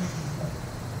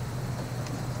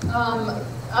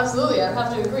 Absolutely, I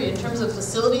have to agree. In terms of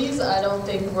facilities, I don't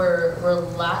think we're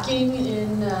lacking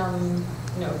in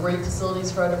great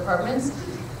facilities for our departments.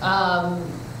 That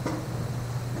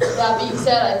being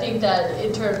said, I think that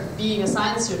in terms of being a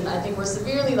science student, I think we're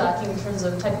severely lacking in terms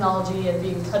of technology and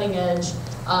being cutting edge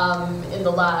in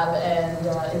the lab and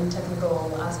in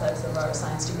technical aspects of our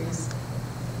science degrees.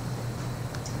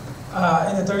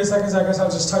 In the 30 seconds, I guess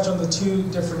I'll just touch on the 2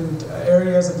 different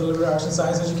areas of the liberal arts and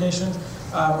science education.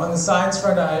 On the science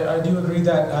front, I do agree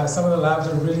that some of the labs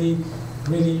are really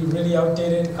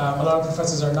outdated. A lot of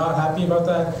professors are not happy about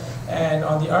that. And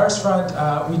on the arts front,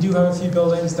 we do have a few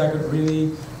buildings that could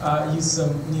really use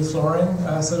some new flooring,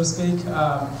 so to speak,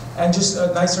 and just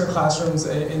nicer classrooms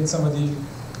in some of the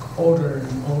older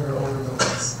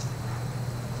buildings.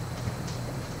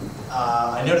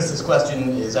 I noticed this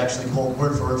question is actually pulled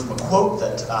word for word from a quote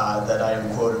that I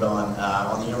am quoted on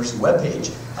the university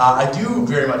webpage. I do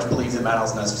very much believe that Mount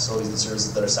Allison has facilities and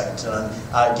services that are second to none,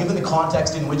 given the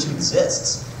context in which it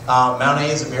exists. Mount A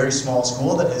is a very small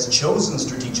school that has chosen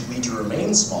strategically to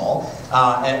remain small,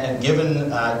 and given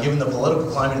the political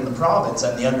climate in the province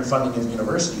and the underfunding of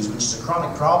universities, which is a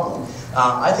chronic problem,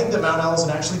 I think that Mount Allison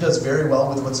actually does very well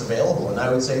with what's available, and I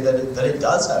would say that it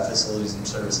does have facilities and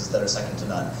services that are second to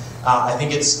none. I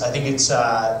think it's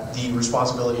the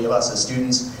responsibility of us as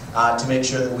students to make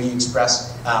sure that we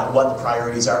express what the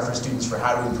priorities are for students for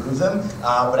how to improve them.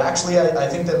 But actually, I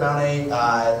think that Mount A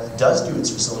does do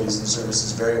its facilities and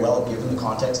services very well, given the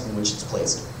context in which it's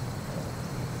placed.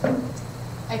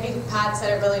 I think Pat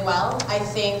said it really well. I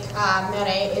think Mount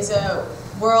A is a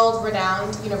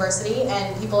world-renowned university,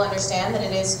 and people understand that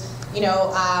it is,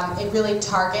 it really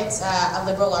targets a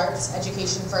liberal arts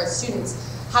education for its students.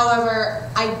 However,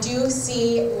 I do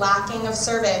see lacking of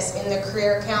service in the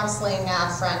career counseling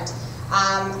front.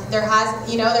 There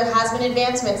has been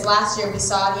advancements. Last year we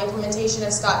saw the implementation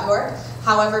of Scott York.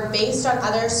 However, based on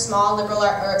other small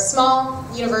small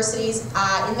universities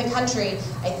in the country,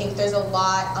 I think there's a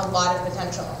lot of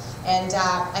potential. And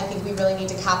I think we really need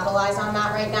to capitalize on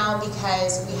that right now,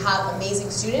 because we have amazing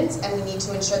students and we need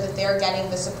to ensure that they're getting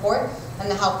the support and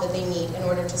the help that they need in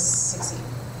order to succeed.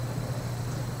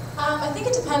 I think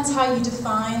it depends how you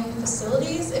define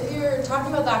facilities. If you're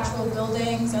talking about the actual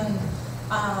buildings and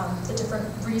the different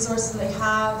resources they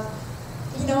have,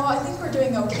 I think we're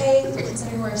doing okay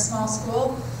considering we're a small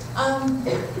school.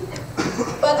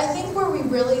 But I think where we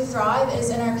really thrive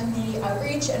is in our community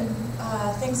outreach and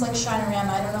things like Shinorama.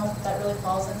 I don't know if that really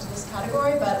falls into this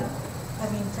category, but I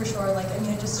mean, for sure,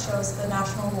 it just shows the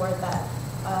national award that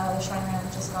the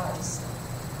Shinorama just got, just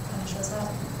kind of shows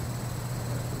that.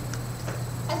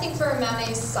 I think for a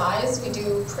MAME's size, we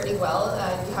do pretty well.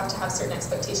 You have to have certain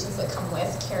expectations that come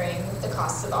with carrying the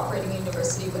costs of operating a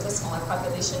university with a smaller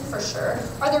population, for sure.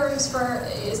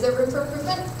 Is there room for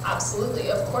improvement?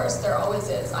 Absolutely, of course, there always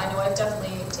is. I know I've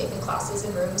definitely taken classes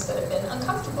in rooms that have been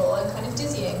uncomfortable and kind of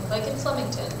dizzying, like in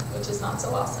Flemington, which is not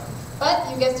so awesome. But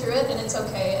you get through it and it's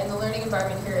okay, and the learning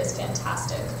environment here is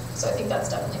fantastic. So I think that's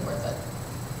definitely worth it.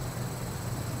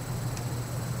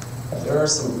 There are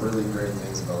some really great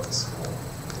things about the school.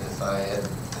 If I had,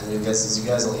 and I guess as you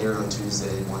guys will hear on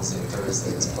Tuesday, Wednesday, and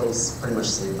Thursday, this place pretty much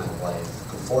saved my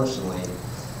life. Unfortunately,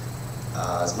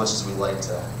 as much as we like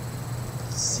to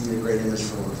see the great image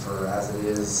for as it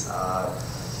is,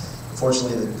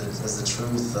 unfortunately, as the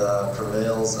truth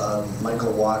prevails,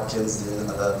 Michael Watkins,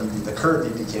 the current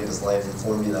VP Campus Life,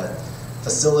 informed me that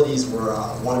facilities were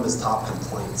one of his top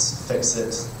complaints. Fix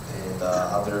it, and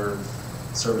other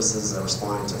services that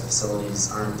responding to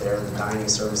facilities aren't there. The dining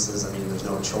services, I mean, there's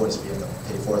no choice. We have to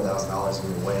pay $4,000 to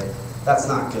move away. That's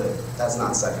not good. That's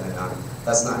not second to none.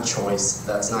 That's not choice.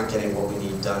 That's not getting what we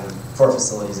need done for our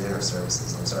facilities and our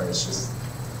services. I'm sorry, it's just,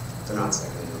 they're not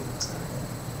second to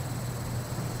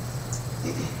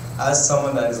none. As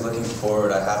someone that is looking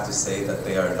forward, I have to say that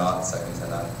they are not second to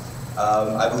none.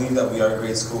 I believe that we are a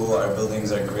great school, our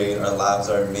buildings are great, our labs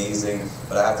are amazing,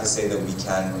 but I have to say that we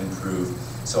can improve.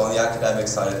 So on the academic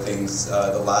side of things,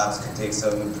 the labs could take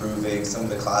some improving, some of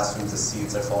the classrooms, the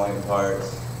seats are falling apart,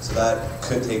 so that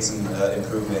could take some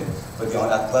improvement. But on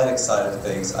the athletic side of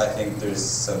things, I think there's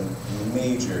some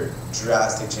major,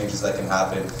 drastic changes that can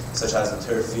happen, such as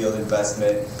the turf field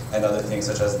investment and other things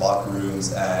such as locker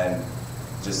rooms, and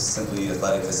just simply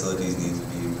athletic facilities need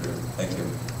to be improved. Thank you.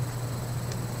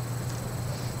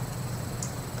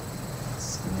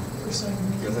 We're starting to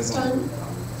meet this time.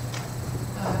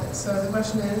 So the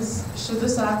question is, should the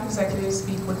SAC executive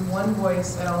speak with one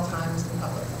voice at all times in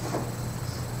public?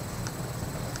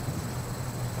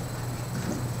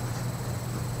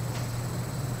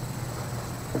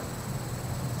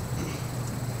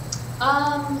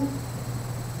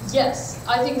 Yes,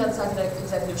 I think that SAC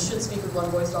executive should speak with one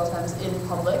voice at all times in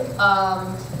public.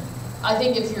 I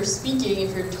think if you're speaking,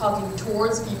 if you're talking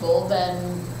towards people,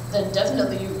 then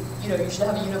definitely you should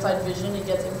have a unified vision. It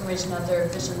gets information out there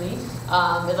efficiently.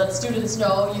 It lets students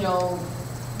know,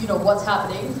 what's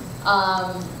happening.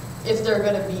 If they're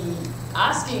going to be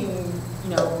asking,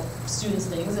 students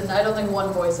things, and I don't think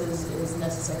one voice is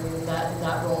necessary in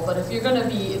that role. But if you're going to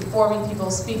be informing people,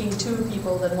 speaking to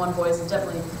people, then one voice is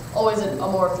definitely always a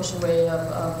more efficient way of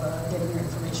getting your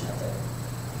information out there.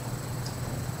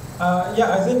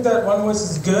 Yeah, I think that one voice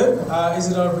is good. Is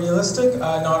it realistic?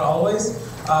 Not always.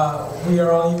 We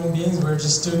are all human beings. We're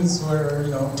just students. We're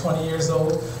 20 years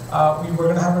old. We're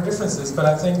going to have our differences, but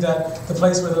I think that the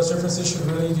place where those differences should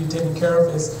really be taken care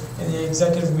of is in the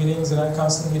executive meetings and at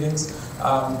council meetings.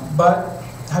 But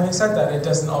having said that, it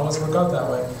doesn't always work out that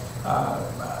way.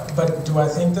 But do I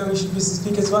think that we should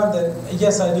speak as one? Then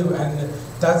yes, I do, and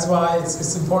that's why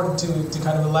it's important to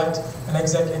kind of elect an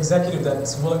executive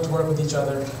that's willing to work with each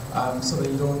other, so that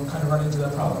you don't kind of run into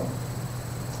that problem.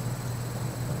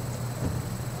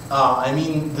 I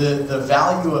mean, the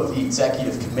value of the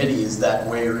executive committee is that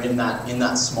where you're in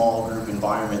that small group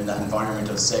environment, that environment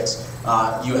of six,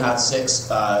 you have six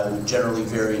generally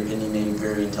very opinionated,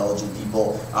 very intelligent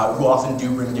people who often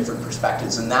do bring different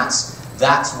perspectives, and that's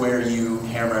where you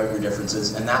hammer out your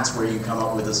differences, and that's where you come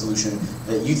up with a solution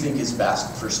that you think is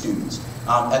best for students.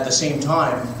 At the same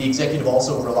time, the executive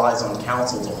also relies on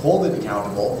council to hold it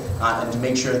accountable and to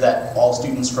make sure that all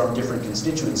students from different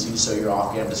constituencies, so you're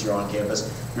off campus, you're on campus,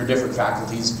 your different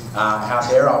faculties have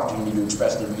their opportunity to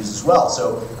express their views as well.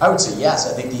 So I would say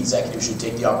yes, I think the executive should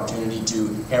take the opportunity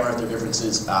to hammer out their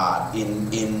differences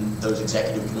in those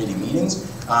executive committee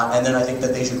meetings. And then I think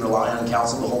that they should rely on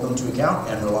council to hold them to account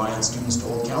and rely on students to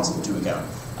hold council to account.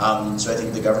 So I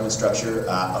think the governance structure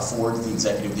affords the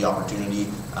executive the opportunity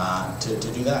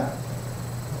to do that.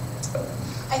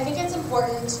 I think it's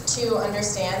important to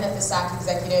understand that the SAC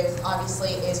executive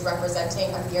obviously is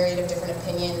representing a myriad of different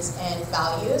opinions and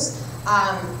values.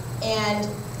 And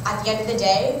at the end of the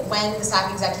day, when the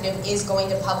SAC executive is going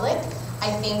to public,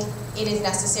 I think it is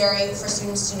necessary for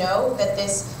students to know that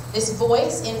this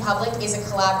voice in public is a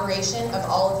collaboration of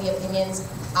all of the opinions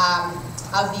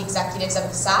of the executives of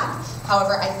the SAC.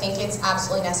 However, I think it's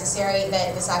absolutely necessary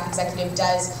that the SAC executive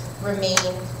does remain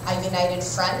a united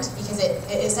front, because it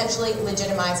essentially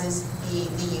legitimizes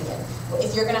the union.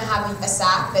 If you're going to have a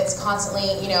SAC that's constantly,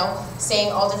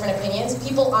 saying all different opinions,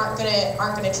 people aren't going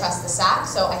to trust the SAC.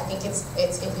 So I think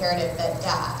it's imperative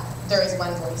that there is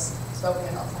one voice spoken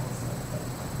at all times.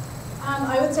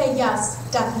 I would say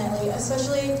yes, definitely,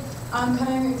 especially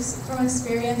Coming from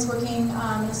experience working in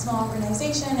a small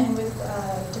organization and with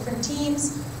different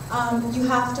teams, you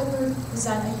have to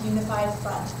present a unified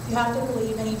front. You have to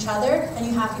believe in each other, and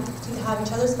you have to have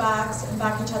each other's backs and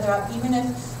back each other up, even if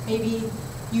maybe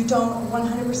you don't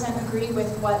 100% agree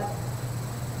with what,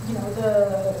 you know,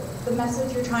 the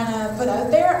message you're trying to put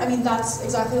out there. I mean, that's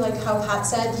exactly like how Pat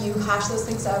said, you hash those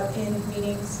things out in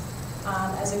meetings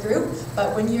as a group,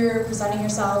 but when you're presenting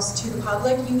yourselves to the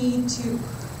public, you need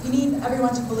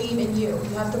everyone to believe in you.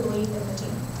 You have to believe in the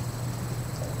team.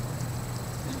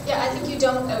 Yeah, I think you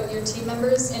don't out your team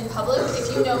members in public.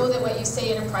 If you know that what you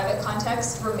say in a private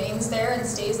context remains there and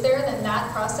stays there, then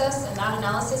that process and that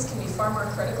analysis can be far more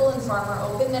critical and far more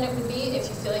open than it would be if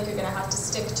you feel like you're going to have to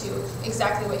stick to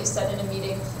exactly what you said in a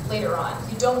meeting later on.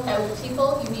 You don't out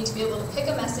people. You need to be able to pick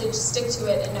a message, stick to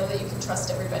it, and know that you can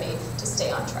trust everybody to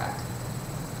stay on track.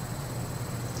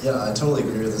 Yeah, I totally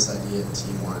agree with this idea of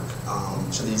teamwork.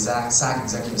 Should the SAC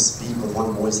executives speak with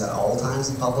one voice at all times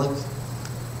in public?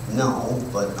 No,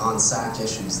 but on SAC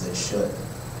issues they should.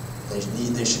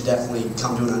 They should definitely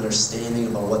come to an understanding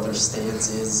about what their stance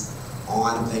is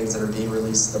on things that are being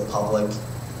released to the public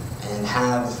and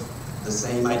have the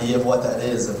same idea of what that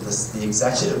is. If the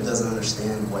executive doesn't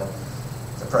understand what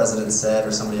the president said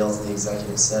or somebody else in the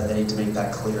executive said, they need to make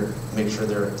that clear, make sure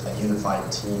they're a unified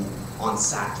team on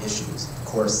SAC issues. Of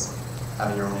course,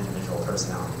 having your own individual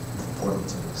personality is important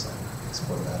too, so I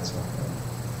support that as well.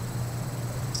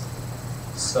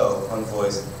 So, on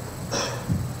voice.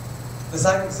 The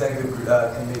SAC Executive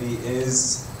Committee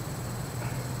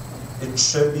it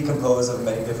should be composed of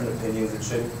many different opinions. It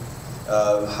should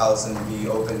house and be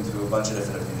open to a bunch of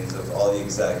different opinions of all the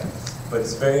exec. But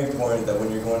it's very important that when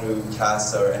you're going to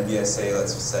cast our NBSA,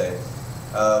 let's just say,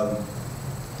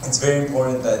 it's very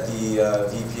important that the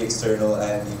VP External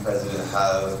and the President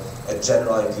have a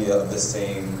general idea of the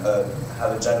same, the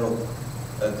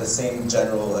same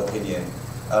general opinion.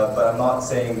 But I'm not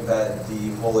saying that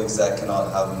the whole exec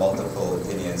cannot have multiple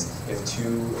opinions. If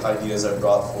two ideas are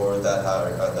brought forward that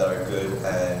are good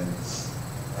and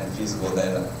feasible,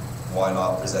 then why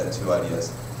not present two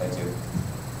ideas? Thank you.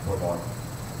 Or more.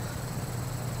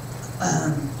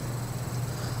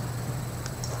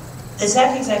 The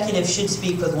SAC executive should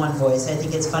speak with one voice. I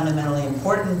think it's fundamentally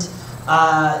important.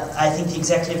 I think the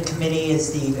executive committee in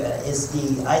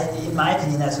my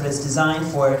opinion, that's what it's designed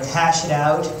for. Hash it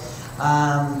out.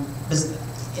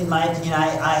 In my opinion,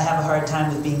 I have a hard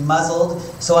time with being muzzled,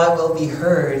 so I will be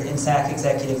heard in SAC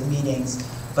executive meetings.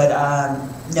 But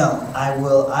no, I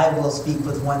will speak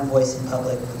with one voice in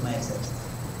public with my executive.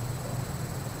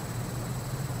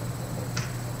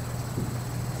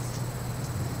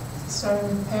 Starting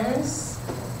with Paris,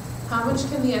 how much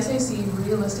can the SAC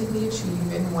realistically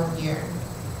achieve in 1 year?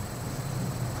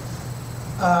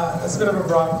 That's a bit of a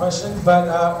broad question, but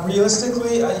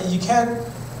realistically, you can't.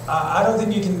 I don't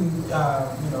think you can,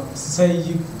 say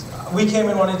we came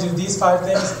and wanted to do these 5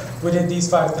 things. We did these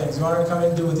 5 things. We wanted to come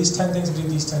and do these 10 things. We did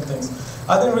these 10 things.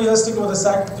 I think realistically, what the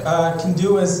SAC can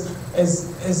do is as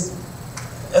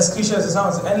cliche as it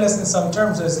sounds, endless in some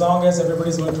terms, as long as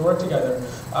everybody's willing to work together.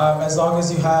 As long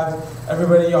as you have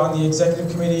everybody on the executive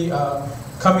committee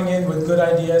coming in with good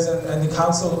ideas and the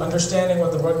council understanding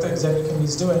what the work the executive committee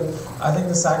is doing, I think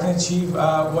the SAC can achieve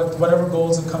whatever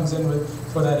goals it comes in with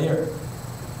for that year.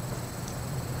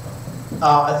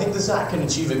 I think the SAC can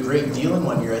achieve a great deal in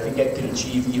 1 year. I think it can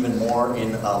achieve even more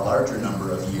in a larger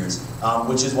number of years,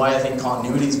 which is why I think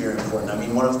continuity is very important. I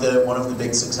mean, one of the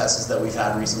big successes that we've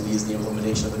had recently is the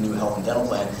implementation of a new health and dental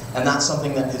plan, and that's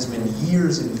something that has been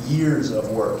years and years of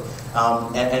work.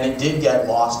 And it did get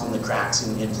lost in the cracks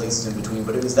in places in between,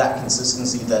 but it was that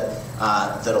consistency that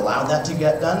allowed that to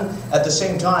get done. At the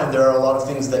same time, there are a lot of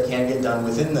things that can get done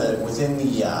within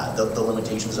the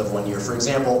limitations of 1 year. For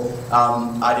example,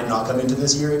 I did not come into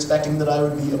this year expecting that I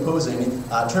would be opposing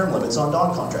term limits on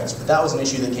Dawn contracts, but that was an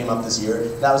issue that came up this year.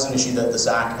 That was an issue that the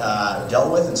SAC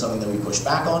dealt with and something that we pushed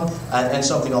back on, and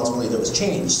something ultimately that was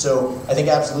changed. So I think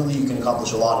absolutely you can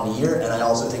accomplish a lot in a year, and I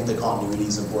also think that continuity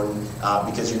is important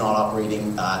because you're not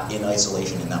operating in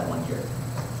isolation in that 1 year.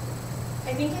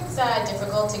 I think it's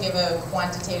difficult to give a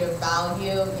quantitative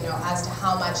value, as to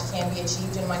how much can be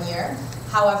achieved in 1 year.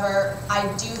 However, I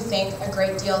do think a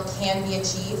great deal can be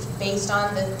achieved based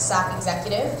on the SAC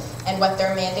executive and what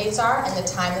their mandates are and the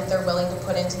time that they're willing to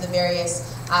put into the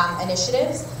various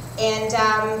initiatives. And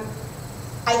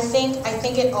I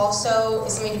think it also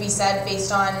is something to be said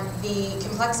based on the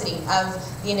complexity of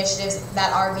the initiatives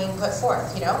that are being put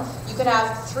forth. You could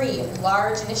have 3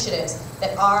 large initiatives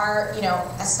that are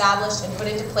established and put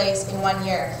into place in 1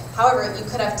 year. However, you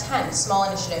could have 10 small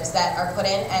initiatives that are put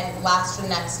in and last for the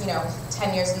next,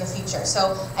 10 years in the future.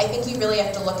 So I think you really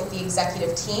have to look at the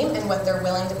executive team and what they're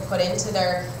willing to put into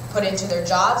their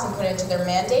jobs and put into their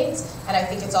mandates. And I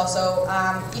think it's also,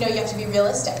 you have to be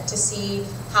realistic to see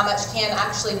how much can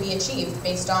actually be achieved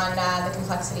based on the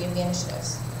complexity of the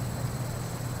initiatives.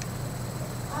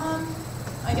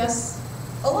 I guess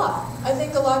a lot. I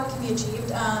think a lot can be achieved.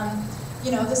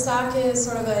 The SAC is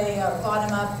sort of a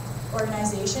bottom-up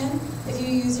organization. If you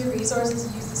use your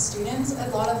resources, use the students, a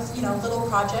lot of little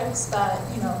projects that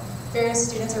various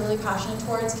students are really passionate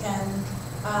towards can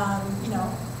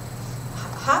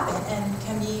happen and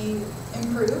can be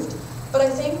improved. But I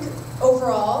think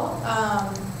overall,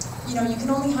 you can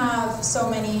only have so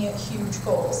many huge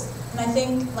goals. And I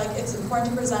think it's important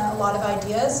to present a lot of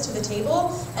ideas to the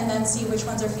table and then see which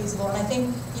ones are feasible. And I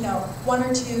think one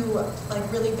or two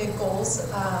really big goals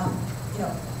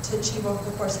to achieve over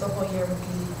the course of the whole year would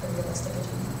be a realistic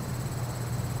achievement.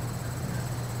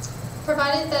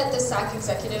 Provided that the SAC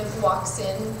executive walks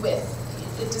in with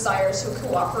a desire to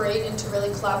cooperate and to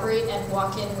really collaborate and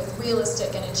walk in with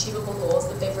realistic and achievable goals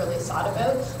that they've really thought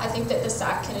about, I think that the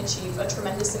SAC can achieve a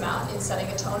tremendous amount in setting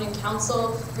a tone in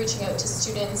council, reaching out to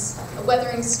students,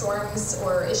 weathering storms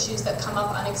or issues that come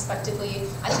up unexpectedly.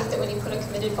 I think that when you put a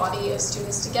committed body of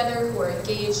students together who are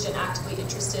engaged and actively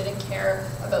interested and care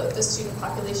about the student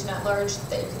population at large,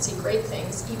 that you can see great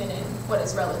things even in what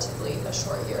is relatively a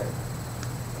short year.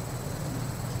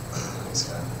 Thanks,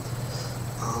 Kylie.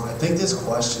 I think this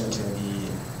question can be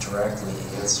directly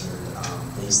answered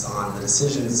based on the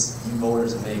decisions you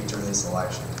voters make during this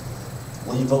election.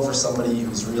 Will you vote for somebody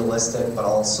who's realistic but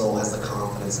also has the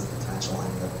confidence and potential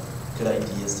and the good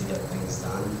ideas to get things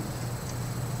done?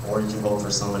 Or you can vote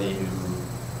for somebody who,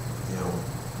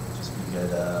 will just be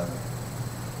good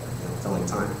filling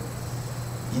time.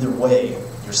 Either way,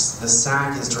 the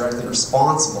SAC is directly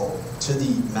responsible to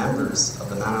the members of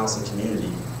the Mount Allison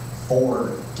community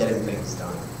for getting things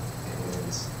done. And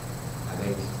I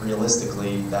think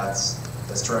realistically that's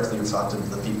directly reflective of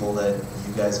the people that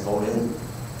you guys vote in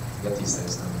to get these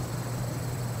things done.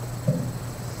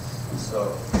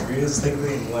 So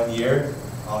realistically, in 1 year,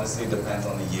 honestly, it depends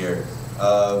on the year.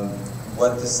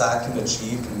 What the SAC can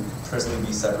achieve can personally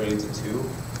be separated to two.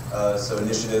 So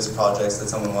initiatives, projects that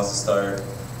someone wants to start,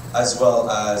 as well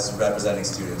as representing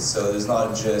students. So there's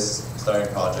not just starting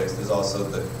projects, there's also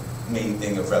the main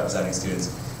thing of representing students.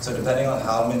 So depending on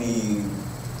how many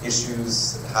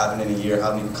issues happen in a year,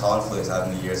 how many conflicts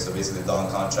happen in a year, so basically the Dawn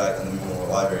contract and the Memorial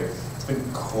Library, it's been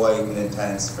quite an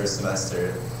intense first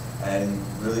semester and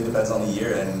really depends on the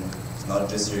year and not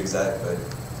just your exec, but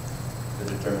the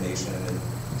determination and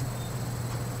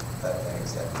that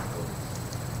things, yeah.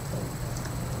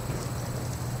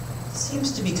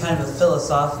 Seems to be kind of a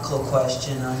philosophical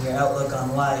question on your outlook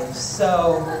on life.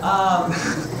 So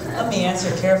let me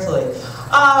answer carefully.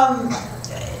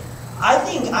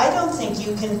 I don't think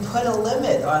you can put a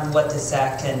limit on what the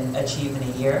SAC can achieve in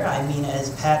a year. I mean, as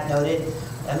Pat noted,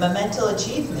 a monumental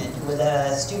achievement with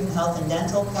a student health and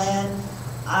dental plan.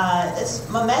 It's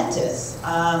momentous.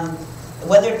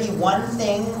 Whether it be one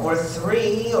thing or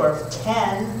 3 or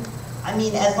 10, I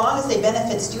mean, as long as they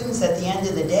benefit students at the end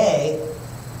of the day,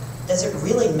 does it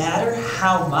really matter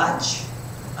how much?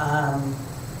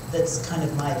 That's kind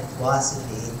of my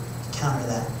philosophy to counter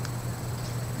that.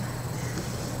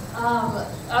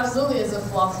 Absolutely is a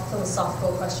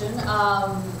philosophical question.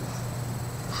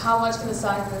 How much can the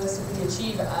SAC realistically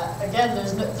achieve? Again,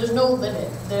 there's no limit.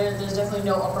 There's definitely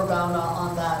no upper bound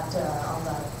on that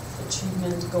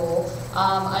achievement goal.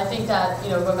 I think that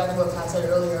going back to what Pat said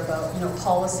earlier about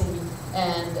policy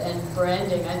and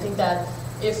branding. I think that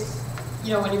if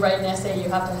when you write an essay, you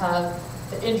have to have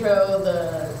the intro,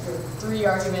 your 3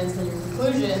 arguments, and your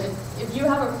conclusion. If you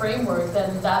have a framework,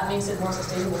 then that makes it more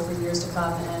sustainable for years to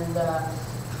come. And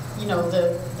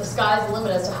the sky's the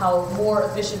limit as to how more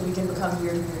efficient we can become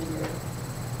year to year to year.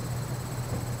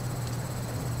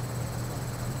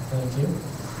 Thank you.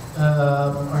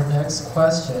 Our next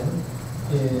question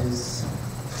is,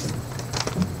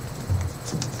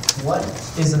 what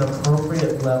is an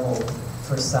appropriate level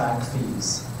for SAC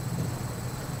fees?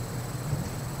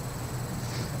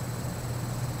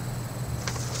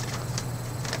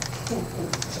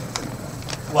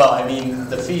 Well, I mean,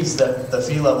 the fee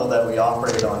level that we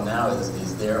operate on now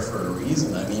is there for a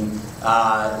reason. I mean,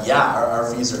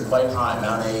 our fees are quite high.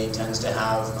 Mount A tends to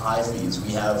have high fees.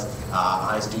 We have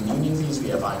high student union fees. We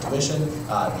have high tuition.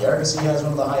 The Argosy has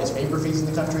one of the highest paper fees in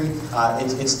the country.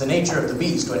 It's the nature of the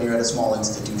beast when you're at a small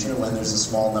institution and when there's a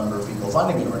small number of people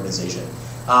funding an organization.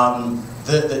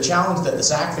 The challenge that the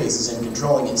SAC faces in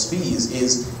controlling its fees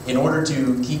is, in order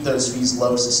to keep those fees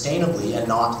low sustainably and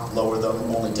not lower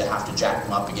them only to have to jack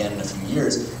them up again in a few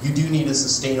years, you do need a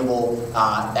sustainable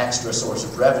extra source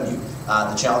of revenue.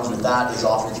 The challenge with that is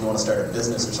often if you want to start a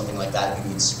business or something like that,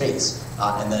 you need space.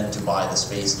 And then to buy the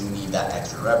space, you need that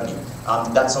extra revenue.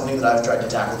 That's something that I've tried to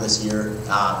tackle this year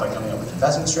by coming up with an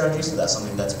investment strategy, so that's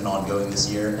something that's been ongoing this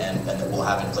year and that we'll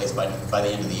have in place by the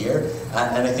end of the year.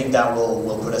 And I think that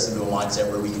will put us into a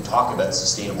mindset where we can talk about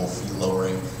sustainable fee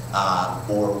lowering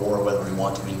or whether we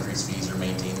want to increase fees or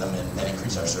maintain them and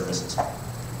increase our services.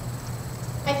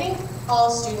 I think all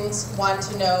students want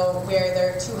to know where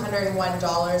their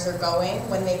 $201 are going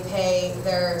when they pay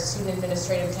their student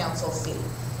administrative council fee.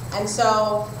 And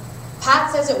so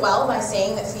Pat says it well by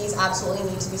saying that fees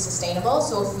absolutely need to be sustainable.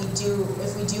 So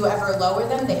if we do ever lower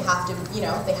them, they have to,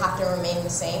 they have to remain the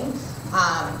same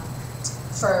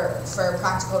for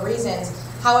practical reasons.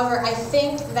 However, I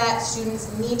think that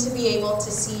students need to be able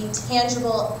to see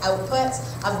tangible outputs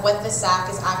of what the SAC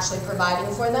is actually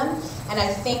providing for them. And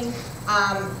I think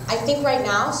right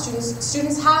now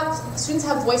students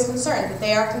have voiced concern that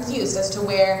they are confused as to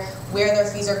where their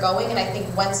fees are going. And I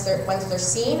think once they're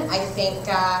seen, I think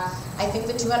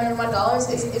the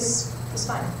 $201 is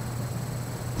fine.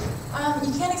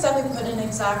 You can't exactly put an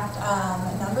exact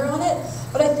number on it,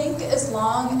 but I think as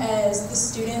long as the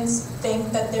students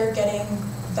think that they're getting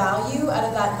value out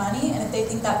of that money, and if they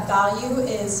think that value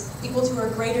is equal to or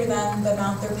greater than the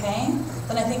amount they're paying,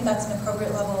 then I think that's an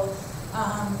appropriate level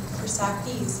for SAC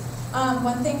fees.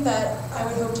 One thing that I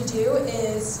would hope to do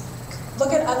is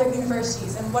look at other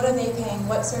universities and what are they paying,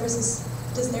 what services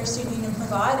does their student union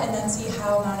provide, and then see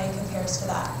how Mount A compares to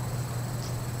that.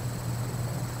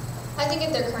 I think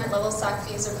at their current level, SAC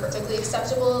fees are perfectly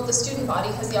acceptable. The student body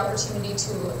has the opportunity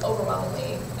to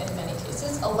overwhelmingly, in many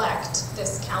cases, elect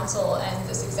this council and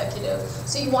this executive.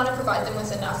 So you want to provide them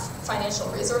with enough financial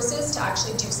resources to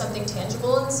actually do something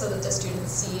tangible and so that the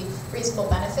students see reasonable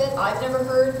benefit. I've never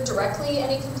heard directly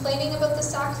any complaining about the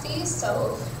SAC fees,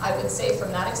 so I would say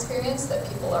from that experience that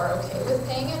people are okay with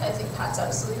paying it. I think Pat's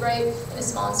absolutely right. In a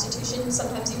small institution,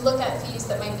 sometimes you look at fees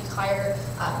that might be higher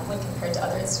when compared to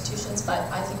other institutions, but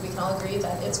I think we can all agree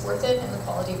that it's worth it and the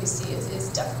quality we see is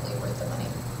definitely worth the money.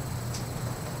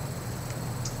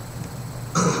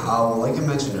 Well, like I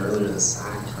mentioned earlier, the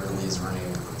SAC currently is running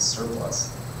a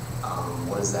surplus.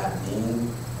 What does that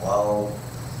mean? Well,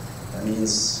 that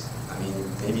means,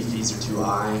 maybe fees are too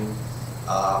high.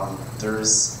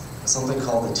 There's something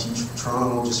called the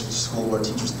Toronto District School Board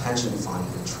Teachers Pension Fund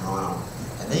in Toronto,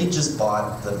 and they just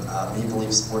bought the Maple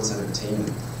Leaf Sports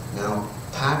Entertainment. Now,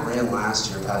 Pat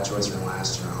Joyce ran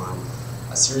last year on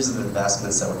a series of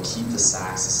investments that would keep the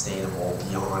SAC sustainable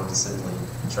beyond simply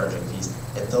charging fees.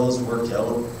 If those work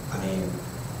out,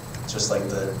 just like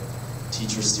the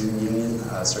teachers-student union,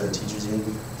 the teachers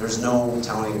union, there's no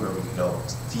telling where we could go.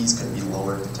 Fees could be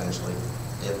lowered potentially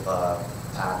if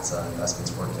Pat's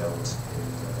investments work out,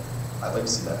 and I'd like to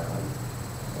see that happen.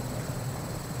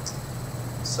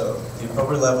 So the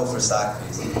appropriate level for SAC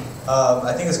fees,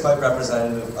 I think it's quite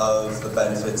representative of the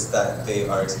benefits that they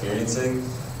are experiencing.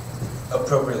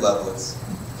 Appropriate level, it's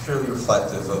purely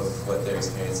reflective of what they're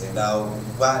experiencing. Now,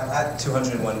 at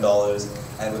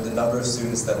 $201, and with the number of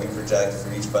students that we project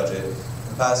for each budget,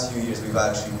 the past few years we've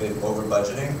actually been over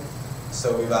budgeting,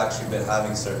 so we've actually been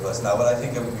having surplus. Now, what I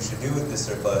think that we should do with this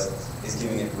surplus is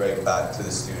giving it right back to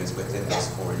the students within those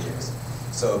 4 years.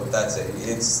 So that's it.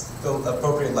 It's the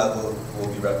appropriate level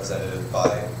will be represented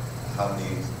by how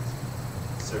many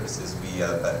services we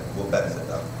will benefit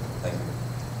them. Thank you.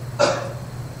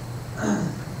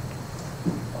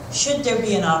 Should there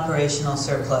be an operational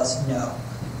surplus? No.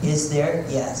 Is there?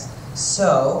 Yes.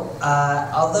 So,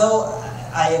 although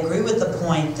I agree with the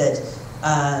point that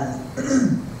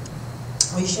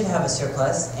we should have a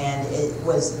surplus, and it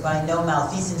was by no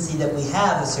malfeasancy that we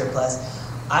have a surplus,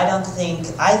 I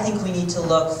think we need to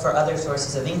look for other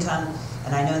sources of income,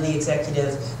 and I know the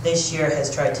executive this year has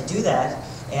tried to do that,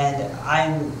 and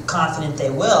I'm confident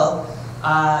they will.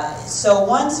 So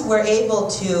once we're able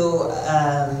to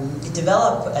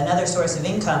develop another source of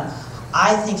income,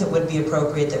 I think it would be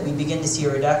appropriate that we begin to see a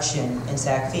reduction in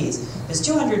SAC fees. Because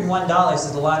 $201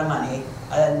 is a lot of money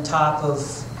on top of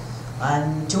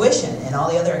tuition and all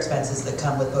the other expenses that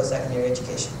come with post-secondary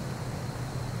education.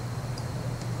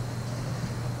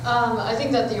 I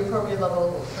think that the appropriate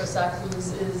level for SAC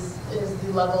fees is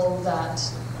the level that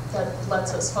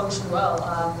lets us function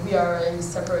well. We are a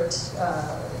separate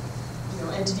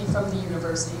entity from the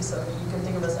university, so you can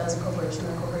think of us as a corporation.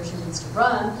 A corporation needs to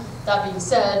run. That being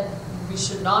said, we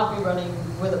should not be running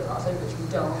with a profit, which we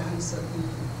don't.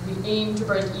 we aim to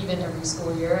break even every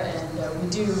school year, and we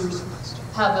do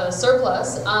have a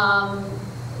surplus.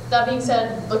 That being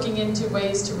said, looking into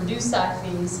ways to reduce SAC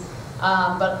fees,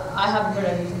 but I haven't heard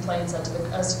any complaints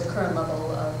as to the current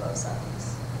level of SAC fees.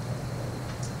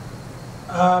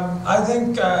 I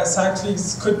think SAC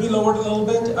fees could be lowered a little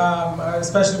bit,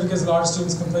 especially because a lot of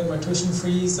students complain about tuition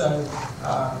fees,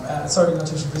 sorry, not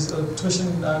tuition fees,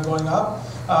 tuition going up,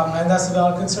 and that's a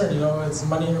valid concern. You know, it's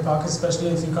money in your pocket, especially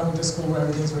if you're coming to school where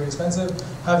everything's very expensive.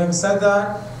 Having said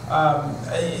that,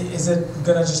 is it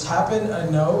gonna just happen?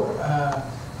 No.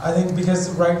 I think because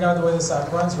right now the way the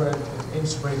SAC runs, where it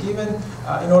aims to break even,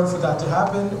 in order for that to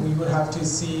happen, we would have to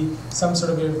see some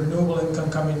sort of a renewable income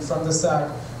coming from the SAC.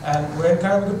 And we're in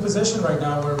kind of a good position right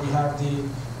now where we have the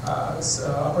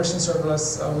operation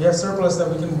surplus. We have surplus that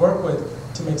we can work with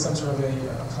to make some sort of a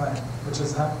plan, which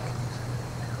is happening.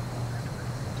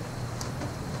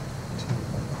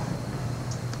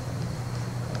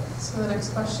 So the next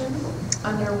question,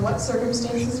 under what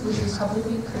circumstances would you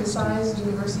publicly criticize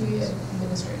university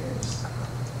administrators?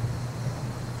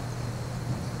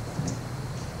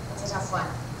 That's a tough one.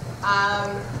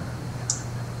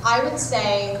 I would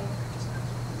say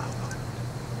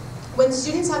when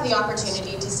students have the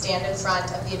opportunity to stand in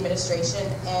front of the administration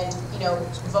and,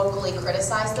 vocally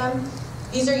criticize them,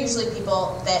 these are usually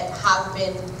people that have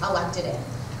been elected in.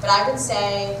 But I would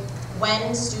say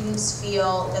when students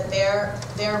feel that their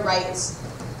rights,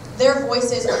 their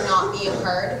voices are not being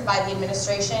heard by the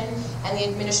administration, and the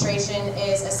administration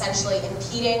is essentially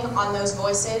impeding on those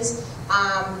voices,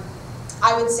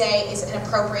 I would say is an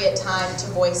appropriate time to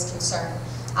voice concern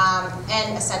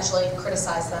and essentially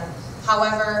criticize them.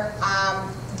 However,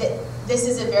 this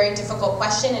is a very difficult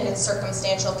question and it's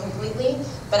circumstantial completely,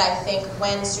 but I think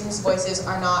when students' voices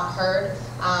are not heard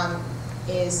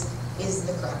is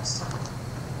the correct time.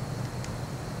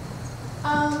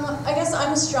 I guess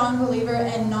I'm a strong believer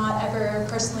in not ever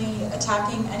personally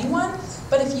attacking anyone,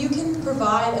 but if you can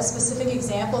provide a specific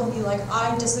example and be like,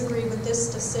 I disagree with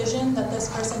this decision that this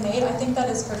person made, I think that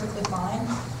is perfectly fine.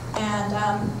 And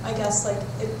I guess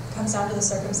it comes down to the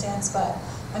circumstance, but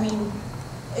I mean,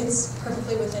 it's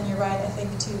perfectly within your right, I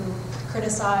think, to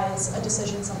criticize a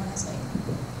decision someone has made.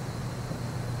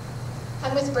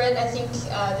 I'm with Britt. I think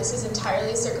this is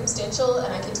entirely circumstantial,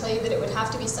 and I can tell you that it would have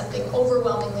to be something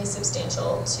overwhelmingly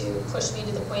substantial to push me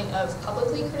to the point of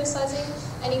publicly criticizing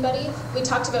anybody. We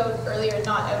talked about earlier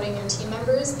not outing your team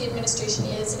members. The administration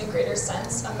is, in a greater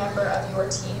sense, a member of your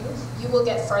team. You will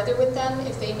get farther with them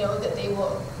if they know that they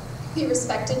will be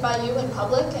respected by you in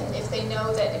public, and if they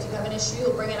know that if you have an issue,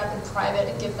 you'll bring it up in private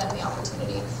and give them the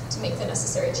opportunity to make the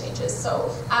necessary changes.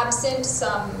 So absent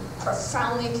some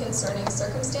profoundly concerning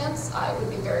circumstance, I would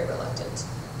be very reluctant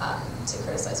to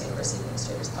criticize university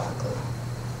administrators publicly.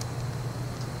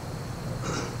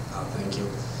 Thank you.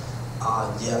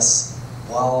 Yes,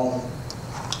 well,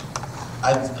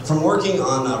 from working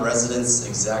on residence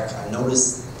exec, I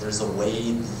noticed there's a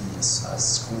way the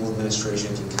school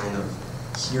administration can kind of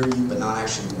hear you but not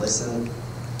actually listen,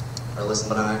 or listen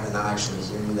but not actually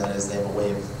hear you. That is, they have a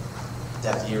way of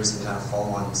deaf ears can kind of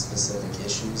fall on specific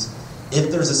issues. If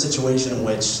there's a situation in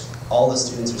which all the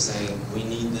students are saying, we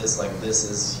need this, this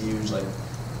is huge,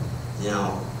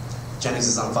 Jennings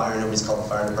is on fire, nobody's called the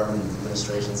fire department, the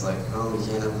administration's like, no, we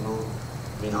can't have a home.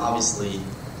 I mean, obviously,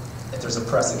 if there's a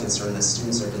pressing concern that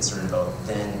students are concerned about,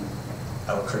 then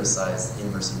I would criticize the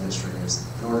university administrators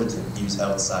in order to use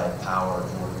outside power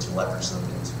in order to leverage them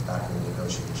into back into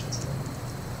negotiations.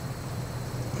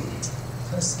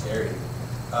 Kind of scary.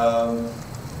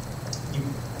 You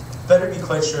better be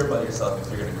quite sure about yourself if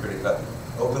you're going to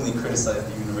openly criticize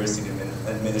the university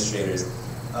administrators.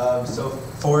 So,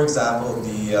 for example,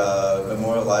 the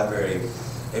Memorial Library,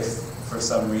 if for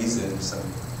some reason some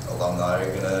alumni are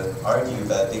going to argue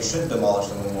that they should demolish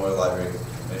the Memorial Library,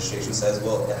 administration says,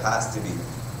 well, it has to be.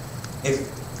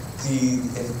 If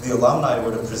the alumni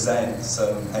were to present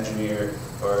some engineer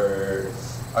or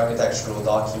architectural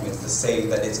documents to say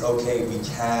that it's okay, we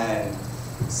can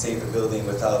save the building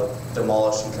without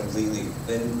demolishing completely,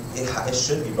 then it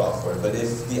should be brought forward. But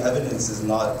if the evidence is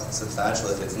not substantial,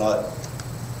 if it's not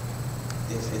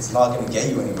going to get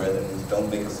you anywhere, then don't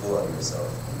make a fool out of yourself.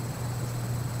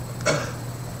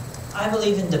 I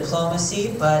believe in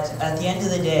diplomacy, but at the end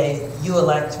of the day, you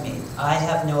elect me. I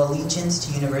have no allegiance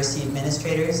to university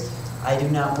administrators. I do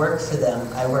not work for them.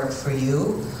 I work for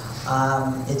you.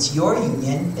 It's your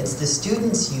union. It's the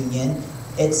students' union.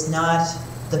 It's not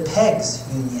the PEG's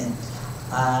union.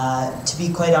 To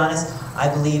be quite honest, I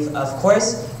believe, of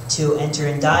course, to enter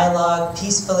in dialogue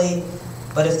peacefully,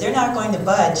 but if they're not going to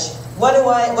budge,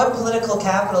 What political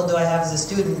capital do I have as a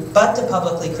student but to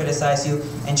publicly criticize you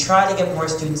and try to get more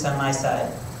students on my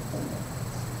side?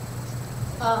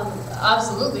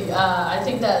 Absolutely. I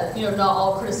think that not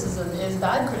all criticism is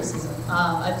bad criticism.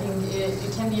 I think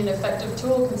it can be an effective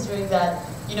tool, considering that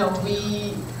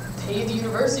we pay the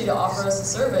university to offer us a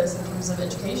service in terms of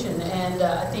education, and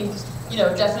I think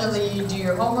definitely do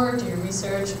your homework, do your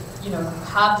research,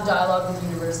 have the dialogue with the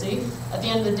university. At the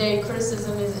end of the day,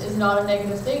 criticism is not a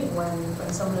negative thing.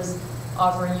 When someone is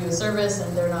offering you a service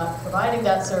and they're not providing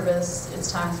that service,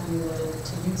 it's time for you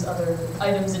to use other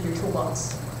items in your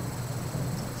toolbox.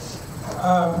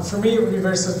 For me, it would be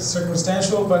very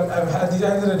circumstantial, but at the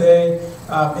end of the day,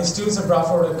 if students have brought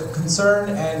forward a concern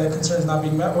and the concern is not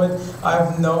being met with, I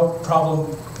have no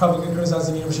problem publicly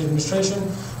criticizing the university administration.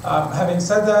 Having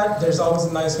said that, there's always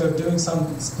a nice way of doing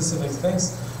some specific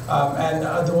things.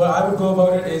 The way I would go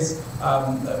about it is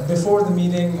before the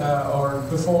meeting or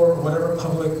before whatever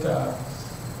public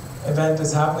event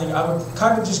is happening, I would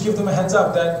kind of just give them a heads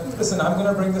up that, listen, I'm going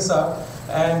to bring this up,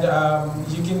 and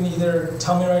you can either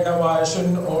tell me right now why I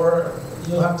shouldn't, or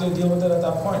you'll have to deal with it at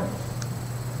that point.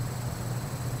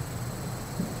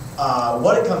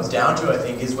 What it comes down to, I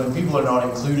think, is when people are not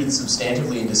included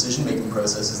substantively in decision-making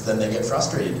processes, then they get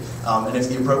frustrated. And if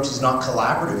the approach is not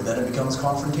collaborative, then it becomes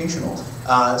confrontational.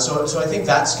 So I think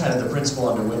that's kind of the principle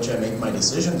under which I make my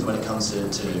decisions when it comes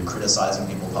to criticizing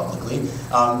people publicly.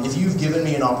 If you've given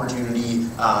me an opportunity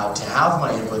to have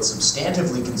my input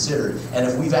substantively considered, and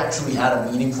if we've actually had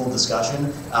a meaningful discussion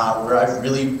where I've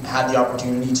really had the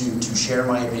opportunity to share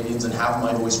my opinions and have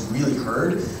my voice really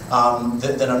heard,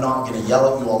 then I'm not going to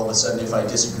yell at you all of a sudden if I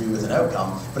disagree with an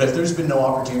outcome. But if there's been no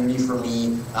opportunity for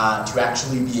me to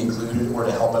actually be included or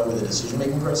to help out with a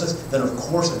decision-making process, then of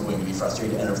course I'm going to be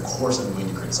frustrated, and of course I'm going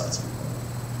to criticize people.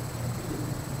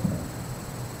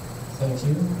 Thank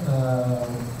you. I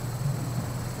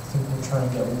think we'll try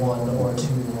and get one or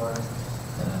two more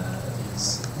of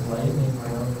these lightning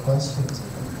round questions.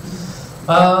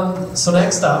 So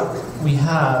next up, we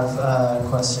have a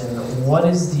question. What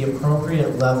is the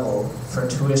appropriate level for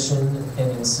tuition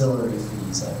and ancillary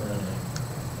fees at Renee?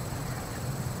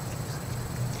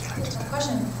 Good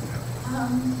question.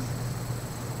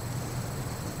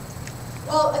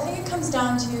 Well, I think it comes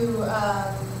down to,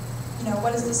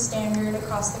 what is the standard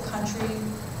across the country,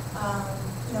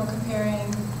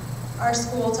 comparing our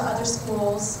school to other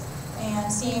schools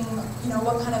and seeing,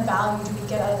 what kind of value do we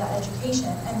get out of that education,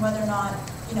 and whether or not,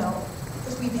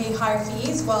 if we pay higher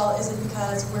fees, well, is it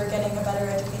because we're getting a better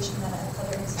education than at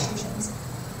other institutions?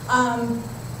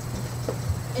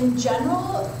 In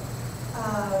general,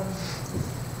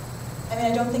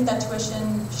 I don't think that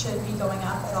tuition should be going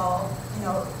up at all.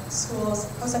 Schools,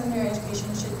 post-secondary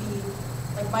education should be,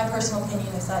 my personal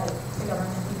opinion is that the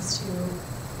government needs to,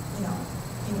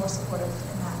 be more supportive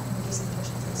in that and reducing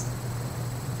tuition fees.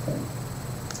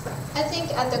 I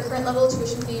think at the current level,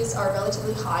 tuition fees are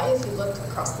relatively high if you look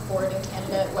across the board in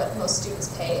Canada at what most students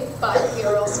pay. But we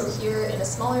are also here in a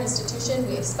smaller institution.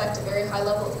 We expect a very high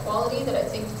level of quality that I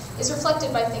think is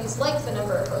reflected by things like the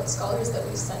number of Rhodes Scholars that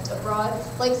we've sent abroad,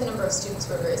 like the number of students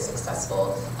who are very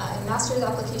successful in master's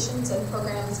applications and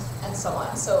programs, and so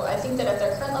on. So I think that at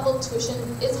their current level, tuition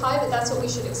is high, but that's what we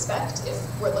should expect if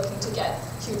we're looking to get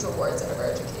huge rewards out of our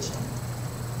education.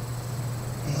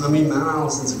 Mount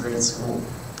Allison's a great school.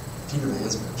 Peter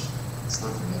Mansbridge, let's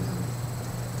not forget him.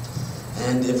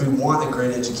 And if we want a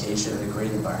great education and a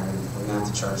great environment, we're going to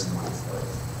have to charge the money for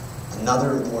it.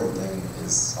 Another important thing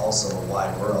is also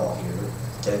why we're all here,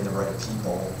 getting the right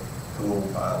people who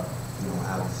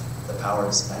have the power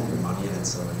to spend your money and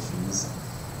ancillary fees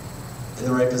in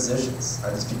the right positions.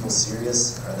 Are these people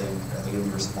serious? Are they going to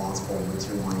be responsible with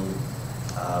your money,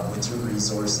 with your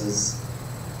resources?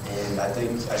 And I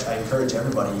think I encourage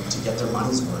everybody to get their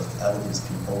money's worth out of these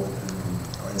people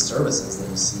who are in services that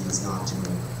you see as not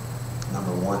doing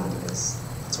number one, because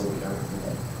that's what we are.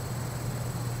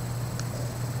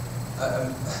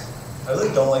 I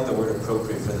really don't like the word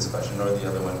appropriate for this question, or the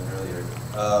other one earlier.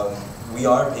 We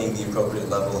are paying the appropriate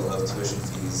level of tuition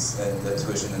fees and the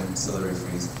tuition and ancillary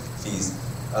fees.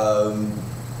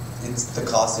 It's the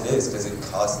cost it is, because it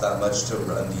costs that much to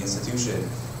run the institution.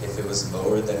 If it was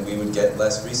lower, then we would get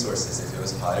less resources. If it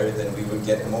was higher, then we would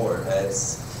get more.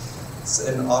 It's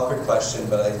an awkward question,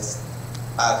 but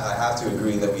I have to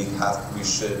agree that we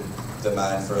should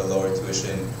demand for a lower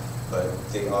tuition, but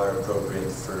they are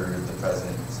appropriate for the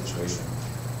present situation.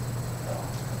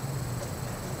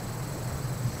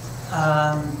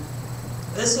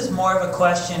 This is more of a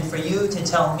question for you to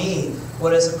tell me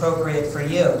what is appropriate for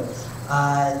you.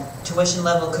 Tuition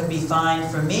level could be fine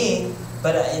for me,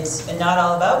 but it's not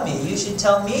all about me. You should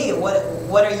tell me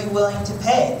what are you willing to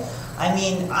pay. I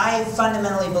mean, I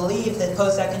fundamentally believe that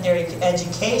post-secondary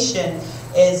education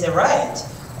is a right,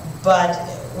 but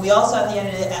we also at the end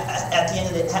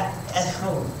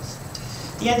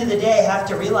of the day have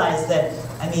to realize that,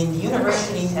 I mean, the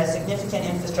university has significant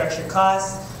infrastructure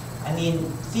costs. I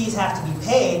mean, fees have to be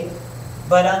paid,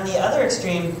 but on the other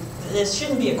extreme, there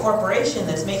shouldn't be a corporation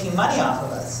that's making money off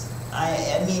of us.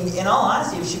 I mean, in all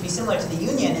honesty, it should be similar to the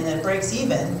union in that it breaks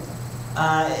even,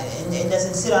 and it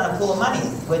doesn't sit on a pool of money,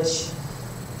 which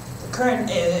the current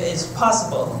is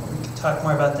possible. We can talk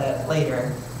more about that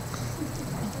later.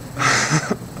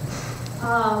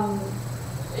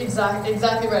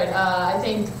 Exactly right. I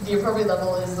think the appropriate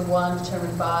level is the one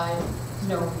determined by,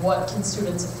 what can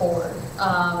students afford.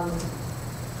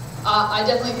 I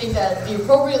definitely think that the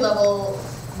appropriate level,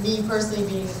 me personally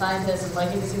being a scientist and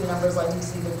liking to see the numbers, liking to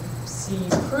see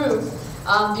proof,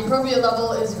 the appropriate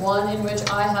level is one in which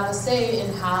I have a say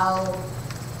in how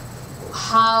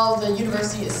the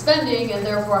university is spending, and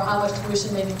therefore how much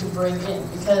tuition they need to bring in.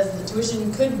 Because the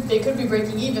tuition they could be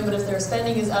breaking even, but if their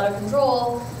spending is out of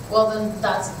control, well then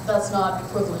that's not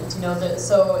equivalent.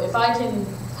 So if I can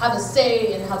have a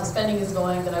say in how the spending is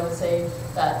going, then I would say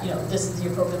that this is the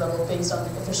appropriate level based on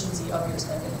the efficiency of your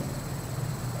spending.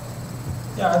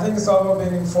 Yeah, I think it's all about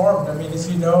being informed. I mean, if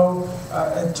you know,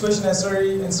 tuition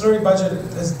ancillary budget,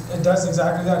 it does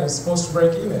exactly that. It's supposed to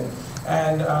break even.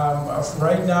 And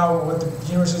right now, what the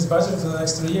university's budget for the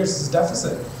next 3 years is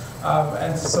deficit.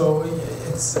 And so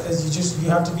you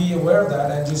have to be aware of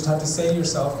that and just have to say to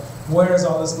yourself, where is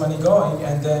all this money going?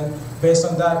 And then based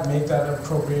on that, make that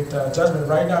appropriate judgment.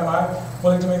 Right now, am I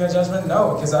willing to make that judgment?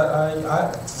 No, because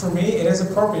for me, it is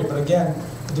appropriate. But again,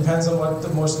 it depends on what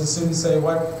most of the students say,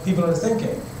 what people are thinking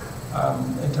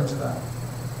in terms of that.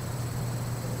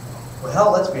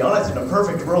 Well, let's be honest, in a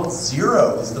perfect world,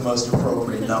 0 is the most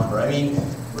appropriate number. I mean,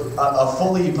 a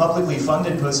fully publicly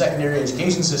funded post-secondary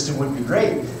education system would be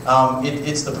great.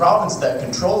 It's the province that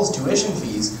controls tuition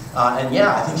fees, and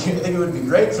yeah, I think it would be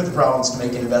great for the province to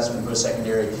make an investment in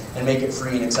post-secondary and make it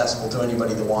free and accessible to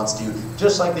anybody that wants to,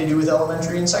 just like they do with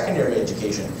elementary and secondary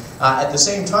education. At the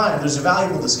same time, there's a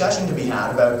valuable discussion to be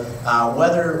had about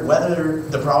whether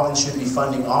the province should be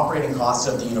funding operating costs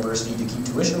of the university to keep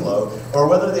tuition low, or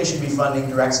whether they should be funding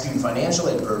direct student financial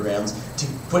aid programs to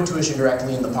put tuition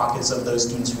directly in the pockets of those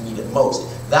students who need it most.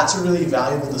 That's a really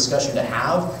valuable discussion to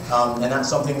have, and that's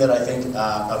something that I think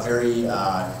a very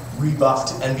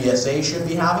rebuffed NBSA should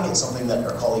be having. It's something that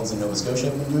our colleagues in Nova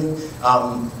Scotia have been doing.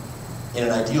 In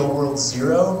an ideal world,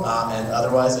 0, and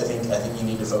otherwise, I think you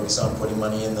need to focus on putting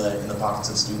money in the pockets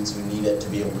of students who need it to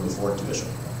be able to afford tuition.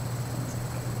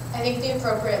 I think the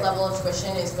appropriate level of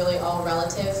tuition is really all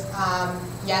relative.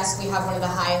 Yes, we have one of the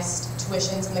highest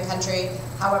tuitions in the country.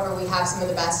 However, we have some of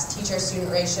the best teacher-student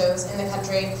ratios in the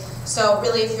country. So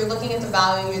really, if you're looking at the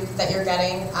value that you're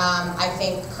getting, I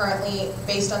think currently,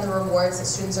 based on the rewards that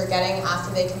students are getting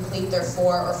after they complete their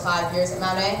 4 or 5 years at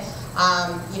Mount A,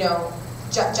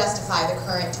 justify the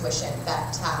current tuition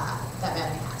that Mount A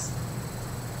has.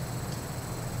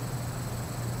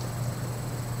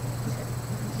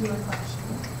 You have a question?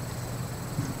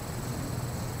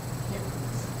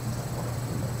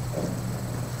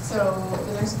 So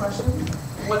the next question,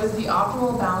 what is the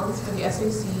optimal balance for the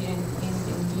SAC in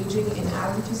engaging in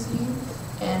advocacy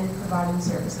and providing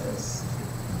services?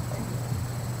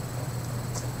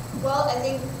 Well, I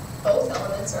think both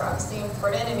elements are obviously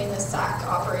important. I mean, the SAC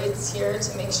operates here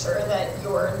to make sure that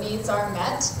your needs are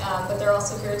met, but they're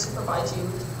also here to provide you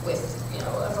with,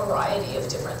 a variety of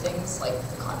different things like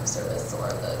the condom service or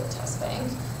the test bank.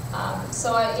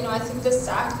 So I think the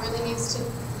SAC really needs to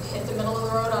hit the middle of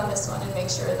the road on this one and make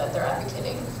sure that they're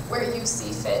advocating where you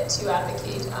see fit to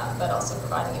advocate, but also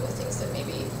providing you with things that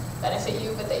maybe benefit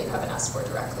you, but that you haven't asked for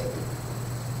directly.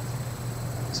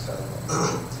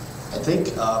 I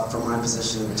think from my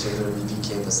position in particular, VP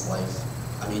Campus Life,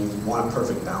 I mean, you want a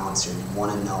perfect balance here. You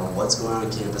want to know what's going on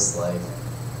in campus life,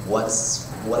 what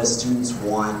do students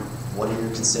want, what do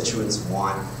your constituents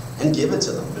want, and give it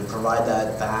to them and provide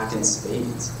that back in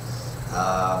spades.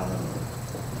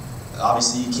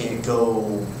 Obviously, you can't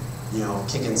go,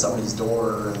 kick in somebody's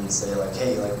door and say like,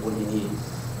 hey, like, what do you need?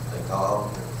 Like,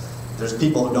 there's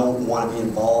people who don't want to be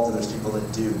involved, and there's people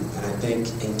that do. And I think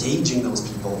engaging those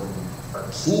people who are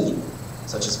keen,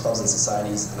 such as clubs and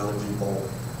societies and other people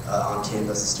on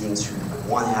campus, students who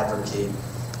want to advocate,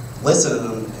 listen to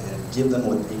them and give them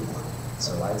what they want.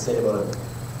 So I'd say about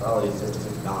probably a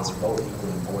 50-50 balance, are both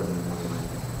equally important in my mind.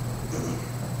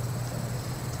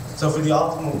 So for the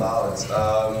optimal balance,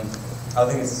 I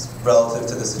think it's relative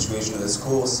to the situation of the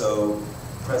school. So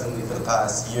presently for the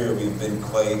past year, we've been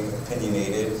quite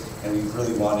opinionated, and we've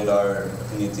really wanted our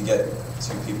opinion to get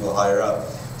to people higher up.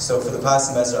 So for the past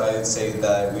semester, I would say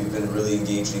that we've been really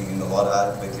engaging in a lot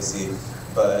of advocacy,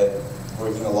 but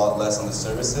working a lot less on the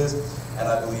services. And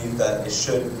I believe that it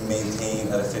should maintain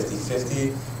at a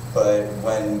 50-50, but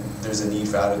when there's a need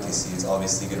for advocacy, it's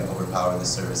obviously going to overpower the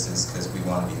services because we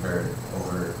want to be heard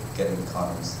over getting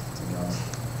comms, to be honest.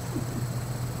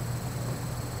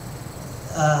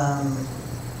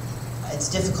 It's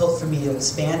difficult for me to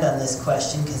expand on this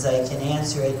question because I can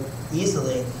answer it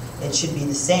easily. It should be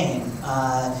the same.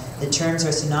 The terms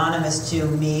are synonymous to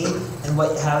me and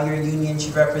how your union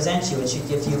should represent you. It should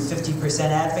give you 50%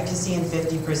 advocacy and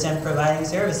 50% providing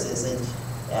services. And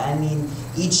I mean,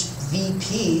 each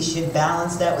VP should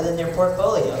balance that within their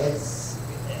portfolio.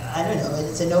 I don't know,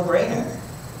 it's a no-brainer.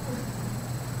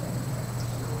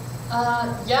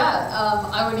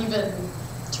 I would even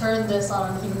turn this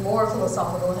on an even more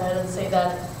philosophical head and say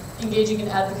that engaging in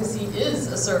advocacy is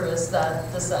a service that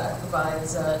the SAC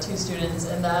provides to students,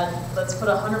 and that let's put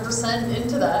 100%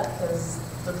 into that because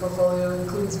the portfolio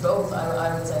includes both,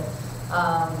 I would say.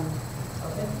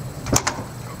 Okay.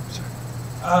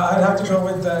 I'd have to go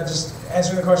with just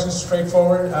answering the question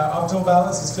straightforward. Optimal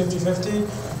balance is 50-50.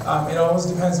 It always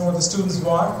depends on what the students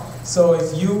want. So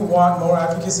if you want more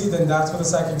advocacy, then that's what the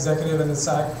SAC executive and the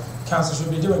SAC council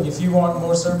should be doing. If you want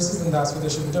more services, then that's what they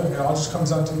should be doing. It all just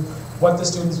comes down to what the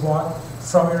students want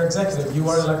from your executive. You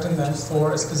are electing them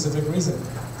for a specific reason.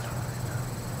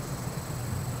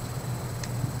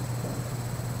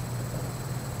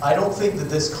 I don't think that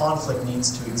this conflict needs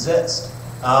to exist.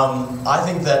 I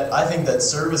think that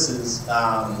services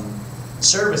are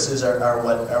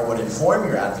what inform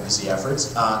your advocacy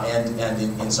efforts, and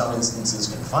in some instances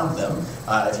can fund them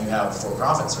if you have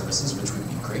for-profit services, which would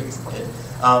be great if we did.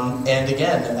 And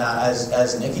again,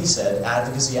 as Nikki said,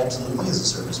 advocacy absolutely is a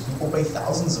service. People pay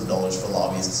thousands of dollars for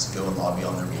lobbyists to go and lobby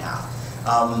on their behalf.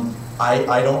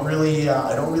 I don't really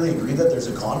agree that there's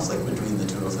a conflict between the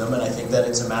two of them, and I think that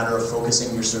it's a matter of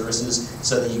focusing your services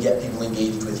so that you get people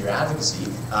engaged with your advocacy,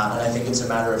 and I think it's a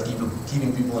matter of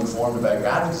keeping people informed about your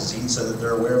advocacy so that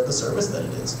they're aware of the service that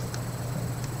it is.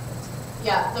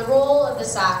 Yeah, the role of the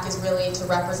SAC is really to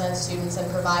represent students and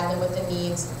provide them with the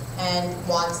needs and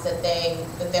wants that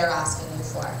they're asking you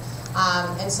for.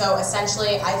 And so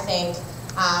essentially, I think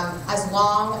as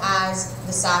long as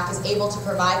the SAC is able to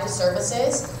provide the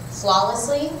services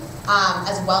flawlessly,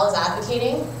 as well as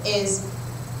advocating, is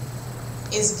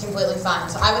completely fine.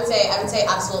 So I would say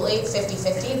absolutely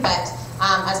 50-50, but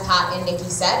as Pat and Nikki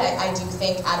said, I do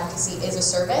think advocacy is a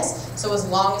service. So as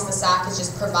long as the SAC is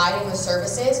just providing the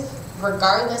services,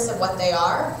 regardless of what they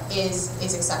are, is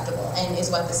acceptable and is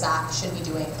what the SAC should be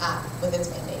doing with its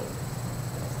mandate.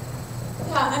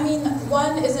 Yeah, I mean,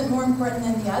 one isn't more important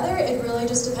than the other. It really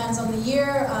just depends on the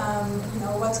year,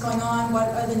 what's going on, what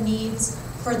are the needs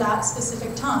for that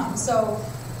specific time. So,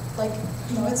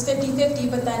 it's 50-50,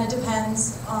 but then it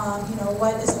depends on,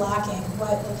 what is lacking.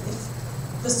 If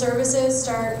the services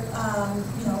start,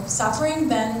 suffering,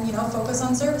 then, focus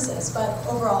on services. But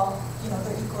overall,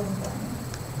 they're equally important.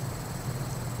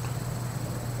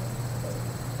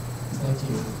 Thank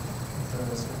you. There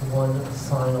was one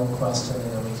final question,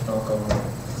 and then we can all go home.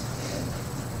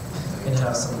 We can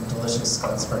have some delicious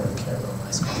Scottsburg and caramel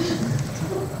ice cream.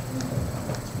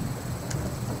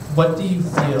 What do you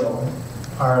feel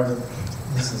are,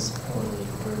 this is poorly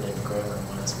worded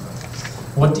grammar-wise, but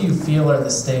what do you feel are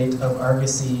the state of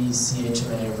Argosy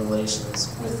CHMA relations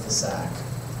with the SAC?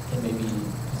 And maybe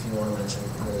if you want to mention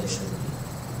where they should be.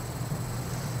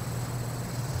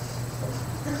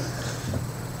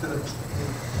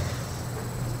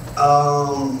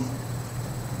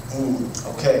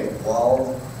 Okay, well,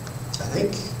 I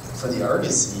think for the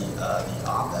Argosy, the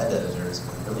op-ed editor has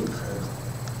been really critical.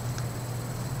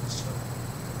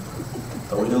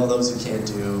 But we know those who can't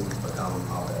do become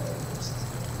op-ed editors.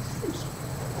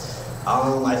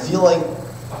 I feel like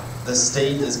the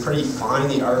state is pretty fine.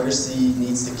 The Argosy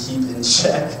needs to keep in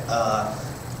check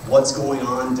what's going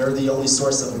on. They're the only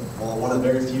source of, one of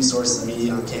the very few sources of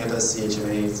media on campus.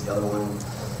 CHMA is the other one.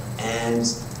 And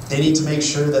they need to make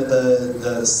sure that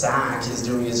the SAC is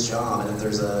doing its job, and if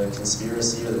there's a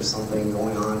conspiracy or there's something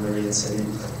going on very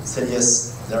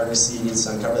insidious, the Argosy needs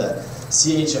to uncover that.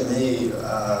 CHMA,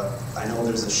 I know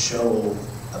there's a show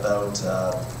about,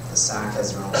 the SAC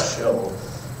has their own show,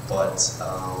 but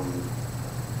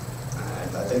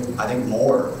I think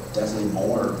definitely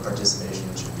more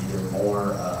participation should be there,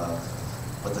 more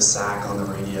with the SAC on the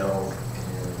radio,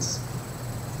 and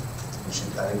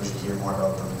I think we should hear more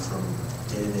about them from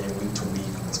day to day, week to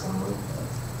week, what's going on.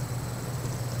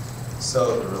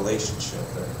 So the relationship,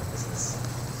 is this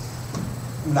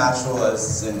natural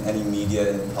as in any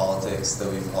media and politics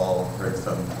that we've all heard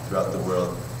from throughout the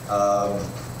world.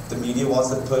 The media wants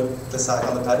to put the SAC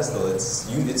on the pedestal.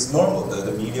 It's normal.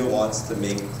 The media wants to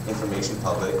make information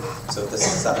public. So if the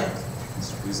SAC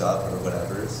screws up or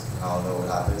whatever, I don't know what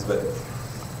happens, but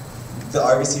the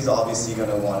Argosy is obviously going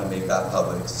to want to make that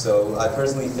public. So I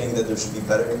personally think that there should be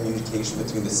better communication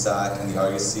between the SAC and the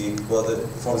Argosy, well, the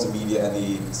forms of media and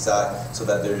the SAC, so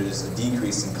that there is a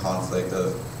decrease in conflict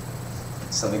of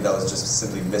something that was just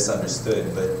simply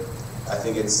misunderstood. But I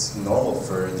think it's normal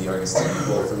for the Argosy,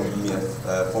 well, for media,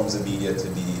 forms of media to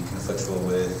be conflictual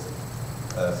with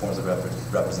forms of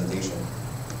representation.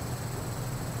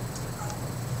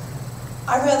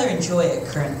 I rather enjoy it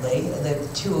currently. The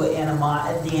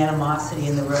animosity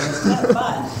in the room is kind of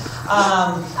fun.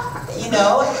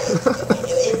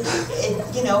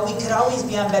 We could always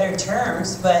be on better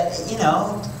terms, but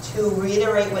to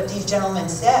reiterate what these gentlemen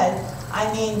said,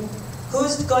 I mean,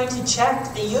 who's going to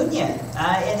check the union?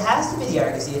 It has to be the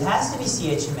Argosy. It has to be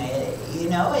CHMA.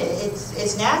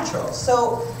 It's natural.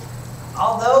 So,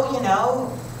 although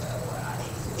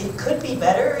it could be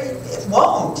better, it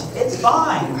won't. It's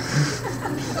fine.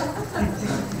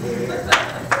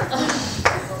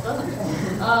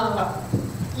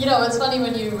 It's funny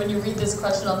when you read this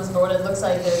question on this board, it looks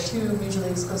like they're two mutually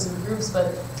exclusive groups,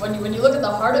 but when you look at the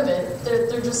heart of it,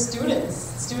 they're just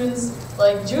students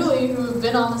like Julie who have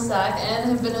been on the SAC and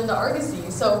have been in the Argosy.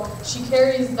 So she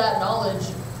carries that knowledge,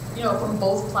 from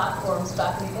both platforms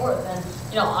back and forth. And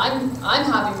I'm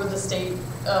happy with the state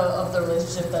of the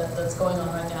relationship that's going on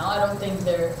right now. I don't think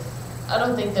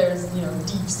there's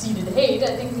deep-seated hate.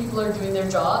 I think people are doing their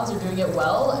jobs, are doing it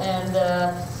well, and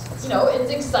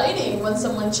it's exciting when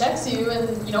someone checks you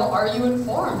and are you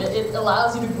informed? It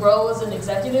allows you to grow as an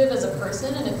executive, as a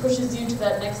person, and it pushes you to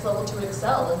that next level to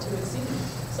excel and to exceed.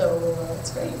 So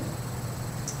it's great.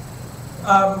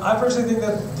 I personally think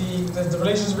that the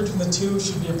relationship between the two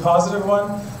should be a positive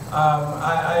one.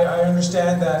 I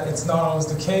understand that it's not always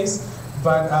the case,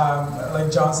 but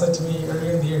like John said to me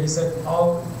earlier in the year, he said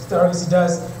all the Argosy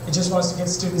does, it just wants to get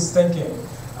students thinking.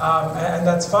 And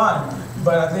that's fine,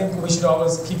 but I think we should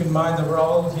always keep in mind that we're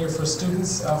all here for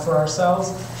students, for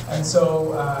ourselves, and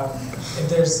so if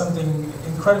there's something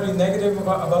incredibly negative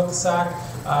about the SAC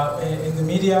in the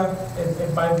media,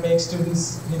 it might make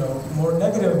students more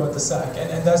negative about the SAC,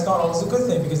 and that's not always a good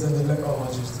thing, because then they're like, oh,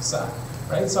 it's just the SAC.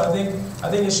 Right? So I think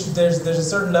there's a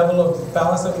certain level of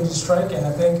balance that we need to strike, and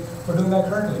I think we're doing that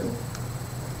currently.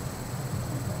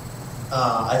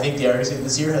 I think the Argosy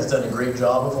this year has done a great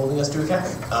job of holding us to account.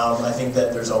 I think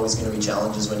that there's always going to be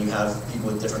challenges when you have people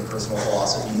with different personal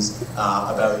philosophies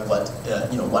about what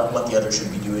the other should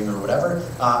be doing or whatever.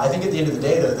 I think at the end of the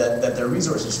day, though, that they're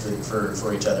resources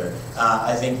for each other.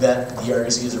 I think that the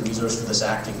Argosy is a resource for the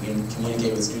SAC to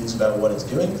communicate with students about what it's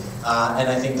doing, and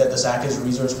I think that the SAC is a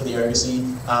resource for the Argosy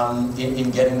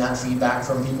in getting that feedback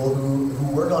from people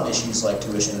who work on issues like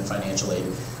tuition and financial aid.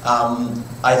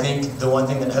 I think the one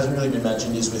thing that hasn't really been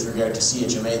mentioned is with regard to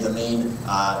CHMA, the main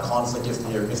conflict,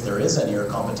 if there is any, or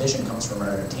competition, comes from our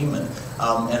entertainment.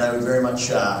 And I would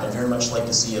I'd very much like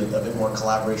to see a bit more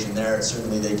collaboration there.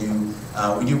 Certainly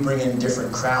we do bring in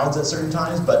different crowds at certain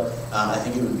times, but I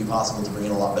think it would be possible to bring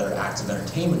in a lot better acts of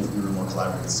entertainment if we were more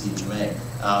collaborative with CHMA.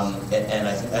 And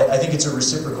I think it's a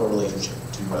reciprocal relationship,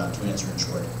 to answer in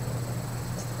short.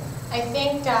 I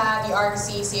think the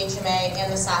Argosy, CHMA,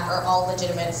 and the SAC are all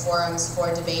legitimate forums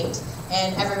for debate,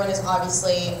 and everyone is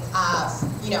obviously,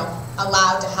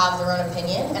 allowed to have their own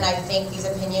opinion, and I think these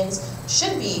opinions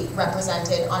should be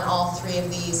represented on all three of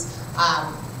these,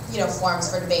 forums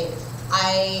for debate.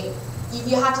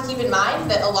 You have to keep in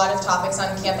mind that a lot of topics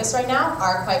on campus right now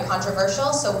are quite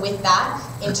controversial, so with that,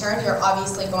 in turn, you're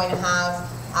obviously going to have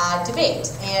debate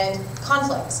and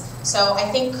conflicts. So I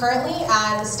think currently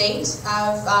the state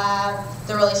of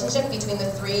the relationship between the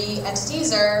three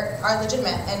entities are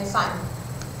legitimate and fine.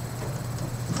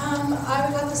 I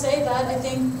would have to say that I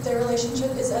think the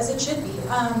relationship is as it should be.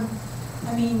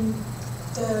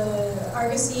 The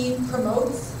Argosy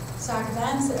promotes SAC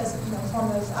events as a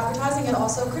form of advertising, and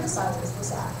also criticizes the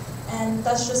SAC, and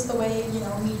that's just the way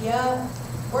media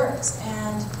works.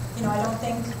 And I don't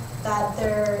think that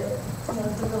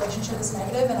the relationship is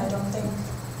negative, and I don't think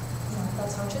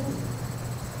that's how it should be.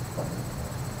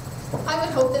 I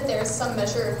would hope that there's some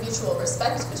measure of mutual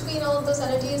respect between all of those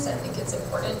entities. I think it's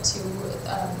important to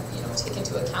take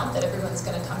into account that everyone's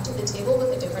going to come to the table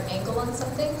with a different angle on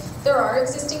something. There are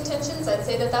existing tensions. I'd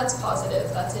say that that's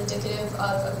positive. That's indicative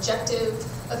of objective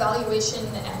evaluation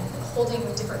and holding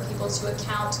different people to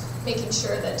account, making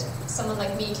sure that someone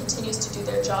like me continues to do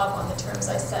their job on the terms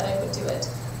I said I would do it.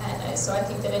 And so I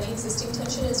think that any existing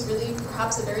tension is really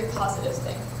perhaps a very positive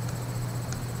thing.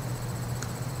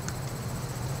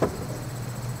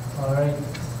 All right,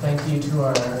 thank you to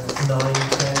our 9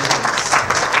 candidates.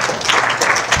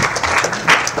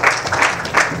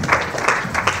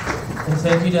 And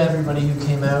thank you to everybody who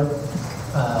came out.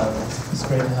 It's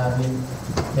great to have you.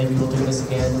 Maybe we'll do this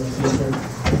again in the future.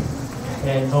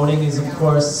 And voting is, of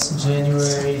course,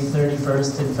 January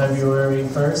 31st and February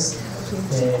 1st.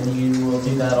 And you will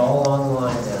do that